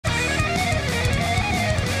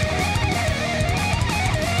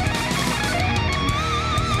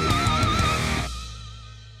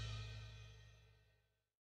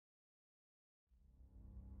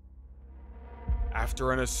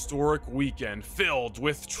After an historic weekend filled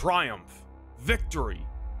with triumph, victory,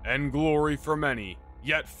 and glory for many,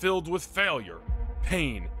 yet filled with failure,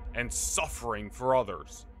 pain, and suffering for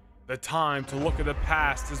others, the time to look at the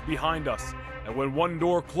past is behind us, and when one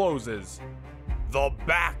door closes, the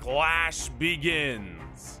Backlash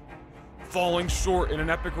begins. Falling short in an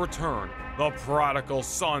epic return, the prodigal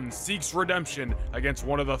son seeks redemption against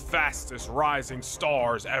one of the fastest rising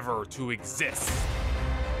stars ever to exist.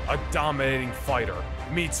 A dominating fighter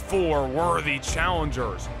meets 4 worthy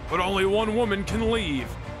challengers, but only one woman can leave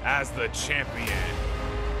as the champion.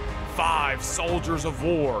 5 soldiers of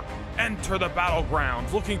war enter the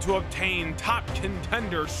battleground looking to obtain top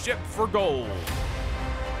contendership for gold.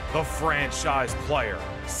 The franchise player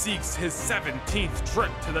seeks his 17th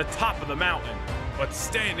trip to the top of the mountain, but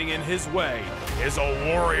standing in his way is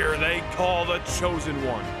a warrior they call the Chosen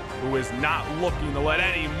One, who is not looking to let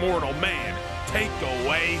any mortal man take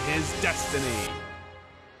away his destiny.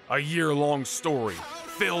 A year-long story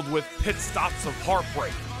filled with pit stops of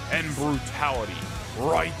heartbreak and brutality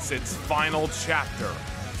writes its final chapter.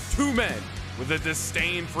 2 men with a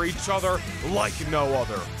disdain for each other like no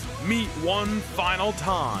other meet one final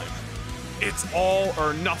time. It's all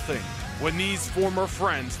or nothing when these former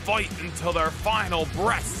friends fight until their final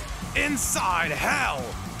breaths inside hell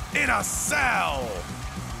in a cell.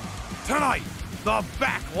 Tonight, the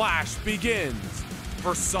Backlash begins.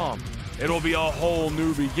 For some, it'll be a whole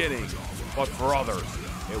new beginning, but for others,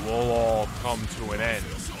 it will all come to an end.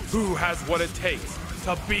 Who has what it takes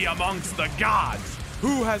to be amongst the gods?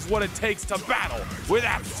 Who has what it takes to battle with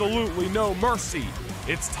absolutely no mercy?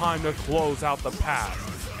 It's time to close out the past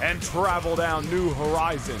and travel down new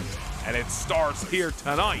horizons, and it starts here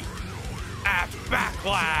tonight at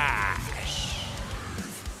Backlash.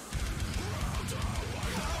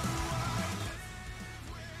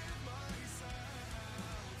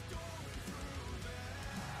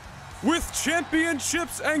 With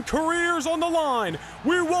championships and careers on the line,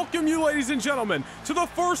 we welcome you, ladies and gentlemen, to the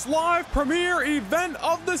first live premiere event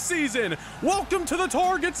of the season. Welcome to the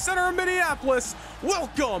Target Center in Minneapolis.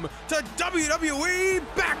 Welcome to WWE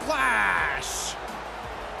Backlash.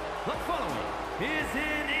 The following is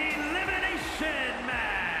an elimination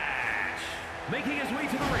match. Making his way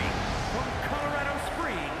to the ring from Colorado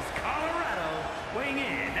Springs, Colorado, weighing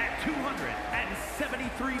in at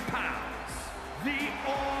 273 pounds, the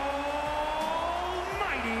almighty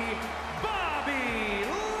Bobby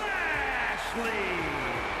Lashley.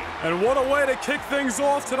 And what a way to kick things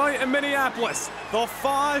off tonight in Minneapolis. The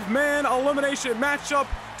 5-man elimination matchup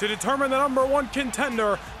to determine the #1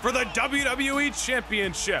 contender for the WWE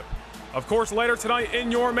Championship. Of course, later tonight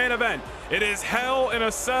in your main event, it is Hell in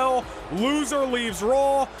a Cell. Loser leaves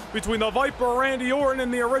Raw between the Viper Randy Orton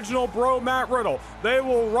and the original Bro Matt Riddle. They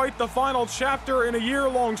will write the final chapter in a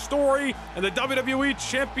year-long story, and the WWE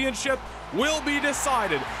Championship will be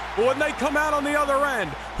decided. But when they come out on the other end,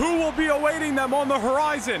 who will be awaiting them on the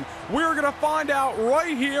horizon? We're going to find out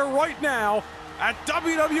right here, right now, at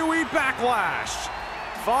WWE Backlash.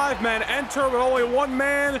 5 men enter, but only 1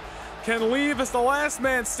 man can leave as the last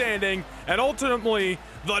man standing, and ultimately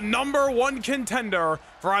the #1 contender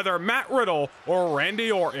for either Matt Riddle or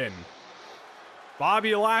Randy Orton.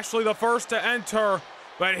 Bobby Lashley the first to enter,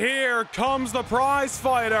 but here comes the prize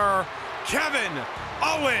fighter, Kevin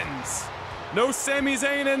Owens. No Sami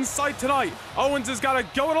Zayn in sight tonight. Owens has got to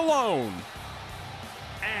go it alone.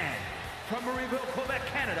 And from Marieville, Quebec,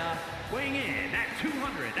 Canada, weighing in at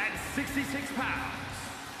 266 pounds,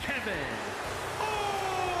 Kevin Owens.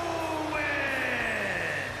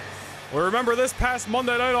 We remember this past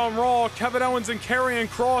Monday night on Raw, Kevin Owens and Karrion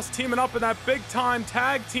Kross teaming up in that big-time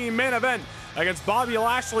tag team main event against Bobby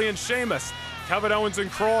Lashley and Sheamus. Kevin Owens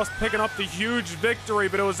and Kross picking up the huge victory,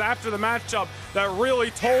 but it was after the matchup that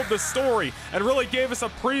really told the story and really gave us a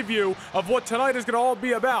preview of what tonight is going to all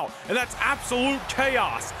be about, and that's absolute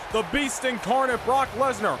chaos. The Beast incarnate Brock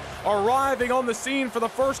Lesnar arriving on the scene for the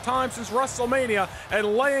first time since WrestleMania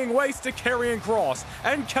and laying waste to Karrion Kross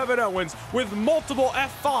and Kevin Owens with multiple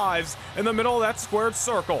F5s in the middle of that squared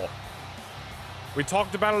circle. We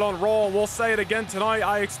talked about it on Raw, and we'll say it again tonight.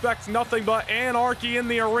 I expect nothing but anarchy in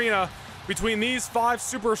the arena between these 5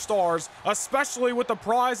 superstars, especially with the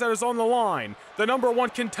prize that is on the line, the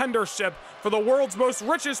 #1 contendership for the world's most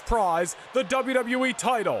richest prize, the WWE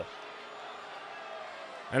title.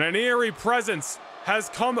 And an eerie presence has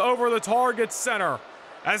come over the Target Center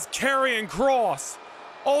as Karrion Kross,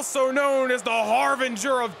 also known as the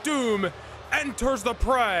Harbinger of Doom, enters the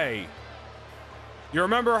fray. You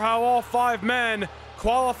remember how all 5 men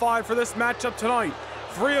qualified for this matchup tonight.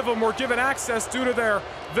 3 of them were given access due to their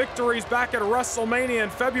victories back at WrestleMania in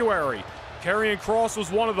February. Karrion Kross was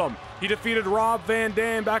one of them. he defeated Rob Van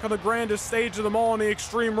Dam back on the grandest stage of them all in the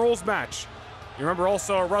Extreme Rules match. You remember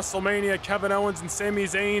also at WrestleMania, Kevin Owens and Sami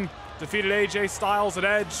Zayn defeated AJ Styles at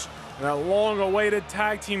Edge in that long-awaited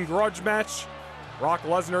tag team grudge match. Brock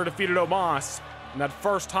Lesnar defeated Omos in that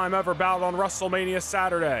first time ever bout on WrestleMania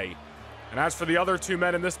Saturday. And as for the other two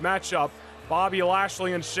men in this matchup, Bobby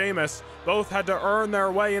Lashley and Sheamus both had to earn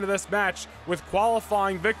their way into this match with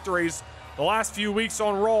qualifying victories the last few weeks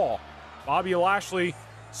on Raw. Bobby Lashley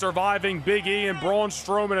surviving Big E and Braun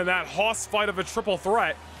Strowman in that hoss fight of a triple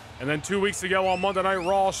threat. And then 2 weeks ago on Monday Night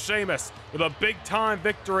Raw, Sheamus with a big-time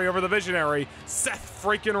victory over the visionary Seth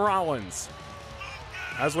freaking Rollins.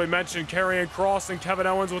 As we mentioned, Karrion Kross and Kevin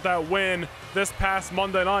Owens with that win this past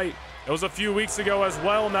Monday night. It was a few weeks ago as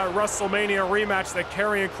well in that WrestleMania rematch that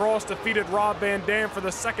Karrion Kross defeated Rob Van Dam for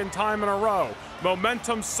the second time in a row.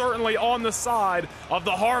 Momentum certainly on the side of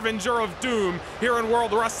the Harbinger of Doom here in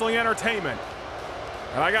World Wrestling Entertainment.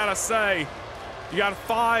 And I gotta say, you got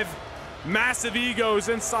 5 massive egos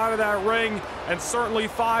inside of that ring, and certainly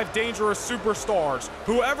 5 dangerous superstars.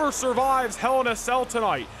 Whoever survives Hell in a Cell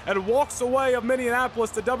tonight and walks away of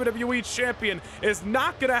Minneapolis the WWE champion is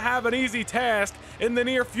not going to have an easy task in the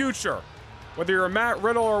near future. Whether you're Matt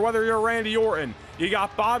Riddle or whether you're Randy Orton, you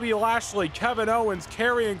got Bobby Lashley, Kevin Owens,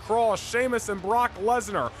 Karrion Kross, Sheamus, and Brock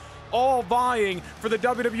Lesnar all vying for the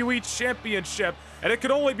WWE championship, and it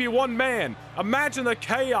could only be one man. Imagine the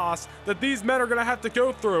chaos that these men are going to have to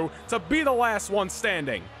go through to be the last one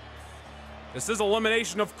standing. This is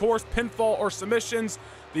elimination, of course, pinfall or submissions.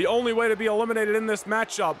 The only way to be eliminated in this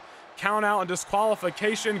matchup, count out and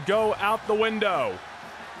disqualification go out the window.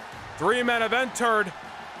 3 men have entered,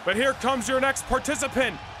 but here comes your next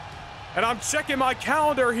participant. And I'm checking my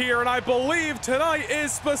calendar here, and I believe tonight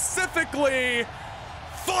is specifically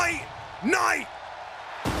Fight Night!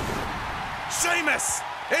 Sheamus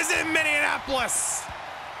is in Minneapolis!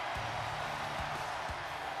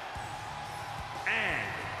 And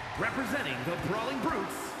representing the Brawling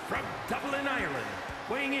Brutes from Dublin, Ireland,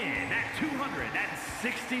 weighing in at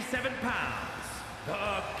 267 pounds,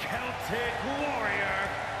 the Celtic Warrior,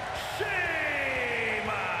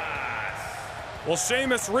 Sheamus! Well,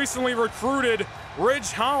 Sheamus recently recruited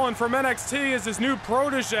Ridge Holland from NXT as his new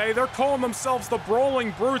protege. They're calling themselves the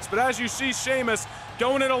Brawling Brutes, but as you see, Sheamus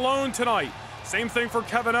going in alone tonight. Same thing for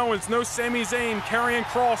Kevin Owens, no Sami Zayn, Karrion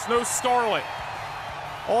Kross, no Scarlett.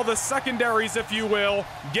 All the secondaries, if you will,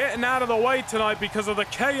 getting out of the way tonight because of the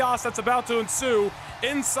chaos that's about to ensue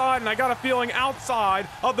inside, and I got a feeling outside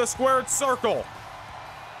of the squared circle.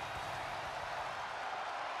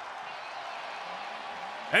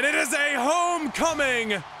 And it is a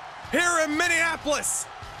homecoming here in Minneapolis,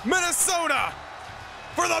 Minnesota,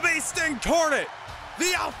 for the Beast Incarnate,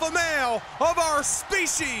 the alpha male of our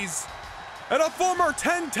species, and a former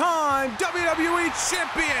 10-time WWE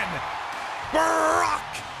champion, Brock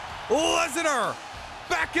Lesnar,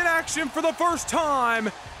 back in action for the first time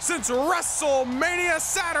since WrestleMania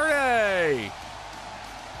Saturday.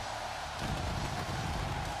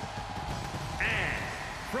 And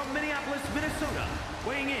from Minneapolis, Minnesota,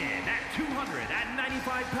 weighing in at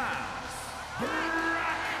 295 pounds,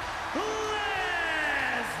 Brock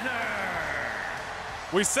Lesnar!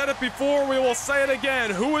 We said it before, we will say it again.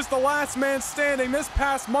 Who is the last man standing this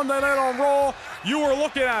past Monday night on Raw? You were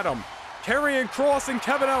looking at him. Karrion Kross and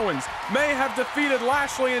Kevin Owens may have defeated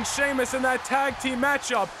Lashley and Sheamus in that tag team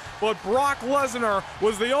matchup, but Brock Lesnar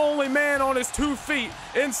was the only man on his 2 feet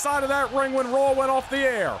inside of that ring when Raw went off the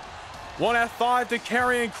air. 1 F5 to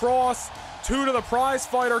Karrion Kross, 2 to the prize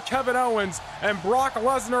fighter Kevin Owens, and Brock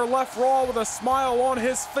Lesnar left Raw with a smile on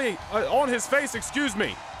his face.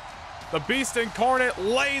 The Beast Incarnate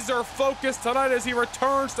laser focused tonight as he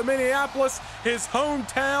returns to Minneapolis, his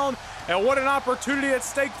hometown, and what an opportunity at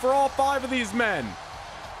stake for all 5 of these men.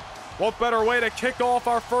 What better way to kick off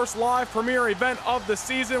our first live premiere event of the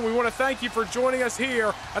season? We want to thank you for joining us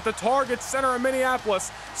here at the Target Center in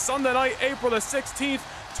Minneapolis, Sunday night, April the 16th,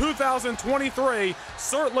 2023.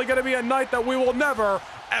 Certainly going to be a night that we will never,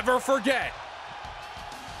 ever forget.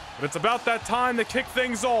 But it's about that time to kick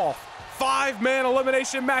things off. 5-man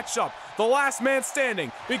elimination matchup. The last man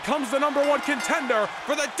standing becomes the #1 contender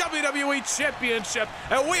for the WWE Championship,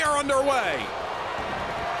 and we are underway.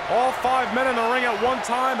 All 5 men in the ring at one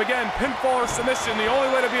time. Again, pinfall or submission, the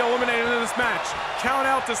only way to be eliminated in this match. Count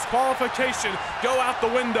out, disqualification, go out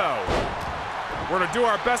the window. We're going to do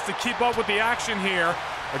our best to keep up with the action here,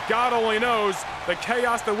 but God only knows the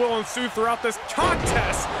chaos that will ensue throughout this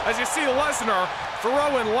contest. As you see Lesnar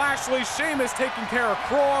throwing Lashley, Sheamus taking care of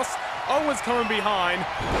Kross, Owens coming behind.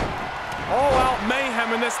 All out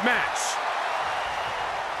mayhem in this match.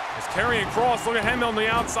 As Karrion Kross, look at him on the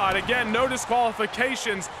outside. Again, no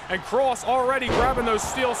disqualifications, and Kross already grabbing those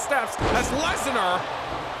steel steps as Lesnar,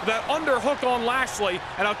 that underhook on Lashley,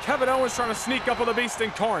 and now Kevin Owens trying to sneak up on the Beast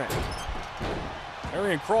Incarnate.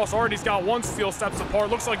 Karrion Kross already's got one steel steps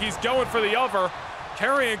apart. Looks like he's going for the other.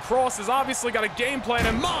 Karrion Kross has obviously got a game plan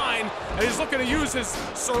in mind, and he's looking to use his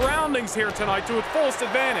surroundings here tonight to his fullest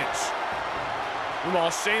advantage.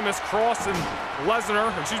 Meanwhile, Sheamus, Kross, and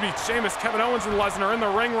Lesnar, Sheamus, Kevin Owens, and Lesnar in the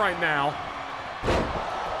ring right now.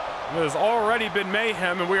 There's already been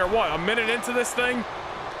mayhem, and we are, what, a minute into this thing?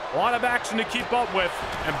 A lot of action to keep up with,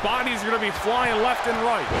 and bodies are going to be flying left and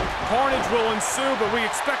right. Carnage will ensue, but we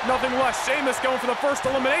expect nothing less. Sheamus going for the first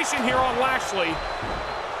elimination here on Lashley.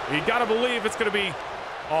 You got to believe it's going to be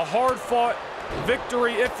a hard-fought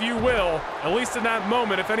victory, if you will, at least in that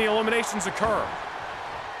moment, if any eliminations occur.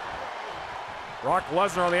 Brock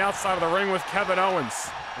Lesnar on the outside of the ring with Kevin Owens.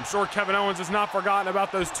 I'm sure Kevin Owens has not forgotten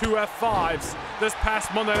about those 2 F5s this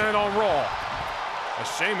past Monday night on Raw. As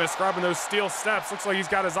Sheamus grabbing those steel steps, looks like he's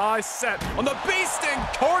got his eyes set on the Beast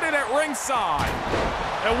Incarnate at ringside.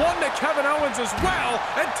 And one to Kevin Owens as well,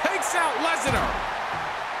 and takes out Lesnar.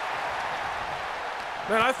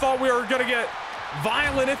 Man, I thought we were gonna get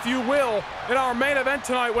violent, if you will, in our main event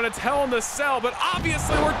tonight when it's Hell in the Cell, but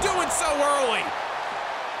obviously we're doing so early.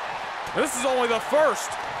 This is only the first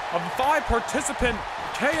of 5 participant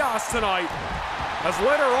chaos tonight, as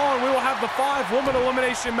later on we will have the 5-woman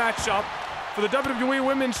elimination matchup for the WWE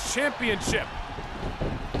Women's Championship.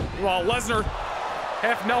 While Lesnar,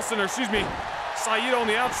 half Nelson, or excuse me, Saito on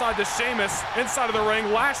the outside to Sheamus, inside of the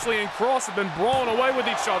ring, Lashley and Kross have been brawling away with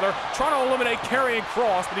each other, trying to eliminate Karrion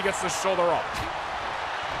Kross, but he gets the shoulder up.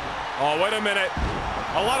 Oh, wait a minute.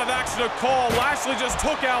 A lot of action to call. Lashley just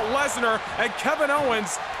took out Lesnar, and Kevin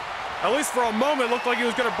Owens, at least for a moment, looked like he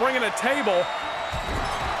was going to bring in a table.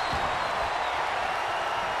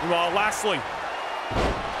 Meanwhile, Lashley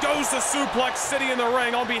goes to Suplex City in the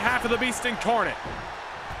ring on behalf of the Beast Incarnate.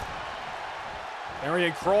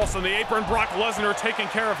 Karrion Kross on the apron, Brock Lesnar taking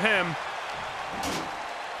care of him.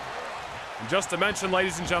 And just to mention,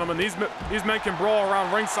 ladies and gentlemen, these men can brawl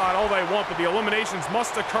around ringside all they want, but the eliminations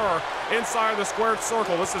must occur inside of the squared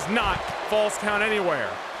circle. This is not false count anywhere.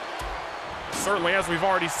 Certainly, as we've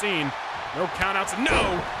already seen, no countouts,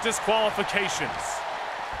 no disqualifications.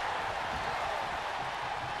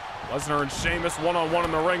 Lesnar and Sheamus one-on-one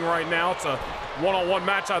in the ring right now. It's a one-on-one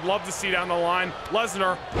match I'd love to see down the line.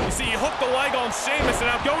 Lesnar, you see, he hooked the leg on Sheamus, and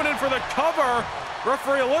now going in for the cover.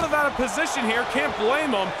 Referee a little out of position here. Can't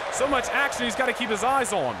blame him. So much action he's got to keep his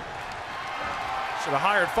eyes on. Should have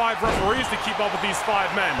hired 5 referees to keep up with these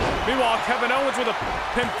 5 men. Meanwhile, Kevin Owens with a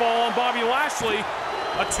pinfall on Bobby Lashley.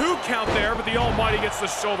 A 2 count there, but the Almighty gets the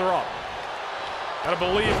shoulder up. Gotta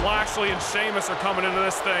believe Lashley and Sheamus are coming into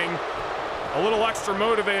this thing a little extra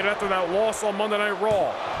motivated after that loss on Monday Night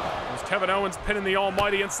Raw. There's Kevin Owens pinning the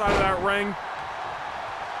Almighty inside of that ring.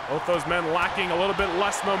 Both those men lacking a little bit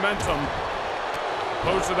less momentum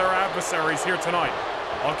opposed to their adversaries here tonight.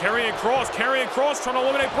 On Karrion Kross trying to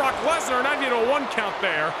eliminate Brock Lesnar, and I need a 1 count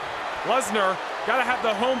there. Lesnar gotta have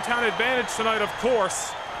the hometown advantage tonight, of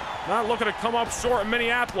course. Not looking to come up short in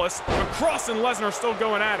Minneapolis, but Kross and Lesnar still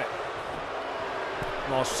going at it.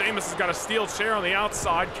 Well, Sheamus has got a steel chair on the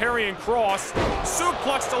outside. Karrion Kross,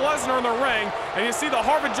 suplex to Lesnar in the ring, and you see the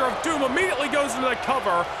Harbinger of Doom immediately goes into the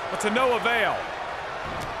cover, but to no avail.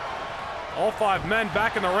 All 5 men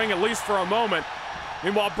back in the ring, at least for a moment.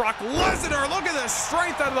 Meanwhile, Brock Lesnar, look at the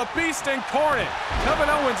strength out of the Beast Incarnate. Kevin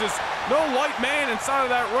Owens is no light man inside of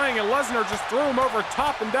that ring, and Lesnar just threw him over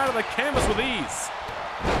top and down to the canvas with ease.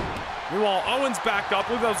 Meanwhile, Owens back up.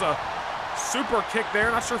 I believe that was a super kick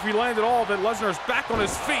there. Not sure if he landed all of it. Lesnar's back on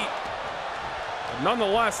his feet. But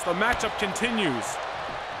nonetheless, the matchup continues.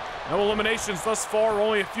 No eliminations thus far. We're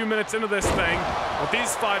only a few minutes into this thing. With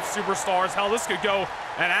these 5 superstars, hell, this could go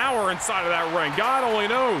an hour inside of that ring. God only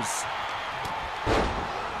knows.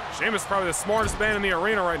 Sheamus is probably the smartest man in the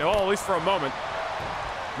arena right now, at least for a moment.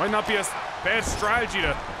 Might not be a bad strategy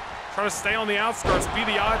to try to stay on the outskirts, be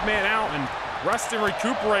the odd man out, and rest and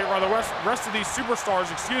recuperate while the rest of these superstars,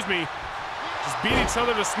 just beat each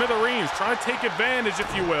other to smithereens. Try to take advantage,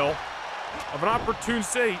 if you will, of an opportune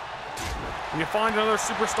seat when you find another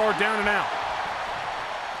superstar down and out.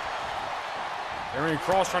 Karrion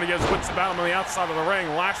Kross trying to get his wits about him on the outside of the ring.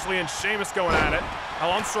 Lashley and Sheamus going at it.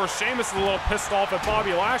 Now, I'm sure Sheamus is a little pissed off at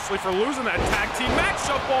Bobby Lashley for losing that tag team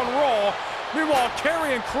matchup on Raw. Meanwhile,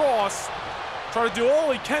 Karrion Kross trying to do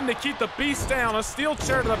all he can to keep the Beast down. A steel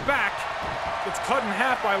chair to the back. Gets cut in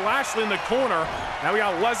half by Lashley in the corner. Now we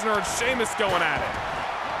got Lesnar and Sheamus going at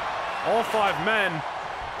it. All 5 men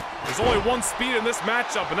There's only one speed in this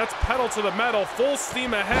matchup, and that's pedal to the metal, full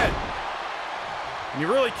steam ahead. And you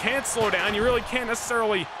really can't slow down. You really can't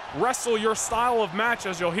necessarily wrestle your style of match,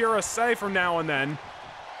 as you'll hear us say from now and then.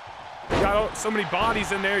 You got so many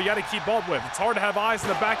bodies in there you got to keep up with. It's hard to have eyes in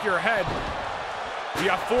the back of your head. You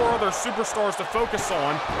got 4 other superstars to focus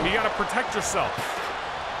on, and you got to protect yourself.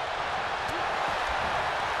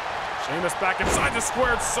 Sheamus back inside the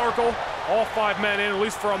squared circle. All 5 men in, at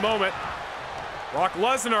least for a moment. Brock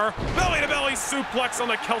Lesnar, belly-to-belly suplex on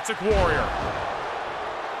the Celtic Warrior.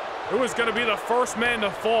 Who is going to be the first man to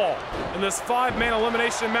fall in this 5-man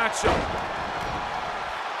elimination matchup?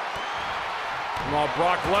 While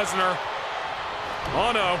Brock Lesnar,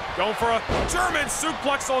 oh no, going for a German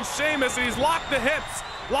suplex on Sheamus, and he's locked the hips,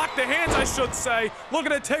 locked the hands, I should say,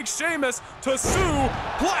 looking to take Sheamus to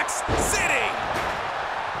Suplex City.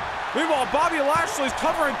 Meanwhile, Bobby Lashley's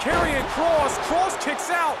covering Karrion Kross. Kross kicks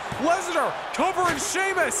out. Lesnar covering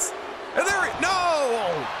Sheamus. And there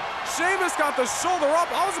no! Sheamus got the shoulder up.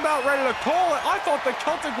 I was about ready to call it. I thought the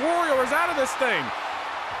Celtic Warrior was out of this thing.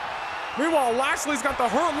 Meanwhile, Lashley's got the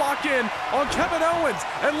hurt lock in on Kevin Owens.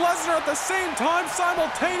 And Lesnar at the same time,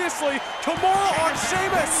 simultaneously, Nakamura on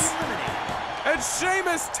Sheamus. And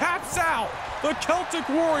Sheamus taps out the Celtic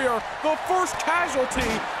Warrior, the first casualty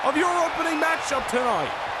of your opening matchup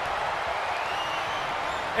tonight.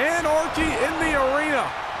 Anarchy in the arena.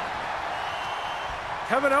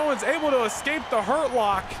 Kevin Owens able to escape the hurt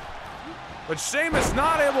lock, but Sheamus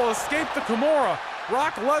not able to escape the Kimura.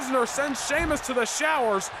 Brock Lesnar sends Sheamus to the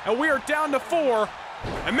showers, and we are down to 4,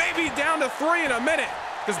 and maybe down to 3 in a minute,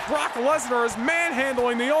 because Brock Lesnar is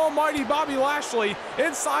manhandling the almighty Bobby Lashley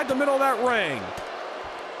inside the middle of that ring.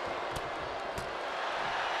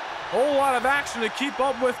 Whole lot of action to keep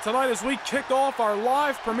up with tonight as we kick off our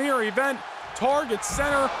live premiere event, Target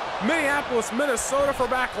Center, Minneapolis, Minnesota for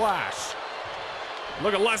Backlash.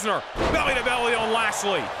 Look at Lesnar, belly to belly on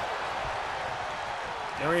Lashley.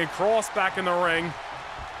 Karrion Kross back in the ring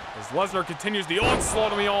as Lesnar continues the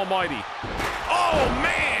onslaught on the Almighty. Oh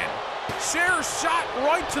man! Chair shot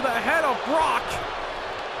right to the head of Brock.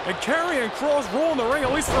 And Karrion Kross ruling the ring,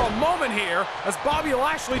 at least for a moment here, as Bobby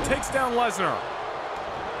Lashley takes down Lesnar.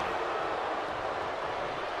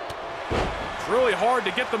 It's really hard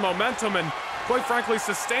to get the momentum and, quite frankly,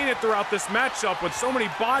 sustain it throughout this matchup when so many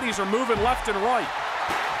bodies are moving left and right.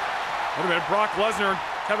 Wait a minute, Brock Lesnar,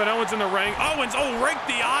 Kevin Owens in the ring. Owens, raked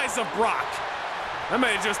the eyes of Brock. That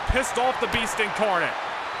may have just pissed off the Beast Incarnate.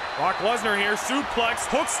 Brock Lesnar here, suplex,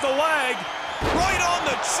 hooks the leg, right on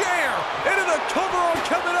the chair, into the cover on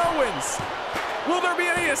Kevin Owens. Will there be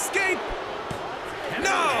any escape?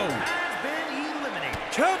 No!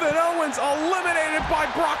 Kevin Owens eliminated by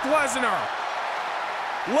Brock Lesnar.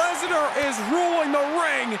 Lesnar is ruling the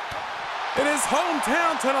ring in his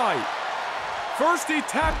hometown tonight. First he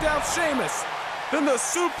tapped out Sheamus, then the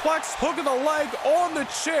suplex hook of the leg on the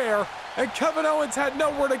chair, and Kevin Owens had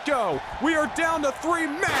nowhere to go. We are down to 3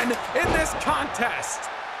 men in this contest.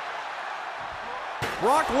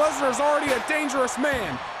 Brock Lesnar is already a dangerous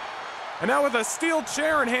man, and now with a steel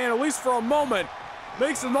chair in hand, at least for a moment,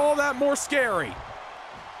 makes him all that more scary.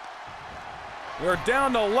 We're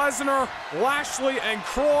down to Lesnar, Lashley, and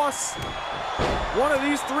Kross. One of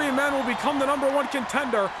these 3 men will become the #1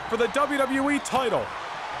 contender for the WWE title.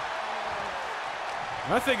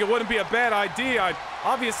 And I think it wouldn't be a bad idea.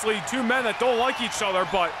 Obviously, 2 men that don't like each other,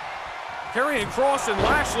 but Karrion Kross and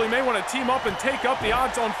Lashley may want to team up and take up the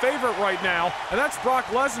odds-on favorite right now, and that's Brock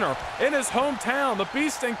Lesnar in his hometown, the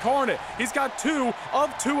Beast Incarnate. He's got 2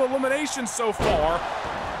 of 2 eliminations so far.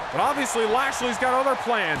 But obviously, Lashley's got other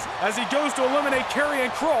plans as he goes to eliminate Karrion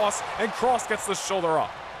Kross, and Kross gets the shoulder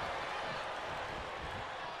up.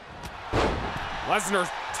 Lesnar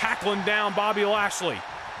tackling down Bobby Lashley.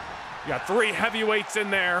 You got 3 heavyweights in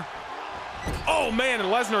there. Oh man,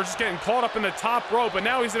 and Lesnar just getting caught up in the top rope, and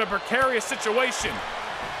now he's in a precarious situation.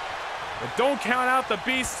 But don't count out the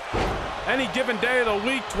Beast any given day of the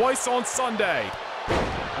week, twice on Sunday.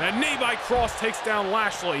 And a knee by Kross takes down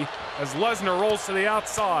Lashley as Lesnar rolls to the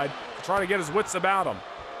outside to try to get his wits about him.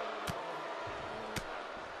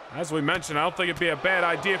 As we mentioned, I don't think it'd be a bad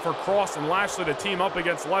idea for Kross and Lashley to team up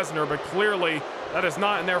against Lesnar, but clearly that is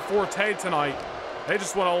not in their forte tonight. They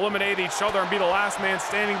just want to eliminate each other and be the last man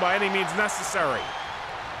standing by any means necessary.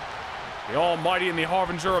 The Almighty and the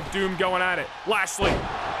Harbinger of Doom going at it. Lashley,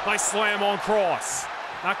 nice slam on Kross.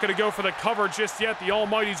 Not going to go for the cover just yet. The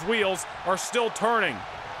Almighty's wheels are still turning.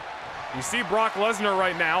 You see Brock Lesnar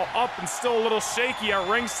right now up and still a little shaky at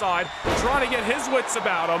ringside, trying to get his wits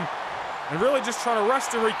about him and really just trying to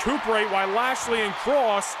rest and recuperate while Lashley and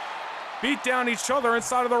Kross beat down each other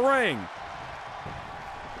inside of the ring.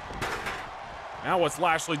 Now what's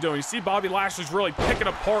Lashley doing? You see Bobby Lashley's really picking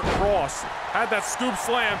apart Kross. Had that scoop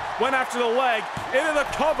slam, went after the leg, into the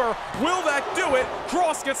cover. Will that do it?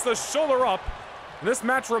 Kross gets the shoulder up. And this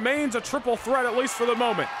match remains a triple threat, at least for the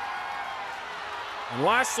moment. And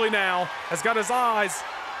Lashley now has got his eyes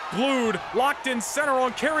glued, locked in center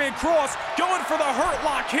on Karrion Kross, going for the hurt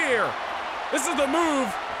lock here. This is the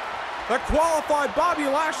move that qualified Bobby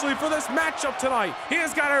Lashley for this matchup tonight. He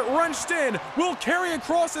has got it wrenched in. Will Karrion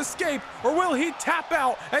Kross escape, or will he tap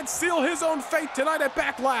out and seal his own fate tonight at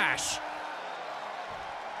Backlash?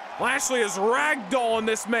 Lashley is ragdolling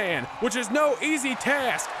this man, which is no easy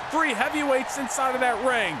task. 3 heavyweights inside of that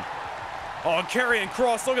ring. Oh, Karrion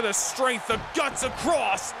Kross, look at the strength, the guts of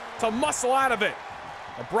Kross to muscle out of it.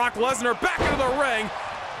 Brock Lesnar back into the ring,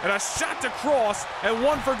 and a shot to Kross, and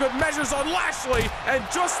one for good measures on Lashley, and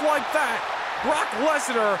just like that, Brock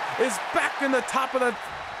Lesnar is back in the top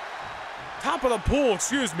of the pool,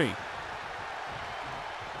 excuse me.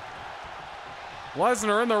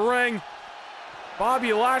 Lesnar in the ring.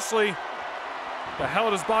 Bobby Lashley. The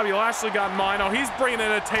hell does Bobby Lashley got in mind? Oh, he's bringing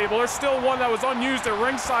in a table. There's still one that was unused at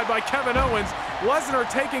ringside by Kevin Owens. Lesnar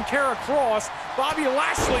taking care of Kross. Bobby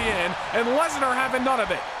Lashley in, and Lesnar having none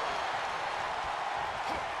of it.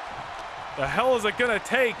 The hell is it gonna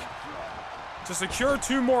take to secure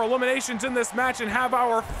 2 more eliminations in this match and have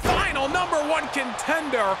our final #1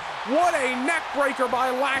 contender? What a neck breaker by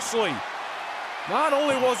Lashley. Not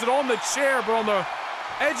only was it on the chair, but on the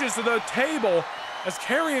edges of the table, as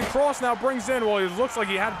Karrion Kross now brings in, well, it looks like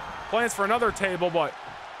he had plans for another table, but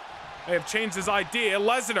they have changed his idea.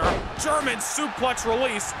 Lesnar, German suplex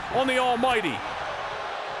release on the Almighty.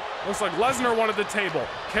 Looks like Lesnar wanted the table.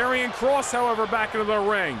 Karrion Kross, however, back into the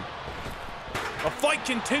ring. The fight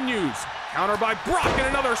continues. Counter by Brock and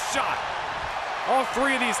another shot. All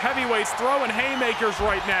 3 of these heavyweights throwing haymakers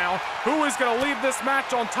right now. Who is going to leave this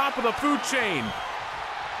match on top of the food chain?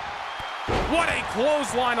 What a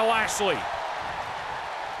clothesline to Lashley.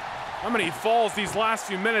 How many falls these last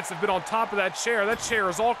few minutes have been on top of that chair? That chair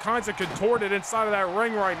is all kinds of contorted inside of that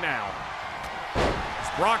ring right now. As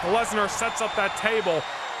Brock Lesnar sets up that table,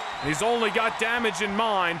 and he's only got damage in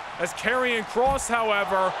mind, as Karrion Kross,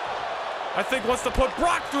 however, I think wants to put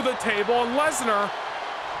Brock through the table, and Lesnar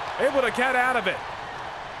able to get out of it.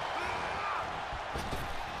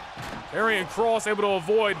 Karrion Kross able to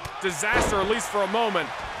avoid disaster, at least for a moment.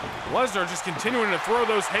 Lesnar just continuing to throw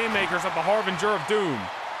those haymakers at the harbinger of doom.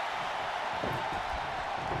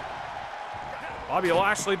 Bobby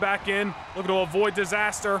Lashley back in, looking to avoid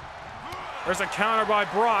disaster. There's a counter by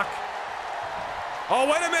Brock. Oh,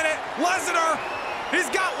 wait a minute, Lesnar! He's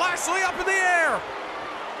got Lashley up in the air!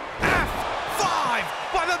 F5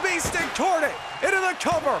 by the Beast Incarnate into the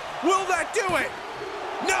cover. Will that do it?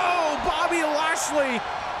 No! Bobby Lashley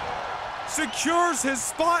secures his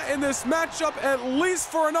spot in this matchup at least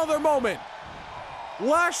for another moment.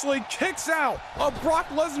 Lashley kicks out of Brock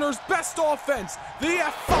Lesnar's best offense, the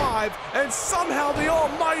F5, and somehow the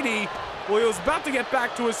Almighty, well, he was about to get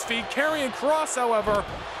back to his feet. Karrion Kross, however,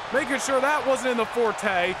 making sure that wasn't in the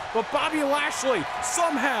forte, but Bobby Lashley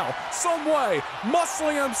somehow, some way,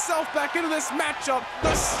 muscling himself back into this matchup,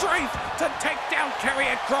 the strength to take down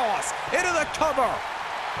Karrion Kross into the cover.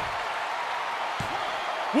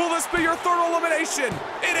 Will this be your 3rd elimination?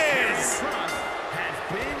 It is!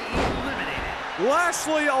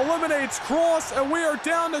 Lashley eliminates Kross, and we are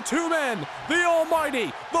down to 2 men. The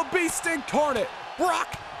Almighty, the Beast Incarnate,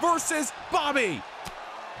 Brock versus Bobby.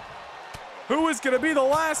 Who is going to be the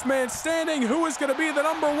last man standing? Who is going to be the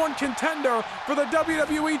 #1 contender for the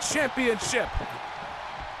WWE Championship?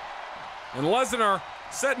 And Lesnar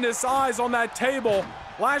setting his eyes on that table.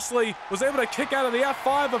 Lashley was able to kick out of the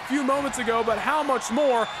F5 a few moments ago, but how much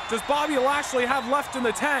more does Bobby Lashley have left in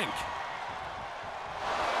the tank?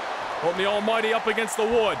 Putting the Almighty up against the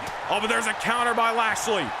wood. Oh, but there's a counter by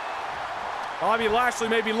Lashley. Bobby Lashley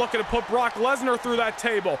may be looking to put Brock Lesnar through that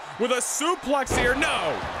table with a suplex here.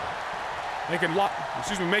 No! Making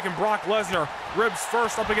Brock Lesnar ribs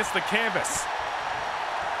first up against the canvas.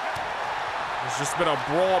 There's just been a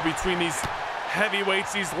brawl between these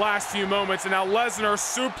heavyweights these last few moments, and now Lesnar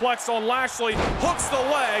suplex on Lashley, hooks the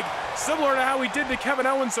leg, similar to how he did to Kevin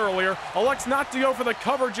Owens earlier. Elects not to go for the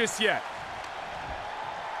cover just yet.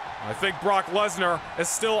 I think Brock Lesnar is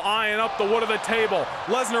still eyeing up the wood of the table.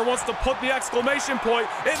 Lesnar wants to put the exclamation point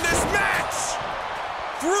in this match.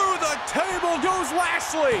 Through the table goes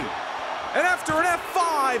Lashley. And after an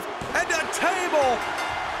F5 and a table,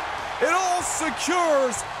 it all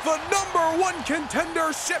secures the #1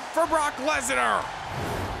 contendership for Brock Lesnar.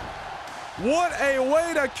 What a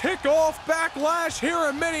way to kick off Backlash here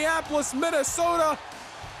in Minneapolis, Minnesota.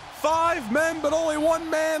 5 men, but only 1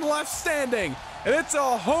 man left standing. And it's a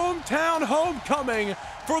hometown homecoming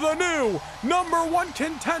for the new #1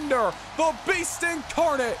 contender, the Beast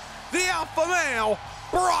Incarnate, the Alpha Male,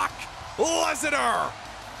 Brock Lesnar.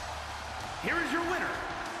 Here is your winner,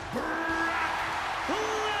 Brock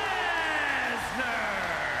Lesnar.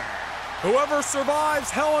 Whoever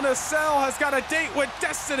survives Hell in a Cell has got a date with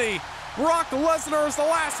destiny. Brock Lesnar is the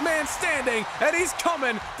last man standing, and he's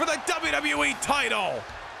coming for the WWE title.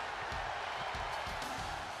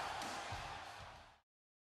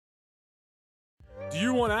 Do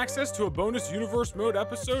you want access to a bonus Universe Mode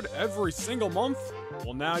episode every single month?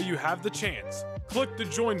 Well, now you have the chance. Click the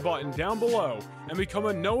join button down below and become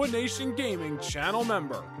a Noah Nation Gaming channel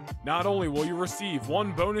member. Not only will you receive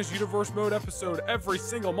 1 bonus Universe Mode episode every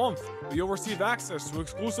single month, but you'll receive access to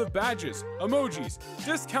exclusive badges, emojis,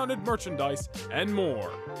 discounted merchandise, and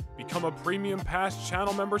more. Become a Premium Pass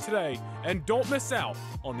channel member today and don't miss out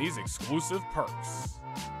on these exclusive perks.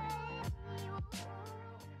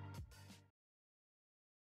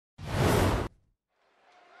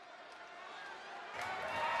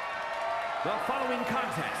 The following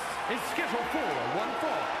contest is scheduled for one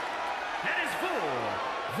fall and is for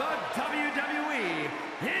the WWE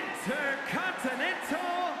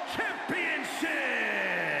Intercontinental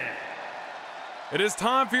Championship. It is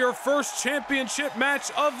time for your first championship match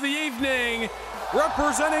of the evening.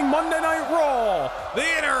 Representing Monday Night Raw,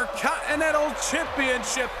 the Intercontinental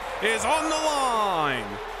Championship is on the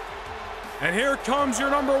line. And here comes your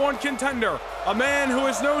 #1 contender, a man who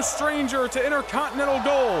is no stranger to Intercontinental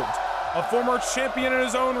Gold. A former champion in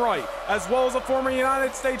his own right, as well as a former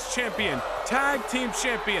United States champion, tag team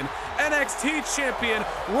champion, NXT champion,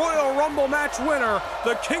 Royal Rumble match winner,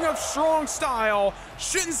 the King of Strong Style,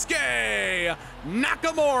 Shinsuke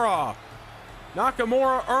Nakamura.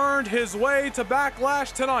 Nakamura earned his way to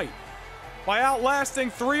Backlash tonight by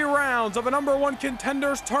outlasting 3 rounds of a #1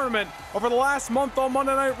 contenders tournament over the last month on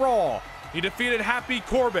Monday Night Raw. He defeated Happy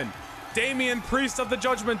Corbin, Damian Priest of the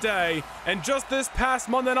Judgment Day, and just this past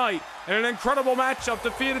Monday night, in an incredible matchup,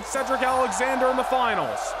 defeated Cedric Alexander in the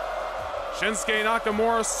finals. Shinsuke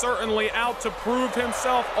Nakamura certainly out to prove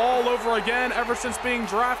himself all over again ever since being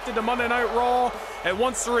drafted to Monday Night Raw, and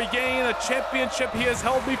wants to regain a championship he has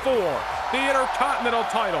held before, the Intercontinental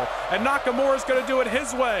title. And Nakamura's going to do it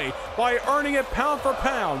his way by earning it pound for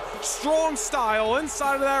pound, strong style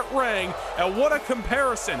inside of that ring. And what a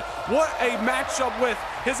comparison, what a matchup with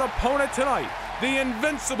his opponent tonight, the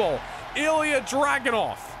invincible Ilja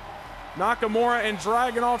Dragunov. Nakamura and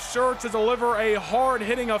Dragunov sure to deliver a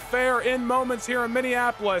hard-hitting affair in moments here in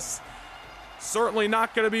Minneapolis. Certainly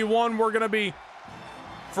not going to be one we're going to be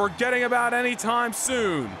forgetting about anytime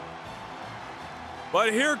soon.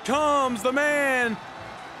 But here comes the man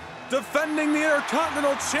defending the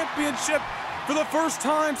Intercontinental Championship for the first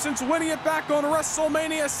time since winning it back on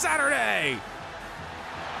WrestleMania Saturday.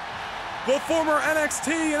 The former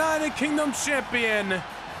NXT United Kingdom champion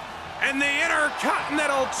and the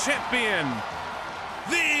Intercontinental Champion,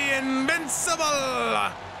 the invincible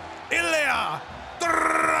Ilja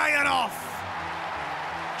Dragunov.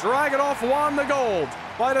 Dragunov won the gold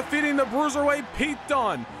by defeating the Bruiserweight Pete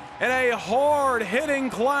Dunne in a hard-hitting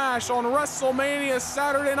clash on WrestleMania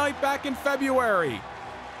Saturday night back in February.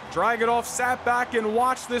 Dragunov sat back and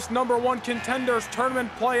watched this #1 contenders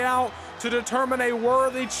tournament play out to determine a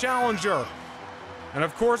worthy challenger. And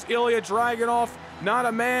of course, Ilja Dragunov, not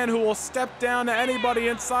a man who will step down to anybody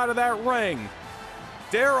inside of that ring.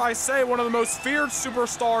 Dare I say, one of the most feared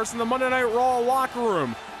superstars in the Monday Night Raw locker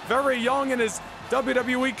room. Very young in his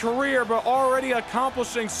WWE career, but already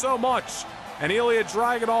accomplishing so much. And Ilja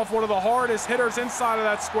Dragunov, one of the hardest hitters inside of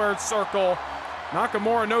that squared circle.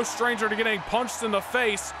 Nakamura, no stranger to getting punched in the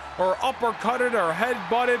face or uppercutted or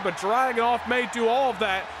head-butted, but Dragunov may do all of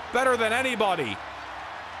that better than anybody.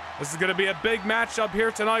 This is going to be a big matchup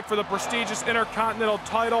here tonight for the prestigious Intercontinental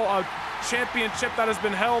title, a championship that has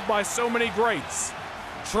been held by so many greats.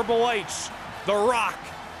 Triple H, The Rock,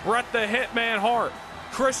 Bret the Hitman Hart,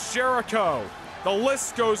 Chris Jericho. The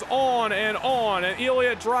list goes on, and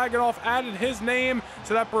Ilja Dragunov added his name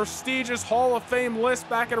to that prestigious Hall of Fame list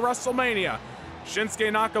back at WrestleMania.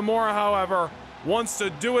 Shinsuke Nakamura, however, wants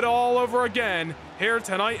to do it all over again here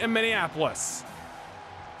tonight in Minneapolis.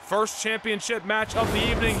 First championship match of the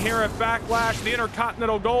evening here at Backlash. The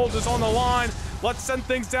Intercontinental Gold is on the line. Let's send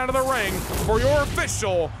things down to the ring for your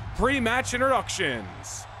official pre-match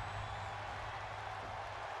introductions.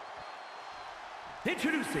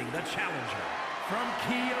 Introducing the challenger from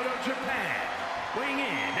Kyoto, Japan, weighing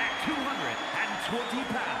in at 220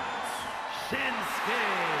 pounds,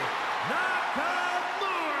 Shinsuke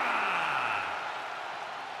Nakamura.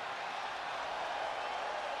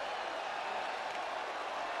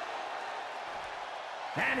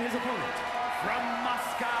 And his opponent from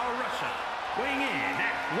Moscow, Russia, weighing in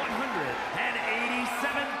at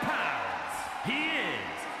 187 pounds, he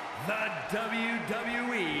is the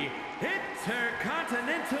WWE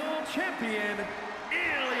Intercontinental Champion,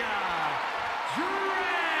 Ilja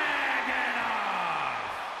Dragunov.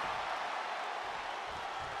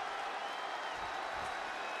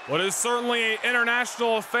 What is certainly an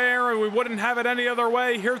international affair, and we wouldn't have it any other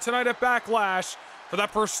way here tonight at Backlash for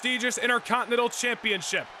that prestigious Intercontinental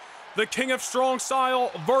Championship. The King of Strong Style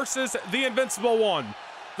versus the Invincible One.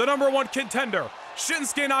 The #1 contender,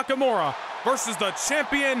 Shinsuke Nakamura, versus the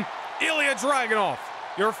champion, Ilja Dragunov.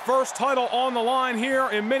 Your first title on the line here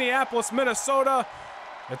in Minneapolis, Minnesota.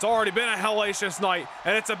 It's already been a hellacious night,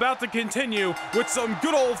 and it's about to continue with some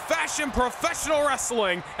good old-fashioned professional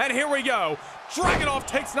wrestling. And here we go. Dragunov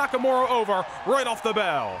takes Nakamura over right off the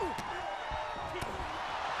bell.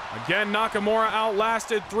 Again, Nakamura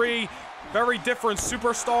outlasted 3 very different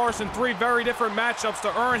superstars in 3 very different matchups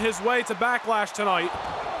to earn his way to Backlash tonight.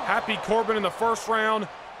 Happy Corbin in the first round,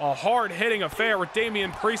 a hard-hitting affair with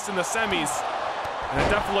Damian Priest in the semis, and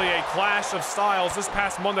definitely a clash of styles this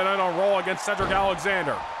past Monday night on Raw against Cedric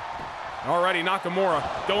Alexander. Already Nakamura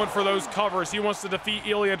going for those covers. He wants to defeat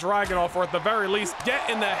Ilja Dragunov, or at the very least get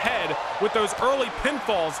in the head with those early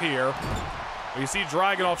pinfalls here. You see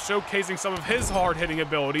Dragunov showcasing some of his hard-hitting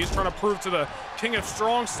abilities, trying to prove to the King of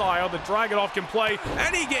Strong Style that Dragunov can play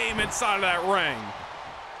any game inside of that ring.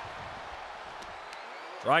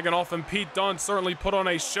 Dragunov and Pete Dunne certainly put on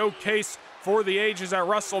a showcase for the ages at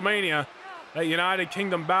WrestleMania. That United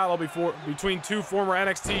Kingdom battle between 2 former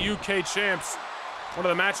NXT UK champs. One of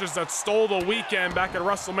the matches that stole the weekend back at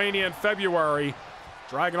WrestleMania in February.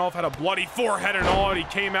 Dragunov had a bloody forehead and all, and he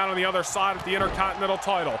came out on the other side of the Intercontinental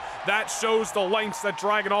title. That shows the lengths that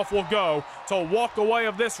Dragunov will go to walk away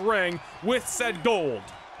of this ring with said gold.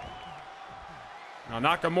 Now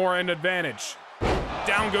Nakamura in advantage.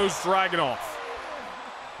 Down goes Dragunov.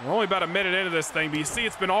 We're only about a minute into this thing, but you see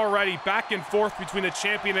it's been already back and forth between the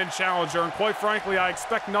champion and challenger, and quite frankly, I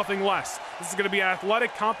expect nothing less. This is going to be an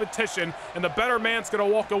athletic competition, and the better man's going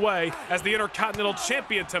to walk away as the Intercontinental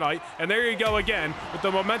Champion tonight. And there you go again, with the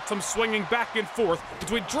momentum swinging back and forth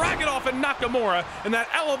between Dragunov and Nakamura, and that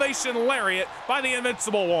elevation lariat by the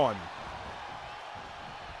Invincible One.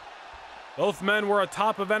 Both men were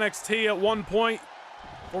atop of NXT at one point.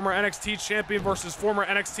 Former NXT champion versus former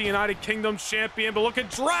NXT United Kingdom champion. But look at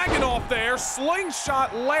Dragunov there,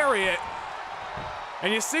 slingshot lariat.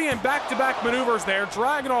 And you see in back-to-back maneuvers there,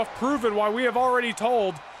 Dragunov proven why we have already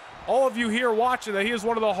told all of you here watching that he is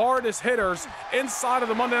one of the hardest hitters inside of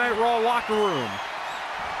the Monday Night Raw locker room.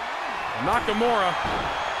 And Nakamura,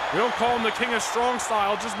 we don't call him the King of Strong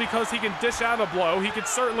Style just because he can dish out a blow. He can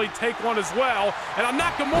certainly take one as well. And on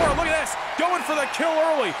Nakamura, look at this, going for the kill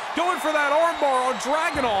early, going for that armbar on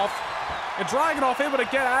Dragunov. And Dragunov able to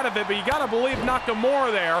get out of it, but you gotta believe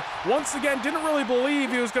Nakamura there, once again, didn't really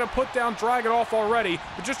believe he was gonna put down Dragunov already,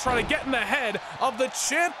 but just trying to get in the head of the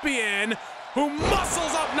champion, who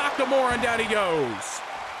muscles up Nakamura, and down he goes.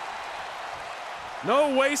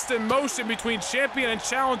 No wasted motion between champion and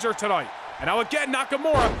challenger tonight. And now again,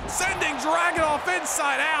 Nakamura sending Dragunov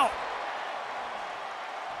inside out.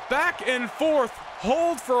 Back and forth,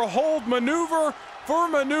 hold for hold, maneuver for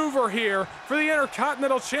maneuver here for the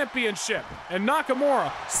Intercontinental Championship. And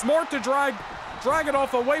Nakamura, smart to drag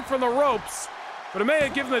Dragunov away from the ropes, but it may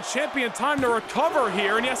have given the champion time to recover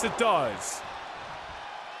here, and yes, it does.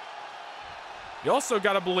 You also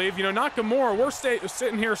got to believe, you know, Nakamura, we're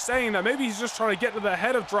sitting here saying that maybe he's just trying to get to the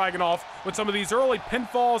head of Dragunov with some of these early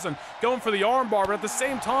pinfalls and going for the armbar, but at the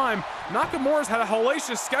same time, Nakamura's had a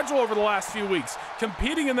hellacious schedule over the last few weeks,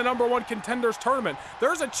 competing in the #1 Contenders tournament.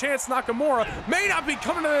 There's a chance Nakamura may not be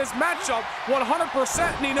coming to this matchup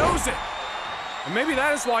 100%, and he knows it. And maybe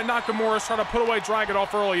that is why Nakamura is trying to put away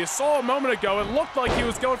Dragunov early. You saw a moment ago, it looked like he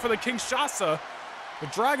was going for the Kinshasa,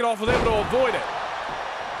 but Dragunov was able to avoid it.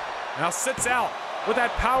 Now sits out with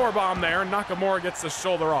that power bomb there, and Nakamura gets the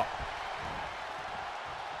shoulder up.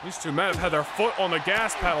 These two men have had their foot on the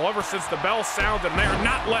gas pedal ever since the bell sounded, and they are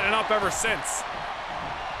not letting up ever since.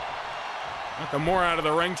 Nakamura out of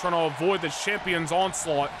the ring trying to avoid the champion's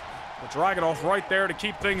onslaught, but Dragunov right there to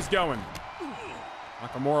keep things going.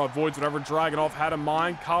 Nakamura avoids whatever Dragunov had in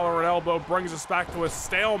mind. Collar and elbow brings us back to a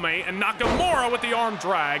stalemate, and Nakamura with the arm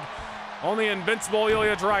drag on the invincible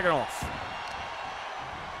Ilja Dragunov.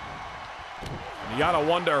 You gotta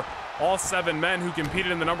wonder, all 7 men who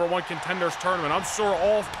competed in the #1 Contenders tournament, I'm sure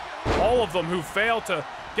all of them who failed to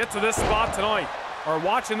get to this spot tonight are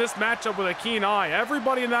watching this matchup with a keen eye.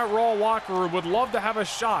 Everybody in that Raw locker room would love to have a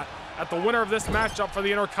shot at the winner of this matchup for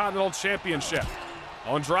the Intercontinental Championship.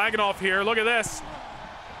 On Dragunov here, look at this.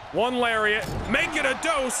 One lariat, make it a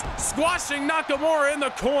dose, squashing Nakamura in the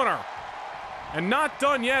corner. And not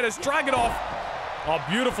done yet as Dragunov, a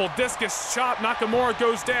beautiful discus chop. Nakamura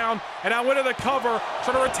goes down, and now into the cover,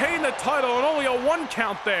 trying to retain the title, and only a 1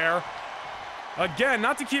 count there. Again,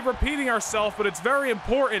 not to keep repeating ourselves, but it's very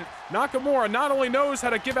important. Nakamura not only knows how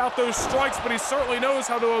to give out those strikes, but he certainly knows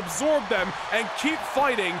how to absorb them and keep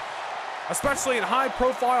fighting, especially in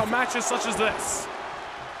high-profile matches such as this.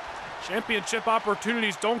 Championship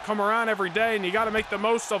opportunities don't come around every day, and you got to make the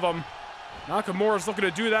most of them. Nakamura's looking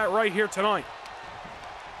to do that right here tonight.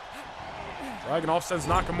 Dragunov sends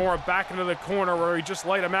Nakamura back into the corner where he just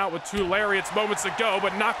laid him out with 2 lariats moments ago,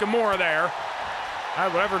 but Nakamura there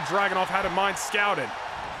had whatever Dragunov had in mind scouted.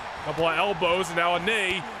 A couple of elbows and now a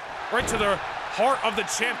knee right to the heart of the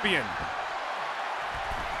champion.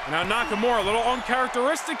 And now Nakamura, a little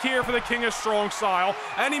uncharacteristic here for the King of Strong Style.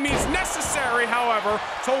 Any means necessary, however,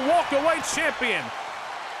 to walk away champion.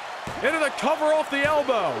 Into the cover off the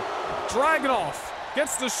elbow. Dragunov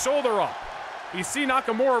gets the shoulder up. You see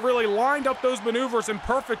Nakamura really lined up those maneuvers in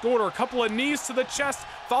perfect order. A couple of knees to the chest,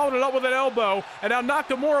 followed it up with an elbow, and now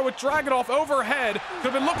Nakamura with Dragunov overhead.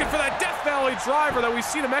 Could have been looking for that Death Valley driver that we've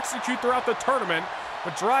seen him execute throughout the tournament.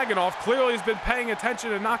 But Dragunov clearly has been paying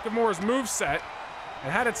attention to Nakamura's moveset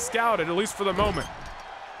and had it scouted, at least for the moment.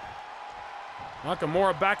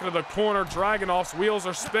 Nakamura back into the corner. Dragunov's wheels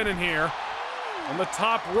are spinning here. On the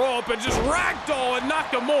top rope and just ragdolling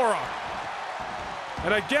Nakamura.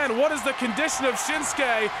 And again, what is the condition of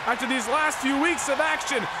Shinsuke after these last few weeks of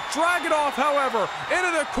action? Dragunov, however,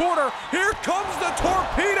 into the corner. Here comes the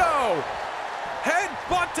torpedo.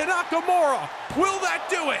 Headbutt to Nakamura. Will that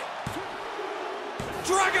do it?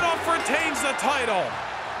 Dragunov retains the title.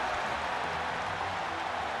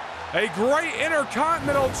 A great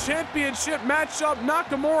Intercontinental Championship matchup.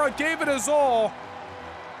 Nakamura gave it his all.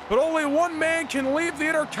 But only one man can leave the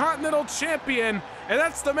Intercontinental Champion, and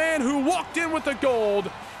that's the man who walked in with the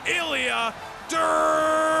gold, Ilja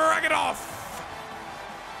Dragunov.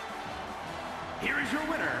 Here is your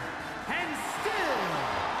winner, and still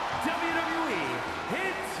WWE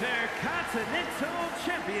Intercontinental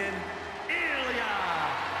Champion, Ilja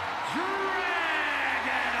Dragunov.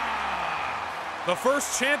 The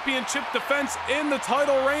first championship defense in the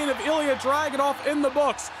title reign of Ilja Dragunov in the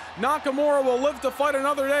books. Nakamura will live to fight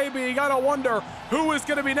another day, but you gotta wonder who is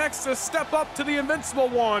gonna be next to step up to the Invincible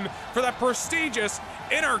One for that prestigious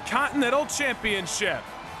Intercontinental Championship.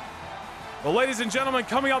 Well, ladies and gentlemen,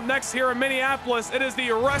 coming up next here in Minneapolis, it is the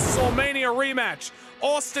WrestleMania rematch.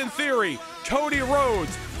 Austin Theory, Cody Rhodes.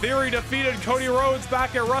 Theory defeated Cody Rhodes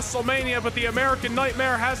back at WrestleMania, but the American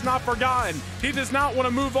Nightmare has not forgotten. He does not want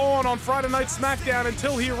to move on Friday Night SmackDown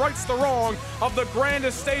until he rights the wrong of the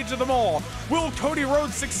grandest stage of them all. Will Cody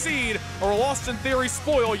Rhodes succeed, or will Austin Theory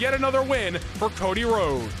spoil yet another win for Cody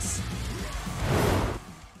Rhodes?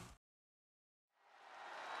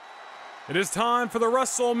 It is time for the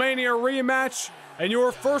WrestleMania rematch, and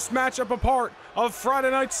your first matchup a part of Friday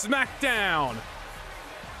Night SmackDown.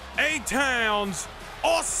 A-Town's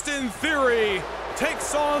Austin Theory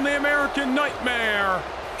takes on the American Nightmare,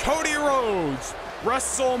 Cody Rhodes.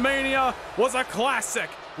 WrestleMania was a classic.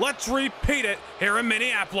 Let's repeat it here in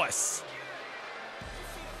Minneapolis.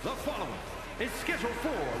 The following is scheduled for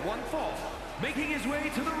one fall, making his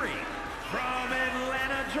way to the ring from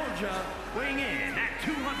Atlanta, Georgia, weighing in at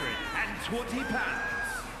 220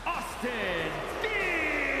 pounds, Austin Theory.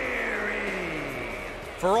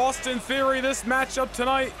 For Austin Theory, this matchup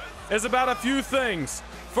tonight is about a few things.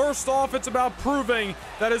 First off, it's about proving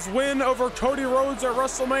that his win over Cody Rhodes at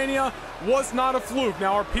WrestleMania was not a fluke.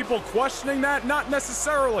 Now, are people questioning that? Not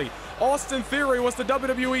necessarily. Austin Theory was the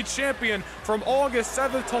WWE Champion from August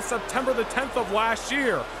 7th till September the 10th of last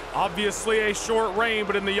year. Obviously a short reign,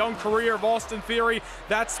 but in the young career of Austin Theory,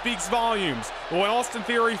 that speaks volumes. But when Austin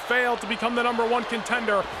Theory failed to become the #1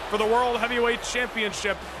 contender for the World Heavyweight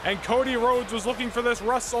Championship, and Cody Rhodes was looking for this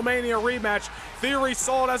WrestleMania rematch, Theory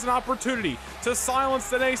saw it as an opportunity to silence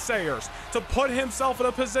the naysayers, to put himself in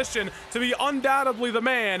a position to be undoubtedly the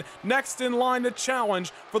man next in line to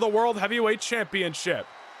challenge for the World Heavyweight Championship.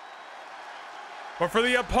 But for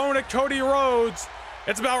the opponent, Cody Rhodes,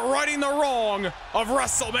 it's about righting the wrong of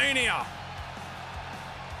WrestleMania.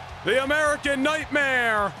 The American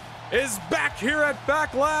Nightmare is back here at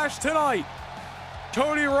Backlash tonight.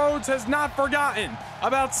 Cody Rhodes has not forgotten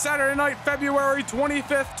about Saturday night, February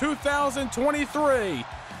 25th, 2023.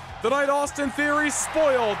 The night Austin Theory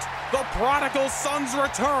spoiled the prodigal son's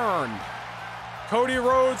return. Cody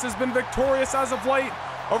Rhodes has been victorious as of late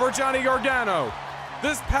over Johnny Gargano.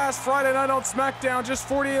 This past Friday night on SmackDown, just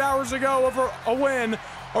 48 hours ago, over a win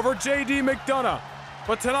over JD McDonough.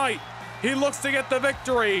 But tonight, He looks to get the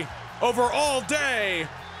victory over All Day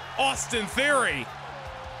Austin Theory.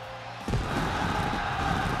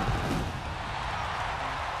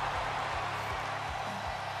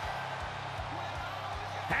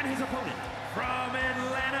 And his opponent from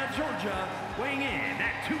Atlanta, Georgia, weighing in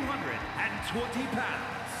at 220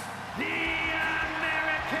 pounds, the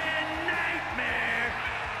American Nightmare,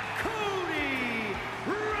 Cody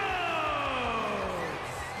Rhodes.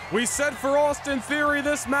 We said for Austin Theory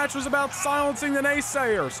this match was about silencing the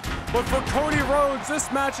naysayers, but for Cody Rhodes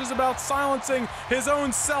this match is about silencing his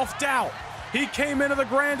own self-doubt. He came into the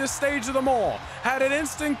grandest stage of them all, had an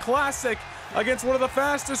instant classic against one of the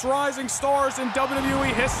fastest rising stars in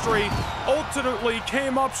WWE history, ultimately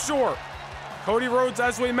came up short. Cody Rhodes,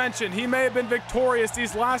 as we mentioned, he may have been victorious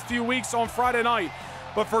these last few weeks on Friday night,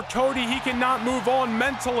 but for Cody, he cannot move on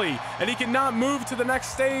mentally, and he cannot move to the next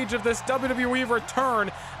stage of this WWE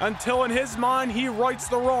return until, in his mind, he rights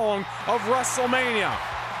the wrong of WrestleMania.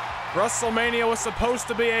 WrestleMania was supposed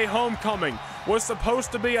to be a homecoming, was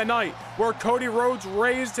supposed to be a night where Cody Rhodes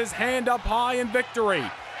raised his hand up high in victory.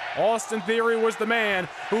 Austin Theory was the man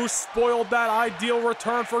who spoiled that ideal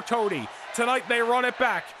return for Cody. Tonight they run it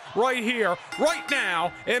back right here, right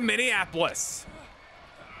now in Minneapolis.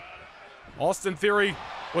 Austin Theory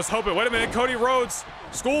was hoping, wait a minute, Cody Rhodes,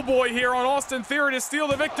 schoolboy here on Austin Theory to steal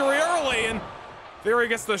the victory early, and Theory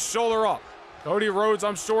gets the shoulder up. Cody Rhodes,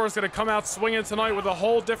 I'm sure, is going to come out swinging tonight with a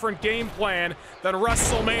whole different game plan than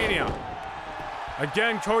WrestleMania.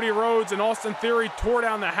 Again, Cody Rhodes and Austin Theory tore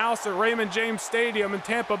down the house at Raymond James Stadium in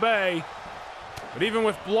Tampa Bay. But even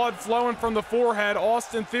with blood flowing from the forehead,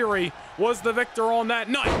 Austin Theory was the victor on that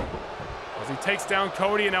night. As he takes down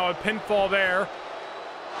Cody, and now a pinfall there.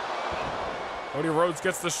 Cody Rhodes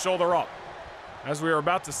gets the shoulder up. As we were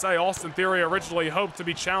about to say, Austin Theory originally hoped to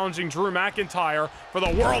be challenging Drew McIntyre for the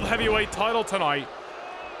World Heavyweight title tonight.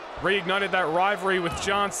 Reignited that rivalry with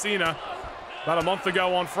John Cena about a month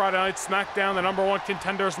ago on Friday Night SmackDown, the #1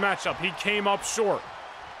 Contenders matchup. He came up short.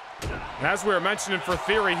 And as we were mentioning for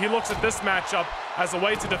Theory, he looks at this matchup as a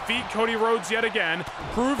way to defeat Cody Rhodes yet again,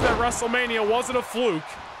 prove that WrestleMania wasn't a fluke,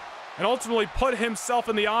 and ultimately put himself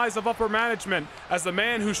in the eyes of upper management as the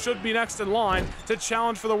man who should be next in line to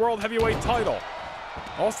challenge for the World Heavyweight title.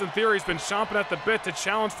 Austin Theory's been chomping at the bit to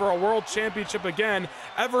challenge for a World Championship again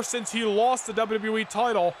ever since he lost the WWE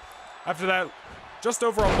title after that just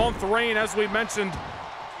over a month reign, as we mentioned,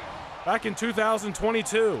 back in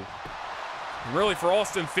 2022. And really, for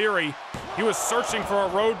Austin Theory, he was searching for a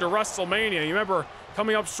road to WrestleMania. You remember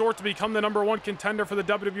coming up short to become the #1 contender for the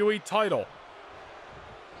WWE title.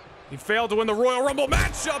 He failed to win the Royal Rumble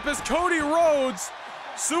matchup as Cody Rhodes,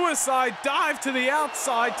 suicide dive to the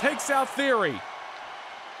outside, takes out Theory.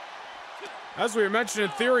 As we were mentioning,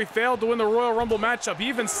 Theory failed to win the Royal Rumble matchup. He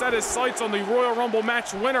even set his sights on the Royal Rumble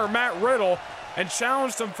match winner, Matt Riddle, and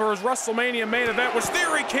challenged him for his WrestleMania main event, which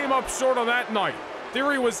Theory came up short on that night.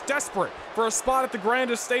 Theory was desperate for a spot at the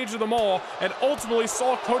grandest stage of them all, and ultimately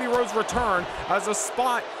saw Cody Rhodes return as a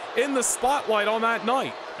spot in the spotlight on that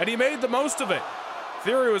night, and he made the most of it.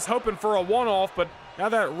 Theory was hoping for a one-off, but now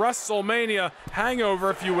that WrestleMania hangover,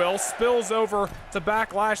 if you will, spills over to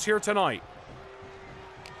Backlash here tonight.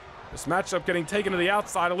 This matchup getting taken to the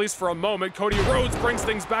outside, at least for a moment. Cody Rhodes brings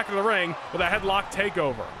things back to the ring with a headlock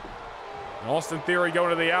takeover. And Austin Theory going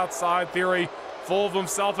to the outside. Theory full of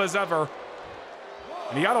himself as ever.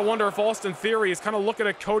 And you gotta wonder if Austin Theory is kind of looking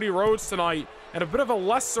at Cody Rhodes tonight in a bit of a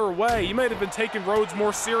lesser way. He might have been taking Rhodes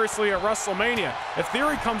more seriously at WrestleMania. If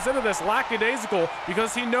Theory comes into this lackadaisical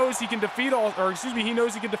because he knows he can defeat he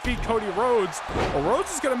knows he can defeat Cody Rhodes, well,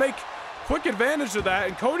 Rhodes is gonna make quick advantage of that,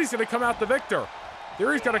 and Cody's gonna come out the victor.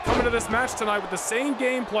 Theory's got to come into this match tonight with the same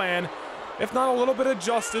game plan, if not a little bit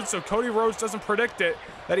adjusted, so Cody Rhodes doesn't predict it,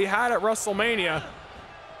 that he had at WrestleMania.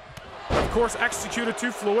 Of course, executed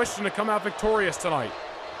to fruition to come out victorious tonight.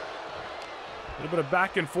 A little bit of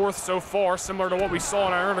back and forth so far, similar to what we saw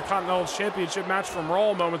in our Intercontinental Championship match from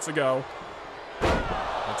Raw moments ago.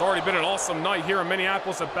 It's already been an awesome night here in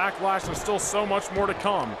Minneapolis at Backlash, and still so much more to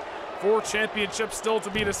come. 4 championships still to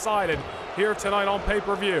be decided here tonight on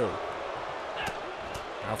pay-per-view.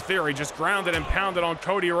 Now Theory just grounded and pounded on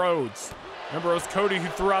Cody Rhodes. Remember, it was Cody who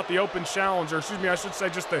threw out the open challenge, or excuse me, I should say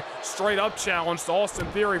just the straight-up challenge to Austin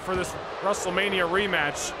Theory for this WrestleMania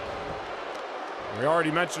rematch. We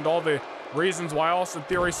already mentioned all the reasons why Austin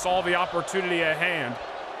Theory saw the opportunity at hand.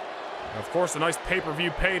 And of course, a nice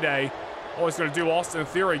pay-per-view payday. Always going to do Austin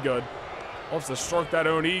Theory good. Loves to stroke that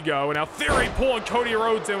own ego. And now Theory pulling Cody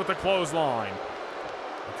Rhodes in with the clothesline.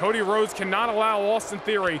 Cody Rhodes cannot allow Austin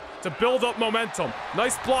Theory to build up momentum.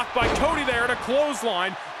 Nice block by Cody there to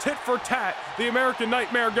clothesline. Tit for tat, the American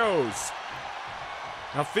Nightmare goes.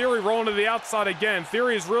 Now Theory rolling to the outside again.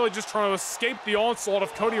 Theory is really just trying to escape the onslaught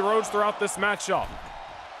of Cody Rhodes throughout this matchup.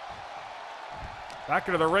 Back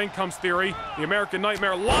into the ring comes Theory. The American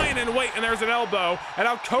Nightmare lying in wait, and there's an elbow. And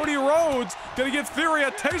now Cody Rhodes gonna give Theory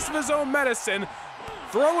a taste of his own medicine,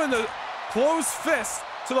 throwing the closed fist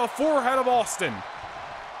to the forehead of Austin.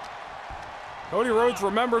 Cody Rhodes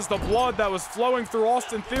remembers the blood that was flowing through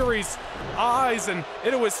Austin Theory's eyes and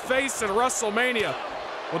into his face at WrestleMania.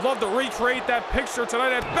 Would love to recreate that picture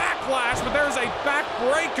tonight at Backlash, but there's a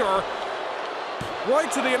backbreaker right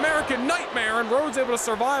to the American Nightmare, and Rhodes able to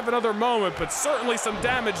survive another moment, but certainly some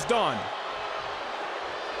damage done.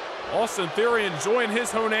 Austin Theory enjoying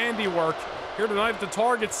his own handiwork here tonight at the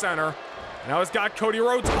Target Center. Now he's got Cody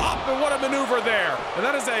Rhodes up, and what a maneuver there. And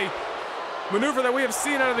that is a maneuver that we have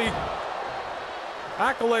seen out of the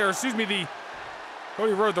the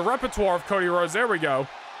Cody Rhodes, the repertoire of Cody Rhodes. There we go.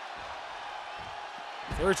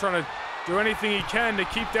 Theory trying to do anything he can to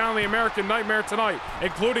keep down the American Nightmare tonight,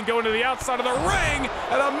 including going to the outside of the ring,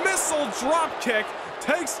 and a missile drop kick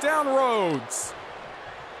takes down Rhodes.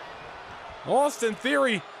 Austin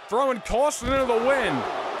Theory throwing caution into the wind.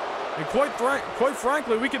 And quite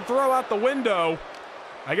frankly, we could throw out the window,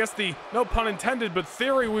 I guess no pun intended, but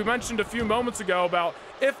theory we mentioned a few moments ago about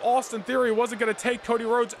if Austin Theory wasn't going to take Cody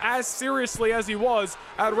Rhodes as seriously as he was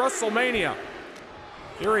at WrestleMania.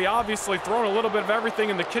 Theory obviously throwing a little bit of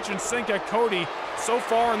everything in the kitchen sink at Cody so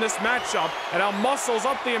far in this matchup, and now muscles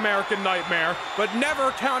up the American Nightmare, but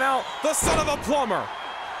never count out the son of a plumber.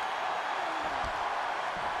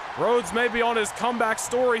 Rhodes may be on his comeback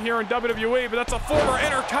story here in WWE, but that's a former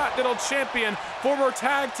Intercontinental champion, former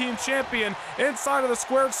tag team champion inside of the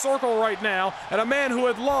squared circle right now, and a man who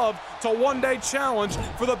would love to one day challenge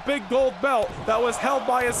for the big gold belt that was held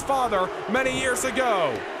by his father many years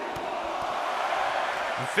ago.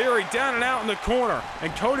 And Theory down and out in the corner,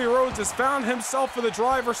 and Cody Rhodes has found himself in the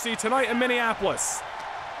driver's seat tonight in Minneapolis.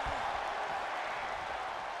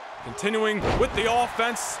 Continuing with the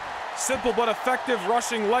offense. Simple but effective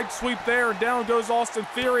rushing leg sweep there. Down goes Austin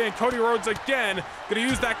Theory, and Cody Rhodes again going to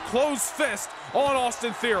use that closed fist on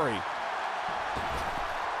Austin Theory.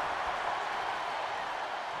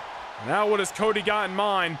 Now what has Cody got in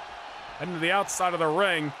mind? Heading to the outside of the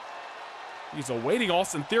ring. He's awaiting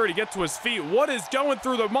Austin Theory to get to his feet. What is going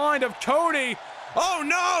through the mind of Cody? Oh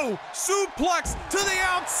no! Suplex to the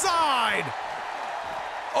outside!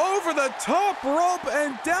 Over the top rope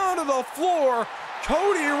and down to the floor.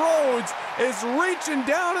 Cody Rhodes is reaching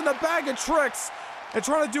down in the bag of tricks and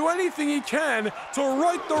trying to do anything he can to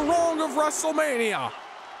right the wrong of WrestleMania.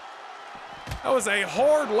 That was a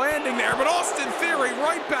hard landing there, but Austin Theory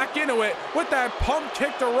right back into it with that pump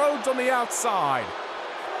kick to Rhodes on the outside.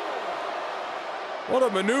 What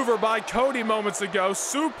a maneuver by Cody moments ago.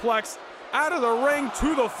 Suplex out of the ring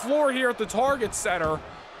to the floor here at the Target Center.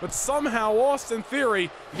 But somehow Austin Theory,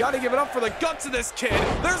 you got to give it up for the guts of this kid.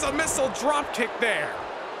 There's a missile drop kick there.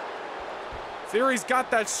 Theory's got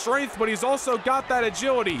that strength, but he's also got that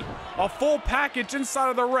agility. A full package inside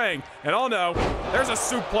of the ring. And oh no, there's a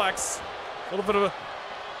suplex. A little bit of a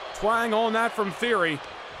twang on that from Theory.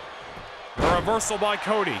 And a reversal by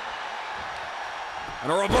Cody.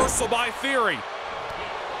 And a reversal by Theory.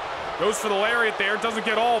 Goes for the lariat there, doesn't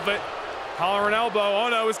get all of it. Collar and elbow. Oh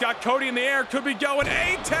no, he's got Cody in the air. Could be going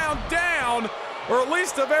A-Town down, or at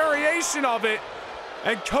least a variation of it.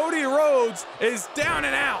 And Cody Rhodes is down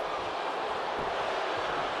and out.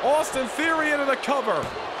 Austin Theory into the cover.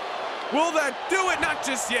 Will that do it? Not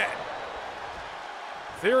just yet.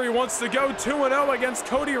 Theory wants to go 2-0 against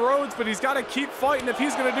Cody Rhodes, but he's got to keep fighting if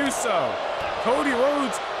he's going to do so. Cody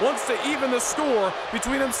Rhodes wants to even the score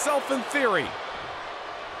between himself and Theory.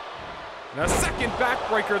 And a second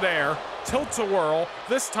backbreaker there. Tilt-a-whirl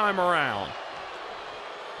this time around.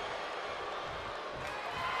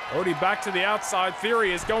 Cody back to the outside.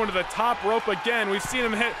 Theory is going to the top rope again. We've seen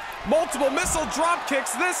him hit multiple missile drop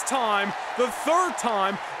kicks this time. The third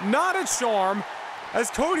time, not a charm,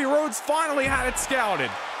 as Cody Rhodes finally had it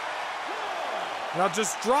scouted. Now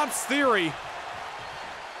just drops Theory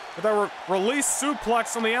with a release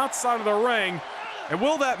suplex on the outside of the ring. And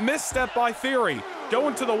will that misstep by Theory,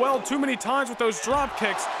 going to the well too many times with those drop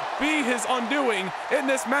kicks, be his undoing in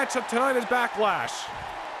this matchup tonight as Backlash?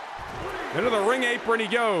 Into the ring apron he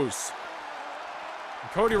goes.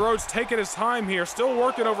 And Cody Rhodes taking his time here, still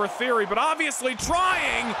working over Theory, but obviously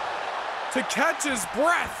trying to catch his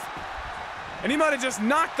breath. And he might have just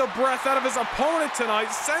knocked the breath out of his opponent tonight.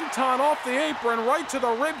 Senton off the apron right to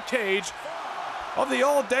the rib cage of the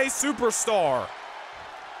all-day superstar.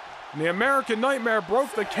 And the American Nightmare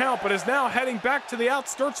broke the count, but is now heading back to the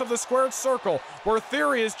outskirts of the squared circle, where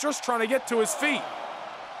Theory is just trying to get to his feet.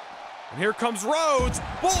 And here comes Rhodes,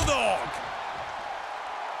 Bulldog.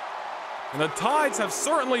 And the tides have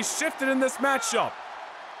certainly shifted in this matchup.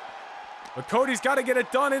 But Cody's got to get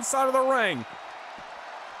it done inside of the ring.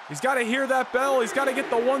 He's got to hear that bell. He's got to get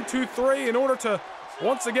the 1, 2, 3 in order to,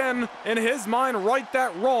 once again, in his mind, right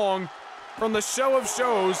that wrong from the show of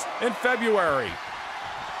shows in February.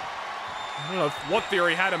 I don't know what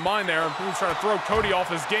Theory had in mind there. He was trying to throw Cody off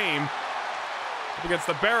his game. Up against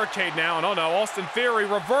the barricade now, and oh no, Austin Theory,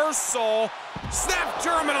 reversal, snap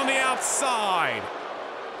German on the outside.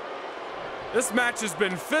 This match has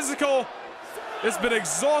been physical. It's been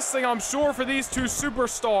exhausting, I'm sure, for these two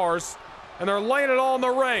superstars. And they're laying it all in the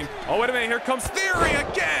ring. Oh, wait a minute, here comes Theory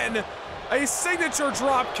again. A signature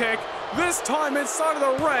drop kick, this time inside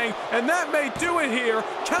of the ring, and that may do it here.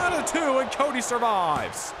 Count of 2, and Cody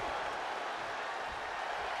survives.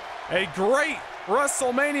 A great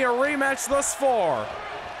WrestleMania rematch thus far.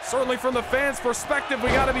 Certainly from the fans' perspective, we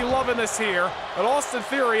gotta be loving this here. But Austin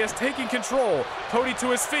Theory is taking control. Cody to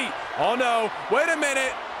his feet. Oh no, wait a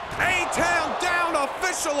minute. A-Town down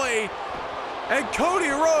officially. And Cody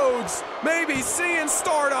Rhodes may be seeing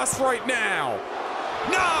Stardust right now.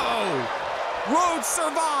 No! Rhodes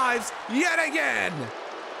survives yet again.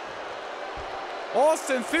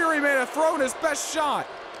 Austin Theory may have thrown his best shot,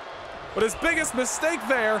 but his biggest mistake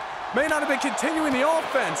there may not have been continuing the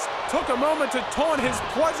offense. Took a moment to taunt his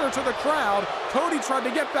pleasure to the crowd. Cody tried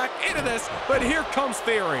to get back into this, but here comes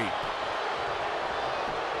Theory.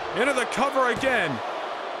 Into the cover again.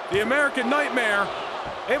 The American Nightmare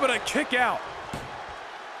able to kick out.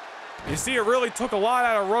 You see, it really took a lot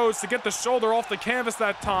out of Rhodes to get the shoulder off the canvas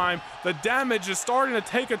that time. The damage is starting to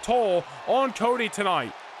take a toll on Cody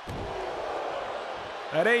tonight.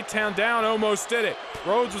 That A-Town down almost did it.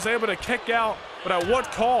 Rhodes was able to kick out, but at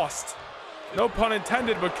what cost? No pun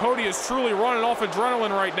intended, but Cody is truly running off adrenaline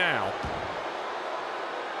right now.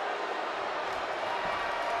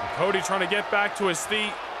 And Cody trying to get back to his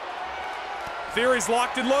feet. Theory's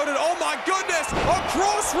locked and loaded. Oh my goodness! A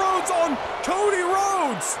crossroads on Cody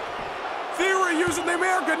Rhodes! Theory using the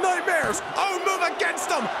American Nightmares. Oh, move against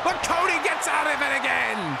him, but Cody gets out of it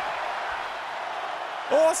again.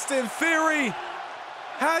 Austin Theory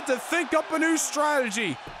had to think up a new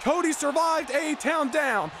strategy. Cody survived A-Town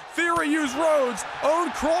down. Theory used Rhodes,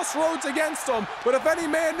 owned crossroads against him, but if any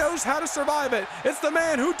man knows how to survive it, it's the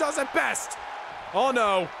man who does it best. Oh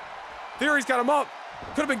no, Theory's got him up.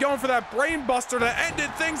 Could have been going for that brain buster that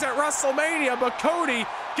ended things at WrestleMania, but Cody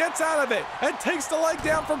gets out of it and takes the leg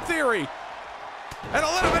down from Theory. And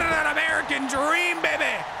a little bit of that American Dream,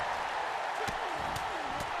 baby.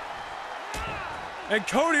 And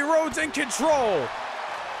Cody Rhodes in control.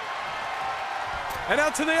 And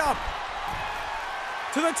out to the up.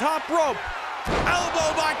 To the top rope.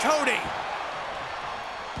 Elbow by Cody.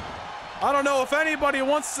 I don't know if anybody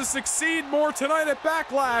wants to succeed more tonight at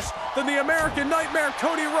Backlash than the American Nightmare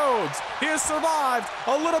Cody Rhodes. He has survived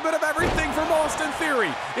a little bit of everything from Austin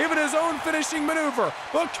Theory, even his own finishing maneuver.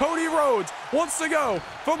 But Cody Rhodes wants to go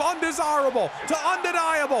from undesirable to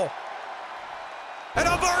undeniable. And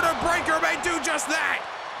a vertebreaker may do just that.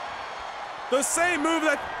 The same move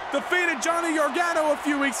that defeated Johnny Gargano a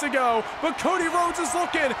few weeks ago, but Cody Rhodes is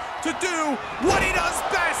looking to do what he does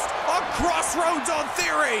best, a crossroads on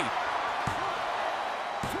Theory.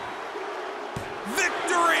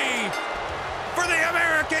 Victory for the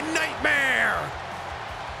American Nightmare.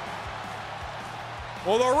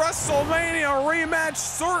 Well, the WrestleMania rematch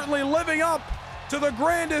certainly living up to the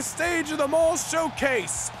grandest stage of the Mall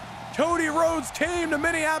Showcase. Cody Rhodes came to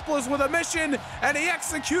Minneapolis with a mission, and he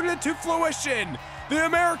executed it to fruition. The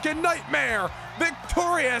American Nightmare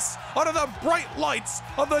victorious under the bright lights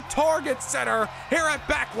of the Target Center here at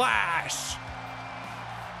Backlash.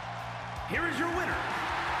 Here is your winner,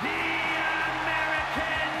 the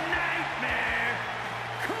American Nightmare,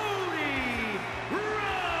 Cody Rhodes.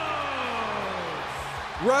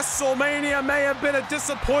 WrestleMania may have been a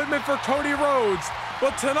disappointment for Cody Rhodes,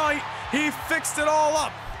 but tonight he fixed it all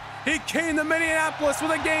up. He came to Minneapolis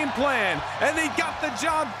with a game plan, and he got the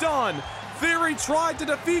job done. Theory tried to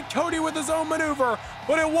defeat Cody with his own maneuver,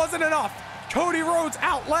 but it wasn't enough. Cody Rhodes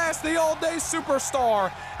outlasts the all-day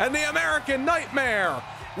superstar, and the American Nightmare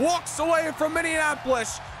walks away from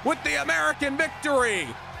Minneapolis with the American victory.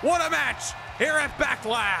 What a match here at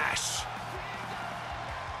Backlash.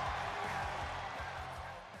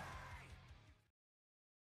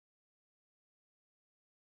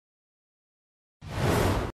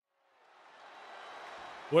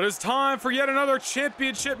 Well, it's time for yet another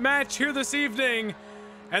championship match here this evening,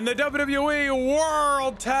 and the WWE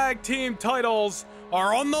World Tag Team titles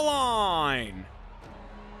are on the line.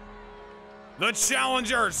 The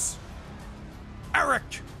challengers,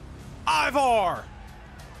 Eric, Ivar,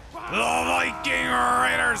 the Viking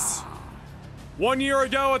Raiders. 1 year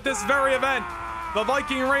ago at this very event, the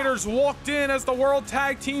Viking Raiders walked in as the World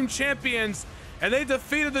Tag Team Champions, and they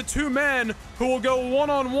defeated the two men who will go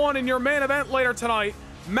one-on-one in your main event later tonight,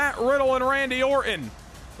 Matt Riddle and Randy Orton.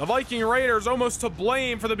 The Viking Raiders almost to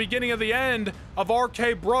blame for the beginning of the end of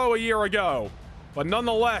RK Bro a year ago. But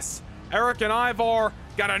nonetheless, Eric and Ivar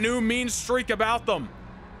got a new mean streak about them.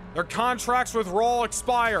 Their contracts with Raw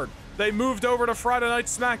expired. They moved over to Friday Night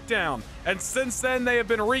SmackDown, and since then they have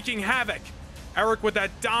been wreaking havoc. Eric with that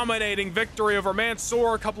dominating victory over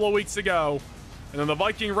Mansoor a couple of weeks ago. And then the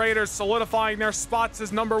Viking Raiders solidifying their spots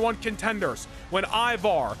as #1 contenders when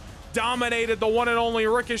Ivar dominated the one and only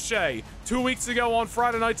Ricochet 2 weeks ago on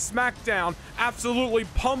Friday Night SmackDown, absolutely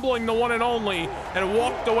pummeling the one and only, and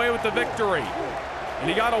walked away with the victory. And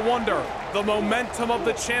you gotta wonder, the momentum of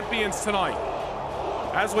the champions tonight.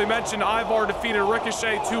 As we mentioned, Ivar defeated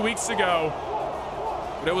Ricochet 2 weeks ago,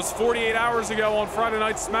 but it was 48 hours ago on Friday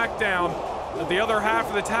Night SmackDown that the other half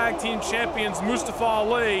of the tag team champions, Mustafa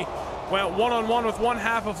Ali, went one-on-one with one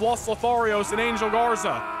half of Los Lotharios and Angel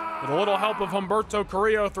Garza. With a little help of Humberto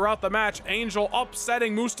Carrillo throughout the match, Angel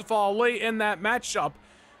upsetting Mustafa Ali in that matchup,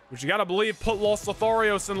 which you gotta believe put Los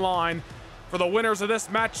Lotharios in line for the winners of this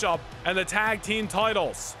matchup and the tag team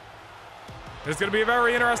titles. It's going to be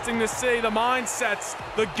very interesting to see the mindsets,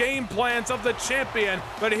 the game plans of the champion,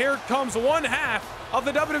 but here comes one half of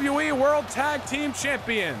the WWE World Tag Team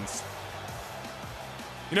Champions.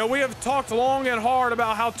 You know, we have talked long and hard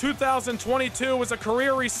about how 2022 was a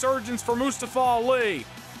career resurgence for Mustafa Ali.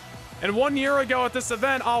 And 1 year ago at this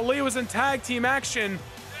event, Ali was in tag team action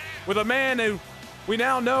with a man who we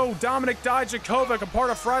now know, Dominik Dijakovic, a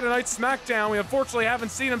part of Friday Night SmackDown. We unfortunately haven't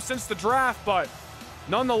seen him since the draft, but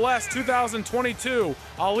nonetheless, 2022,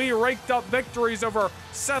 Ali raked up victories over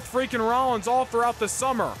Seth freaking Rollins all throughout the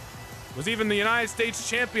summer. Was even the United States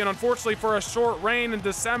champion, unfortunately, for a short reign in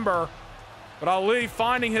December. But Ali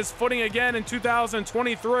finding his footing again in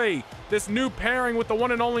 2023. This new pairing with the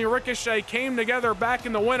one and only Ricochet came together back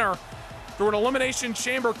in the winter through an Elimination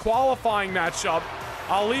Chamber qualifying matchup.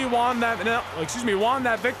 Ali won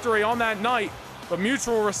that victory on that night, but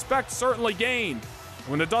mutual respect certainly gained.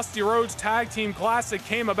 When the Dusty Rhodes Tag Team Classic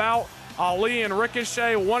came about, Ali and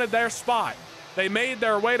Ricochet wanted their spot. They made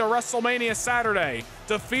their way to WrestleMania Saturday,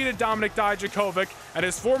 defeated Dominik Dijakovic and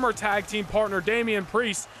his former tag team partner Damian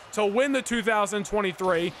Priest to win the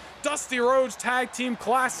 2023 Dusty Rhodes Tag Team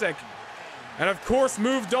Classic, and of course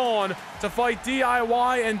moved on to fight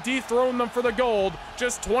DIY and dethrone them for the gold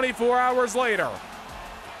just 24 hours later.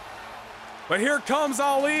 But here comes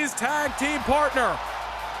Ali's tag team partner,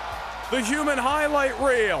 the human highlight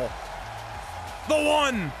reel, the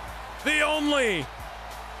one, the only,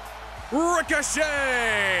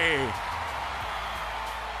 Ricochet!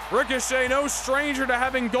 Ricochet, no stranger to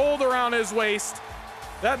having gold around his waist.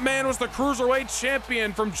 That man was the Cruiserweight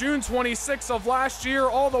champion from June 26th of last year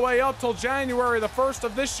all the way up till January the 1st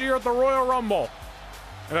of this year at the Royal Rumble.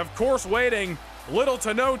 And of course waiting little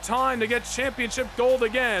to no time to get championship gold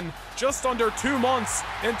again, just under 2 months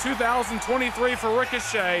in 2023 for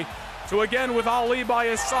Ricochet, to again with Ali by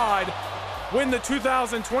his side, win the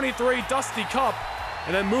 2023 Dusty Cup,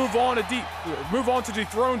 and then move on to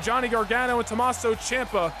dethrone Johnny Gargano and Tommaso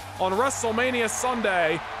Ciampa on WrestleMania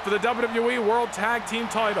Sunday for the WWE World Tag Team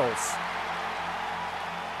titles.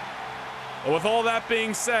 But with all that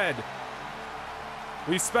being said,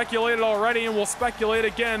 we speculated already and we'll speculate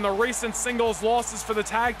again the recent singles losses for the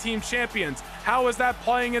tag team champions. How is that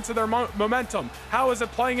playing into their momentum? How is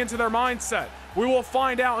it playing into their mindset? We will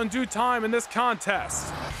find out in due time in this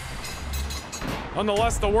contest.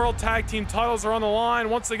 Nonetheless, the World Tag Team titles are on the line.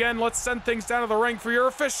 Once again, let's send things down to the ring for your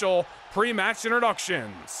official pre-match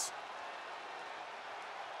introductions.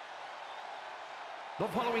 The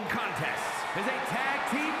following contest is a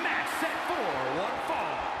tag team match set for one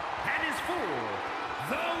fall and is for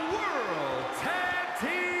the World Tag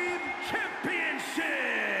Team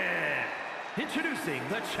Championship. Introducing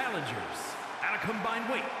the challengers at a combined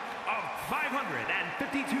weight of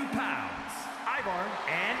 552 pounds, Ivar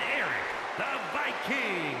and Eric, the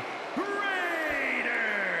Viking Raiders.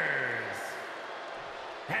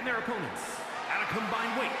 And their opponents at a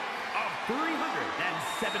combined weight of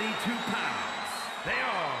 372 pounds. They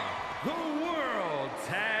are the World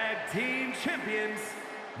Tag Team Champions,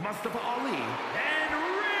 Mustafa Ali and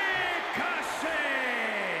Ricochet.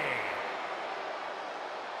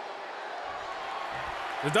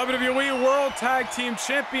 The WWE World Tag Team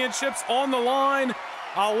Championships on the line.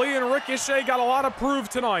 Ali and Ricochet got a lot to prove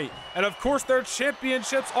tonight, and of course their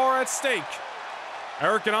championships are at stake.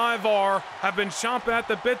 Eric and Ivar have been chomping at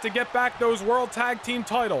the bit to get back those World Tag Team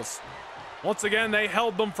titles. Once again, they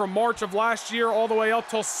held them from March of last year all the way up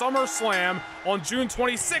till SummerSlam on June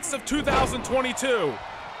 26th of 2022.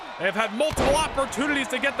 They've had multiple opportunities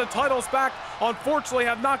to get the titles back, unfortunately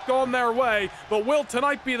have not gone their way, but will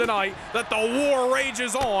tonight be the night that the war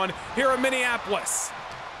rages on here in Minneapolis?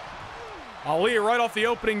 Ali right off the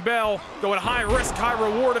opening bell, going high risk, high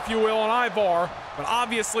reward, if you will, on Ivar, but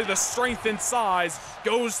obviously the strength and size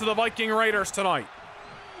goes to the Viking Raiders tonight.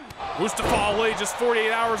 Mustafa Ali just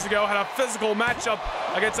 48 hours ago had a physical matchup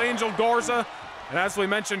against Angel Garza, and as we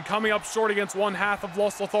mentioned, coming up short against one half of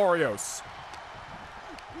Los Lotharios.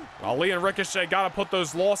 Ali and Ricochet got to put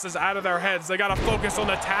those losses out of their heads. They got to focus on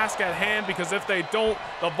the task at hand, because if they don't,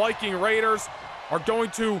 the Viking Raiders are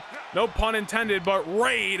going to, no pun intended, but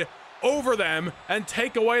raid over them and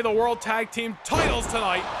take away the World Tag Team titles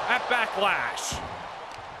tonight at Backlash.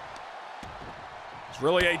 It's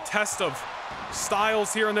really a test of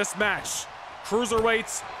styles here in this match.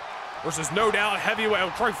 Cruiserweights versus no doubt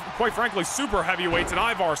heavyweight, quite frankly, super heavyweights in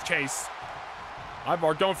Ivar's case.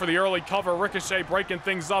 Ivar going for the early cover, Ricochet breaking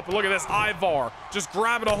things up. But look at this, Ivar just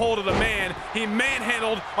grabbing a hold of the man he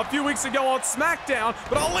manhandled a few weeks ago on SmackDown,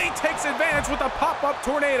 but Ali takes advantage with a pop-up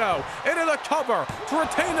tornado into the cover to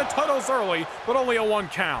retain the titles early, but only a 1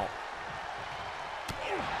 count.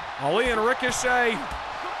 Ali and Ricochet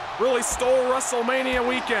really stole WrestleMania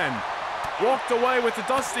weekend. Walked away with the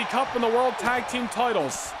Dusty Cup and the World Tag Team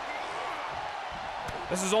titles.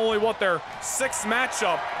 This is only, what, their 6th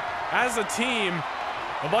matchup as a team.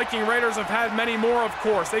 The Viking Raiders have had many more, of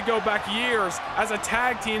course. They go back years as a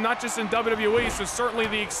tag team, not just in WWE, so certainly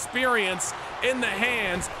the experience in the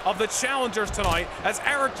hands of the challengers tonight, as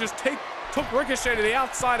Eric just took Ricochet to the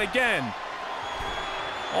outside again.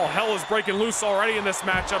 All hell is breaking loose already in this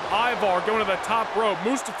matchup. Ivar going to the top rope.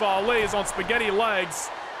 Mustafa Ali is on spaghetti legs.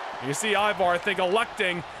 You see Ivar, I think,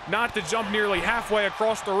 electing not to jump nearly halfway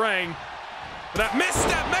across the ring. But that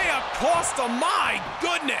misstep may have cost him. My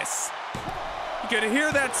goodness! You can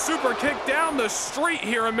hear that super kick down the street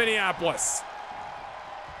here in Minneapolis.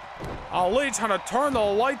 Ali trying to turn the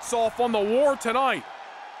lights off on the war tonight.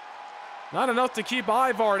 Not enough to keep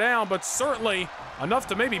Ivar down, but certainly enough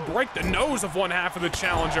to maybe break the nose of one half of the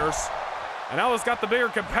challengers. And Ali's got the bigger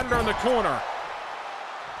competitor in the corner.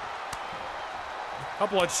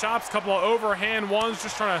 Couple of chops, couple of overhand ones,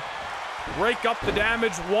 just trying to rake up the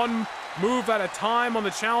damage one move at a time on the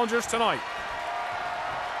challengers tonight.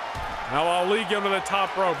 Now Ali going to the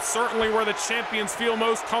top rope, certainly where the champions feel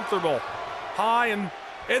most comfortable. High and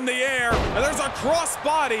in the air, and there's a cross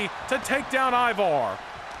body to take down Ivar.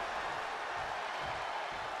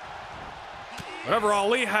 Whatever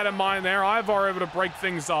Ali had in mind there, Ivar able to break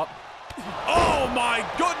things up. Oh my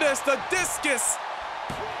goodness, the discus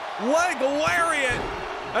leg lariat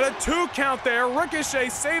and a 2 count there. Ricochet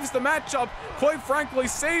saves the matchup, quite frankly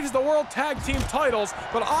saves the World Tag Team titles,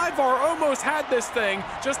 but Ivar almost had this thing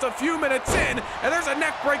just a few minutes in, and there's a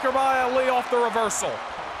neck breaker by Ali off the reversal.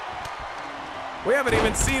 We haven't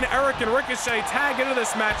even seen Eric and Ricochet tag into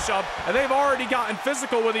this matchup, and they've already gotten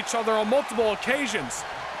physical with each other on multiple occasions.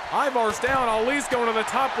 Ivar's down, Ali's going to the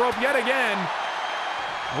top rope yet again.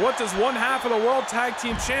 What does one half of the World Tag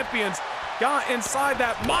Team Champions got inside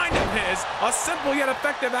that mind of his? A simple yet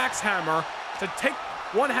effective axe hammer to take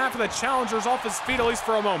one half of the challengers off his feet, at least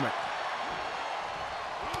for a moment.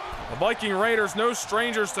 The Viking Raiders, no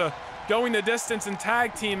strangers to going the distance in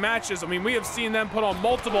tag team matches. I mean, we have seen them put on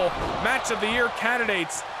multiple Match of the Year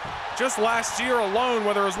candidates just last year alone,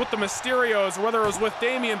 whether it was with the Mysterios or whether it was with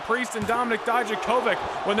Damian Priest and Dominik Dijakovic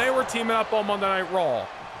when they were teaming up on Monday Night Raw.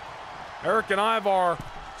 Eric and Ivar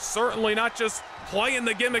certainly not just playing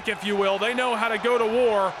the gimmick, if you will. They know how to go to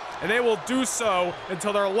war, and they will do so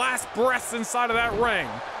until their last breaths inside of that ring.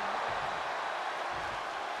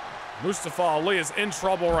 Mustafa Ali is in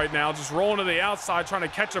trouble right now, just rolling to the outside, trying to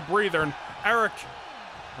catch a breather, and Eric,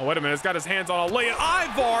 oh wait a minute, he's got his hands on Ali, and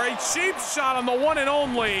Ivar, a cheap shot on the one and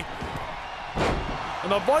only.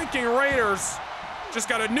 And the Viking Raiders just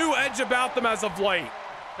got a new edge about them as of late.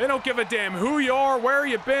 They don't give a damn who you are, where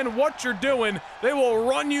you've been, what you're doing. They will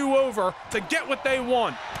run you over to get what they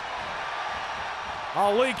want.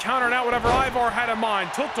 Ali countering out whatever Ivar had in mind.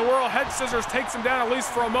 Tilt to whirl, head scissors takes him down at least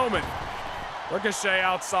for a moment. Ricochet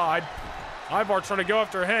outside. Ivar trying to go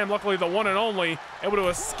after him. Luckily, the one and only able to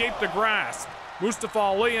escape the grasp. Mustafa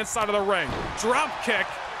Ali inside of the ring. Drop kick.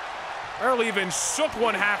 Barely even shook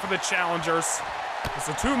one half of the challengers. As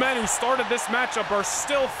the two men who started this matchup are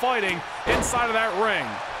still fighting inside of that ring.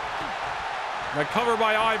 And a cover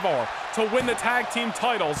by Ivar to win the tag team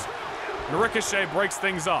titles. And Ricochet breaks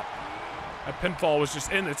things up. That pinfall was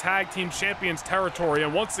just in the tag team champions territory.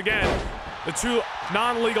 And once again, the two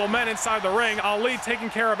non-legal men inside the ring. Ali taking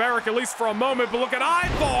care of Eric, at least for a moment, but look at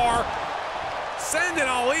Ivar sending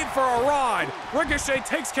Ali for a ride. Ricochet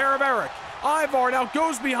takes care of Eric. Ivar now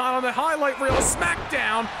goes behind on the highlight reel, a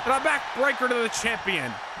smackdown, and a backbreaker to the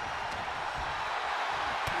champion.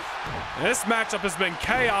 And this matchup has been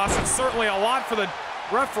chaos. It's certainly a lot for the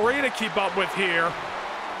referee to keep up with here.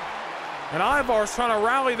 And Ivar's trying to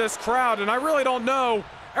rally this crowd, and I really don't know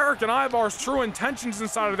Eric and Ivar's true intentions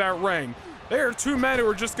inside of that ring. They are two men who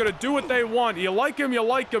are just going to do what they want. You like them, you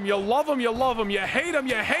like them. You love them, you love them. You hate them,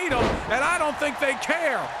 you hate them. And I don't think they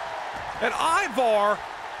care. And Ivar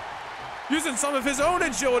using some of his own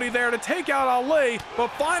agility there to take out Ali, but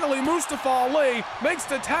finally Mustafa Ali makes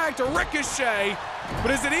the tag to Ricochet.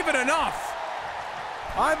 But is it even enough?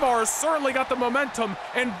 Ivar has certainly got the momentum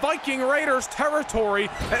in Viking Raiders territory,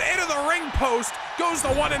 and into the ring post goes the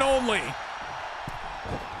one and only.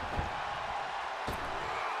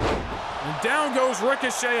 And down goes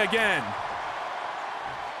Ricochet again.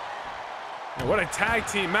 And what a tag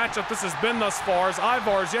team matchup this has been thus far, as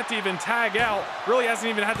Ivar's yet to even tag out. Really hasn't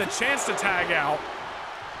even had the chance to tag out.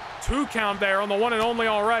 2 count there on the one and only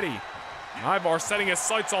already. And Ivar setting his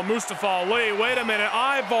sights on Mustafa Ali. Wait a minute,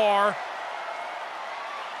 Ivar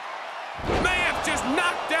may have just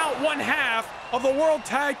knocked out 1/2 of the World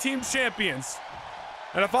Tag Team Champions.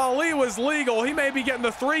 And if Ali was legal, he may be getting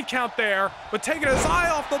the 3 count there, but taking his eye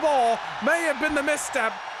off the ball may have been the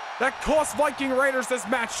misstep that cost Viking Raiders this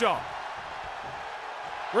matchup.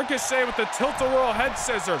 Ricochet with the tilt-a-whirl head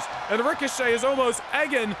scissors, and Ricochet is almost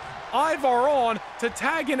egging Ivar on to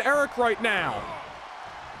tag in Eric right now.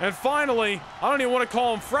 And finally, I don't even want to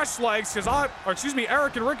call him fresh legs, because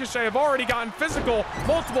Eric and Ricochet have already gotten physical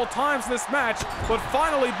multiple times in this match, but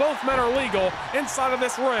finally both men are legal inside of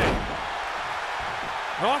this ring.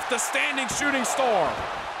 And off the standing shooting star.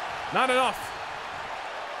 Not enough.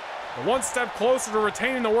 But one step closer to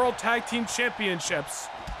retaining the World Tag Team Championships.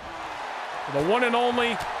 The one and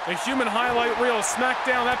only, the human highlight reel of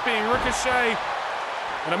SmackDown, that being Ricochet,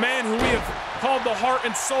 and a man who we have called the heart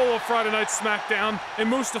and soul of Friday Night SmackDown in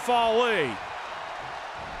Mustafa Ali.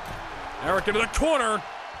 Eric into the corner.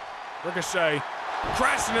 Ricochet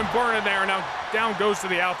crashing and burning there. Now down goes to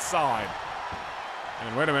the outside.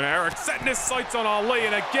 And wait a minute, Eric setting his sights on Ali,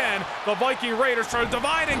 and again, the Viking Raiders try to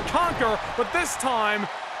divide and conquer, but this time,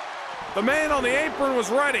 the man on the apron was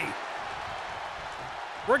ready.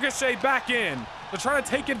 Ricochet back in to try to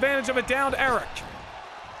take advantage of it down to Eric.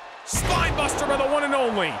 Spinebuster by the one and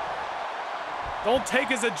only. Don't take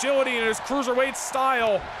his agility and his cruiserweight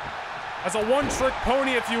style as a one-trick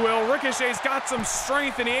pony, if you will. Ricochet's got some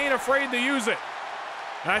strength and he ain't afraid to use it.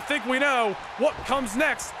 And I think we know what comes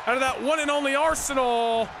next out of that one and only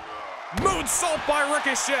arsenal. Moonsault by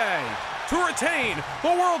Ricochet to retain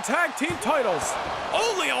the World Tag Team titles.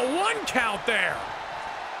 Only a 1 count there.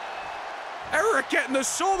 Eric getting the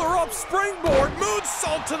shoulder up springboard,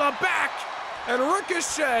 moonsault to the back. And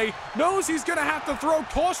Ricochet knows he's gonna have to throw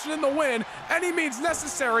caution in the wind, any means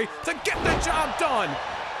necessary to get the job done.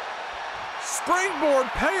 Springboard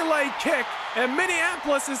Pele kick, and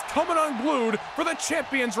Minneapolis is coming unglued for the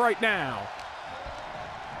champions right now.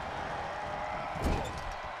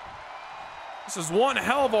 This is one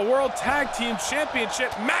hell of a World Tag Team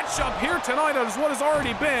Championship matchup here tonight as what has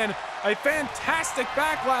already been a fantastic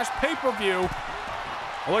Backlash pay-per-view.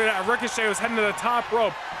 Look at that, Ricochet was heading to the top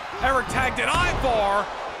rope. Eric tagged in Ivar,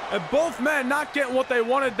 and both men not getting what they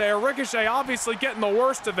wanted there. Ricochet obviously getting the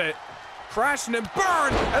worst of it. Crashing and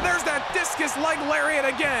burn, and there's that discus leg lariat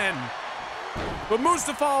again. But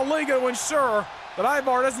Mustafa Ali going to ensure that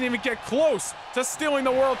Ivar doesn't even get close to stealing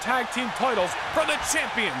the World Tag Team titles from the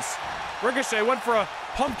champions. Ricochet went for a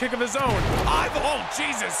pump kick of his own. Oh,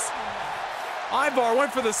 Jesus. Ivar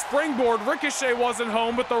went for the springboard. Ricochet wasn't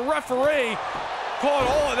home, but the referee caught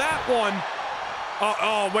all of that one.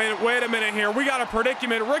 Wait a minute here. We got a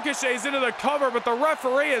predicament. Ricochet's into the cover, but the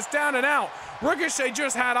referee is down and out. Ricochet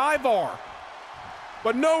just had Ivar,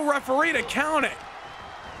 but no referee to count it.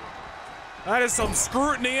 That is some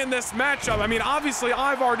scrutiny in this matchup. I mean, obviously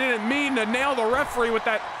Ivar didn't mean to nail the referee with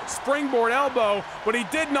that springboard elbow, but he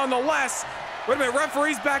did nonetheless. Wait a minute,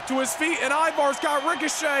 referee's back to his feet, and Ivar's got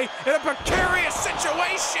Ricochet in a precarious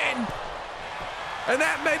situation. And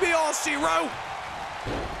that may be all she wrote.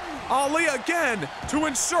 Ali again to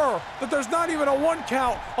ensure that there's not even a 1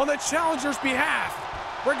 count on the challenger's behalf.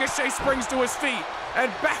 Ricochet springs to his feet,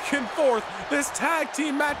 and back and forth this tag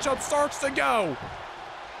team matchup starts to go.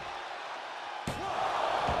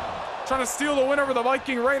 Trying to steal the win over the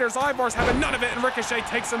Viking Raiders. Ivar's having none of it, and Ricochet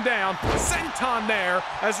takes him down. Senton there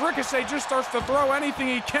as Ricochet just starts to throw anything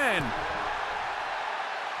he can.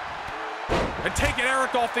 And taking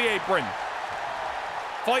Eric off the apron.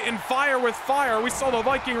 fighting fire with fire. We saw the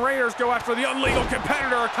Viking Raiders go after the unlegal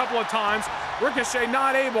competitor a couple of times. Ricochet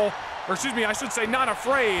not able, or excuse me, I should say not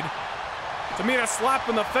afraid to meet a slap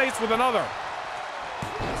in the face with another.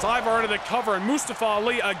 Ivar into the cover, and Mustafa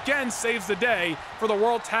Ali again saves the day for the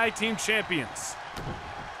World Tag Team Champions.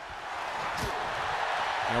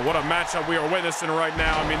 And what a matchup we are witnessing right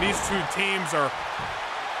now. I mean, these two teams are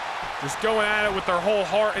just going at it with their whole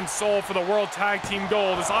heart and soul for the World Tag Team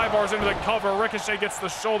Gold. As Ivar's into the cover, Ricochet gets the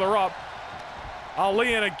shoulder up.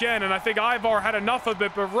 Ali in again, and I think Ivar had enough of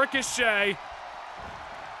it, but Ricochet,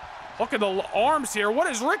 look at the arms here. What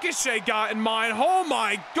has Ricochet got in mind? Oh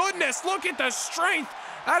my goodness, look at the strength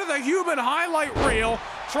out of the human highlight reel.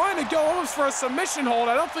 Trying to go almost for a submission hold.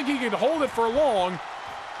 I don't think he can hold it for long.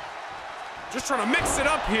 Just trying to mix it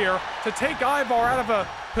up here to take Ivar out of a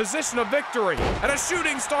position of victory. And a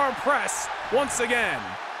shooting star press once again.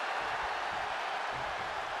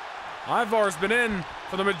 Ivar's been in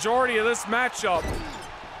for the majority of this matchup.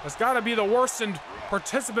 Has got to be the worsened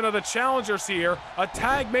participant of the challengers here. A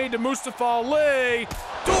tag made to Mustafa Ali.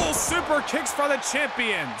 Dual super kicks for the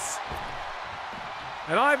champions.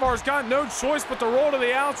 And Ivar's got no choice but to roll to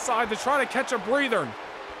the outside to try to catch a breather.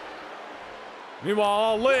 Meanwhile,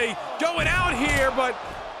 Ali going out here, but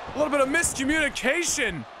a little bit of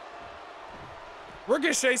miscommunication.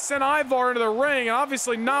 Ricochet sent Ivar into the ring, and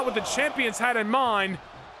obviously not what the champions had in mind.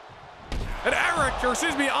 And Ivar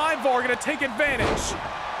gonna take advantage.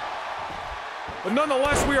 But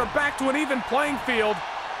nonetheless, we are back to an even playing field.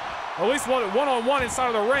 At least one-on-one inside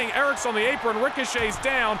of the ring. Eric's on the apron, Ricochet's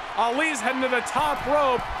down. Ali's heading to the top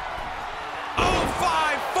rope. Oh,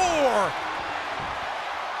 5-4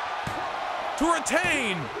 to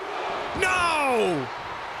retain. No!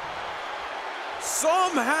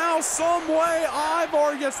 Somehow, some way,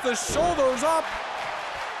 Ivar gets the shoulders up.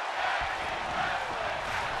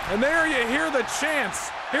 And there you hear the chants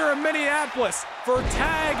here in Minneapolis for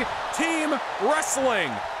tag team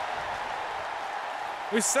wrestling.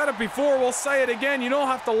 We said it before, we'll say it again. You don't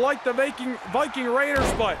have to like the Viking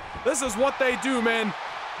Raiders, but this is what they do, man.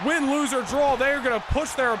 Win, lose, or draw, they are going to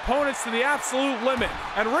push their opponents to the absolute limit.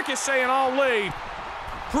 And Ricochet and Ali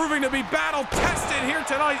proving to be battle-tested here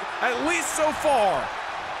tonight, at least so far.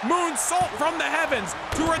 Moonsault from the heavens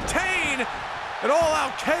to retain. An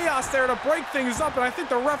all-out chaos there to break things up, and I think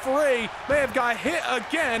the referee may have got hit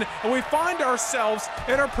again, and we find ourselves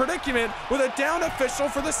in a predicament with a down official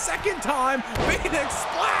for the second time. Phoenix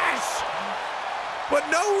Splash! But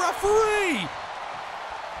no referee!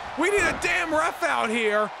 We need a damn ref out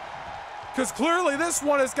here, because clearly this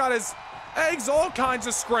one has got his eggs all kinds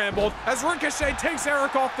of scrambled as Ricochet takes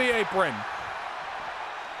Eric off the apron.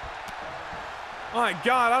 My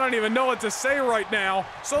God, I don't even know what to say right now.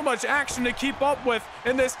 So much action to keep up with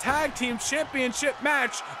in this tag team championship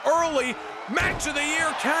match. Early match of the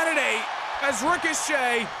year candidate as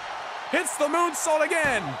Ricochet hits the moonsault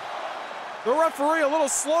again. The referee a little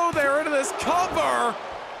slow there into this cover.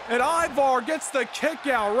 And Ivar gets the kick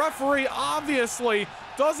out. Referee obviously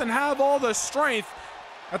doesn't have all the strength.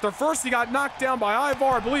 At the first he got knocked down by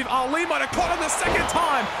Ivar. I believe Ali might have caught him the second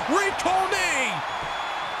time. Recall knee.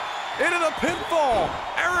 Into the pinfall.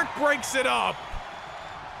 Eric breaks it up.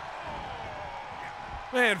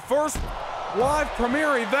 Man, first live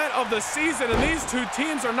premiere event of the season, and these two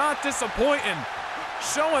teams are not disappointing.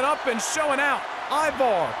 Showing up and showing out.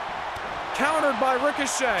 Ivar countered by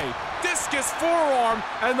Ricochet. Discus forearm,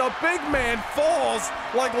 and the big man falls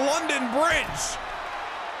like London Bridge.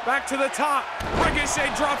 Back to the top.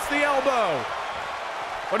 Ricochet drops the elbow.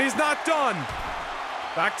 But he's not done.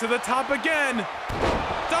 Back to the top again.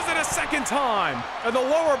 Does it a second time. And the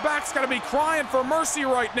lower back's got to be crying for mercy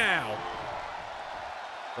right now.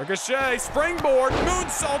 Ricochet, springboard,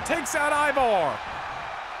 moonsault takes out Ivar.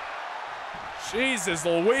 Jesus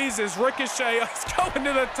Louise, is Ricochet is going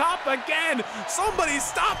to the top again. Somebody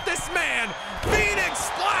stop this man. Phoenix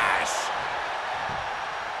Splash.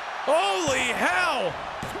 Holy hell.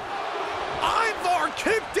 Ivar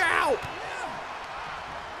kicked out.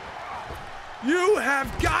 You have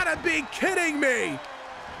got to be kidding me.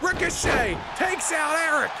 Ricochet takes out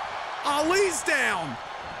Eric. Ali's down.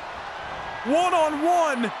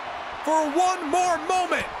 One-on-one for one more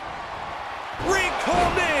moment. Recall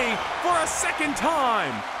knee for a second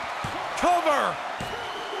time. Cover.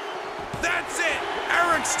 That's it.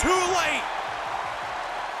 Eric's too late.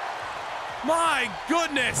 My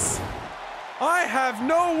goodness. I have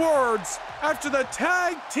no words after the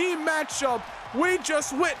tag team matchup we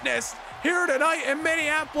just witnessed here tonight in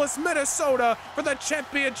Minneapolis, Minnesota for the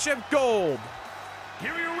championship gold.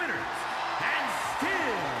 Here are your winners, and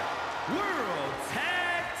still World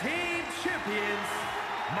Tag Team Champions,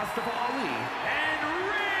 Mustafa Ali and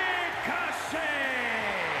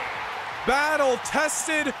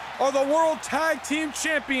battle-tested are the World Tag Team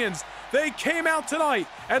Champions. They came out tonight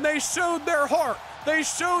and they showed their heart. They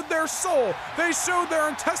showed their soul. They showed their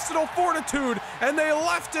intestinal fortitude, and they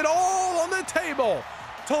left it all on the table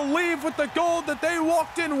to leave with the gold that they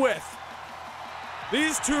walked in with.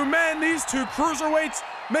 These two men, these two cruiserweights,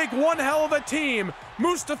 make one hell of a team.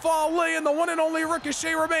 Mustafa Ali and the one and only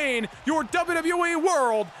Ricochet remain your WWE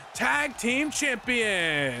World Tag Team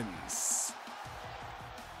Champions.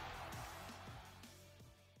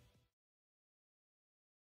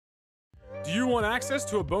 Do you want access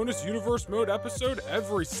to a bonus Universe Mode episode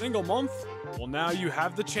every single month? Well, now you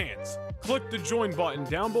have the chance. Click the join button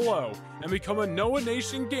down below and become a Noah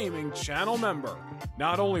Nation Gaming channel member.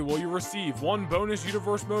 Not only will you receive one bonus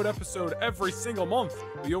Universe Mode episode every single month,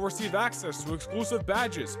 but you'll receive access to exclusive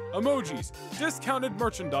badges, emojis, discounted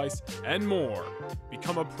merchandise, and more.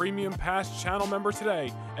 Become a Premium Pass channel member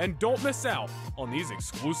today and don't miss out on these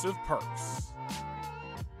exclusive perks.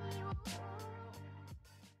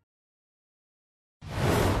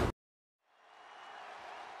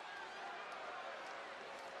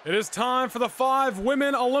 It is time for the 5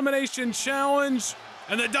 Women Elimination Challenge,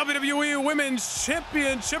 and the WWE Women's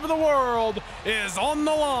Championship of the World is on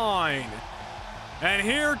the line. And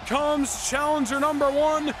here comes challenger number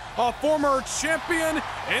 1, a former champion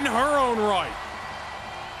in her own right.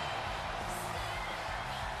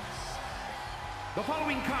 The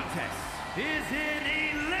following contest is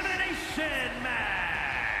an elimination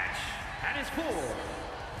match and is for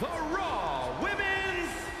the Raw Women's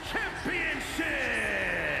Championship.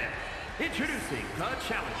 Introducing the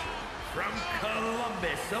challenger from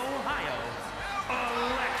Columbus, Ohio,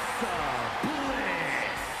 Alexa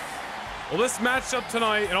Bliss. Well, this matchup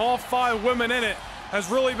tonight and all 5 women in it has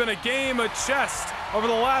really been a game of chess over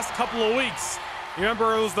the last couple of weeks. You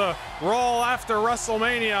remember it was the Raw after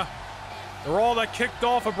WrestleMania, the Raw that kicked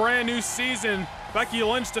off a brand new season. Becky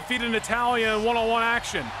Lynch defeated Natalya in one-on-one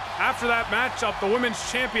action. After that matchup, the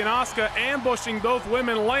women's champion Asuka ambushing both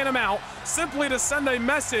women, laying them out, simply to send a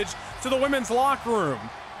message to the women's locker room.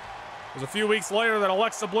 It was a few weeks later that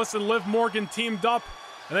Alexa Bliss and Liv Morgan teamed up,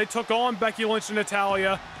 and they took on Becky Lynch and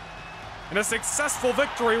Natalya in a successful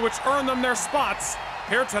victory which earned them their spots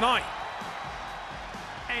here tonight.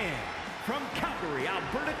 And from Calgary,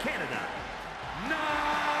 Alberta, Canada,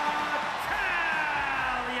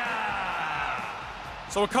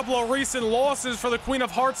 So a couple of recent losses for the Queen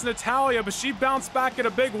of Hearts, Natalya, but she bounced back in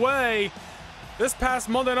a big way this past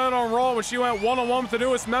Monday night on Raw when she went one-on-one with the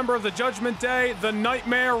newest member of the Judgment Day, the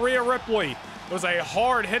Nightmare Rhea Ripley. It was a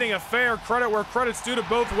hard-hitting affair, credit where credit's due to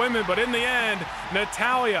both women, but in the end,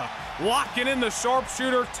 Natalya locking in the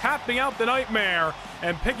sharpshooter, tapping out the Nightmare,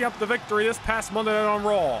 and picking up the victory this past Monday night on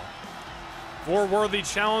Raw. 4 worthy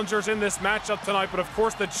challengers in this matchup tonight, but of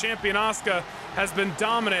course the champion Asuka has been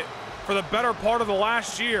dominant for the better part of the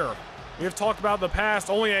last year. We have talked about in the past,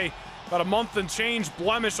 only about a month and change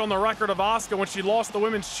blemish on the record of Asuka when she lost the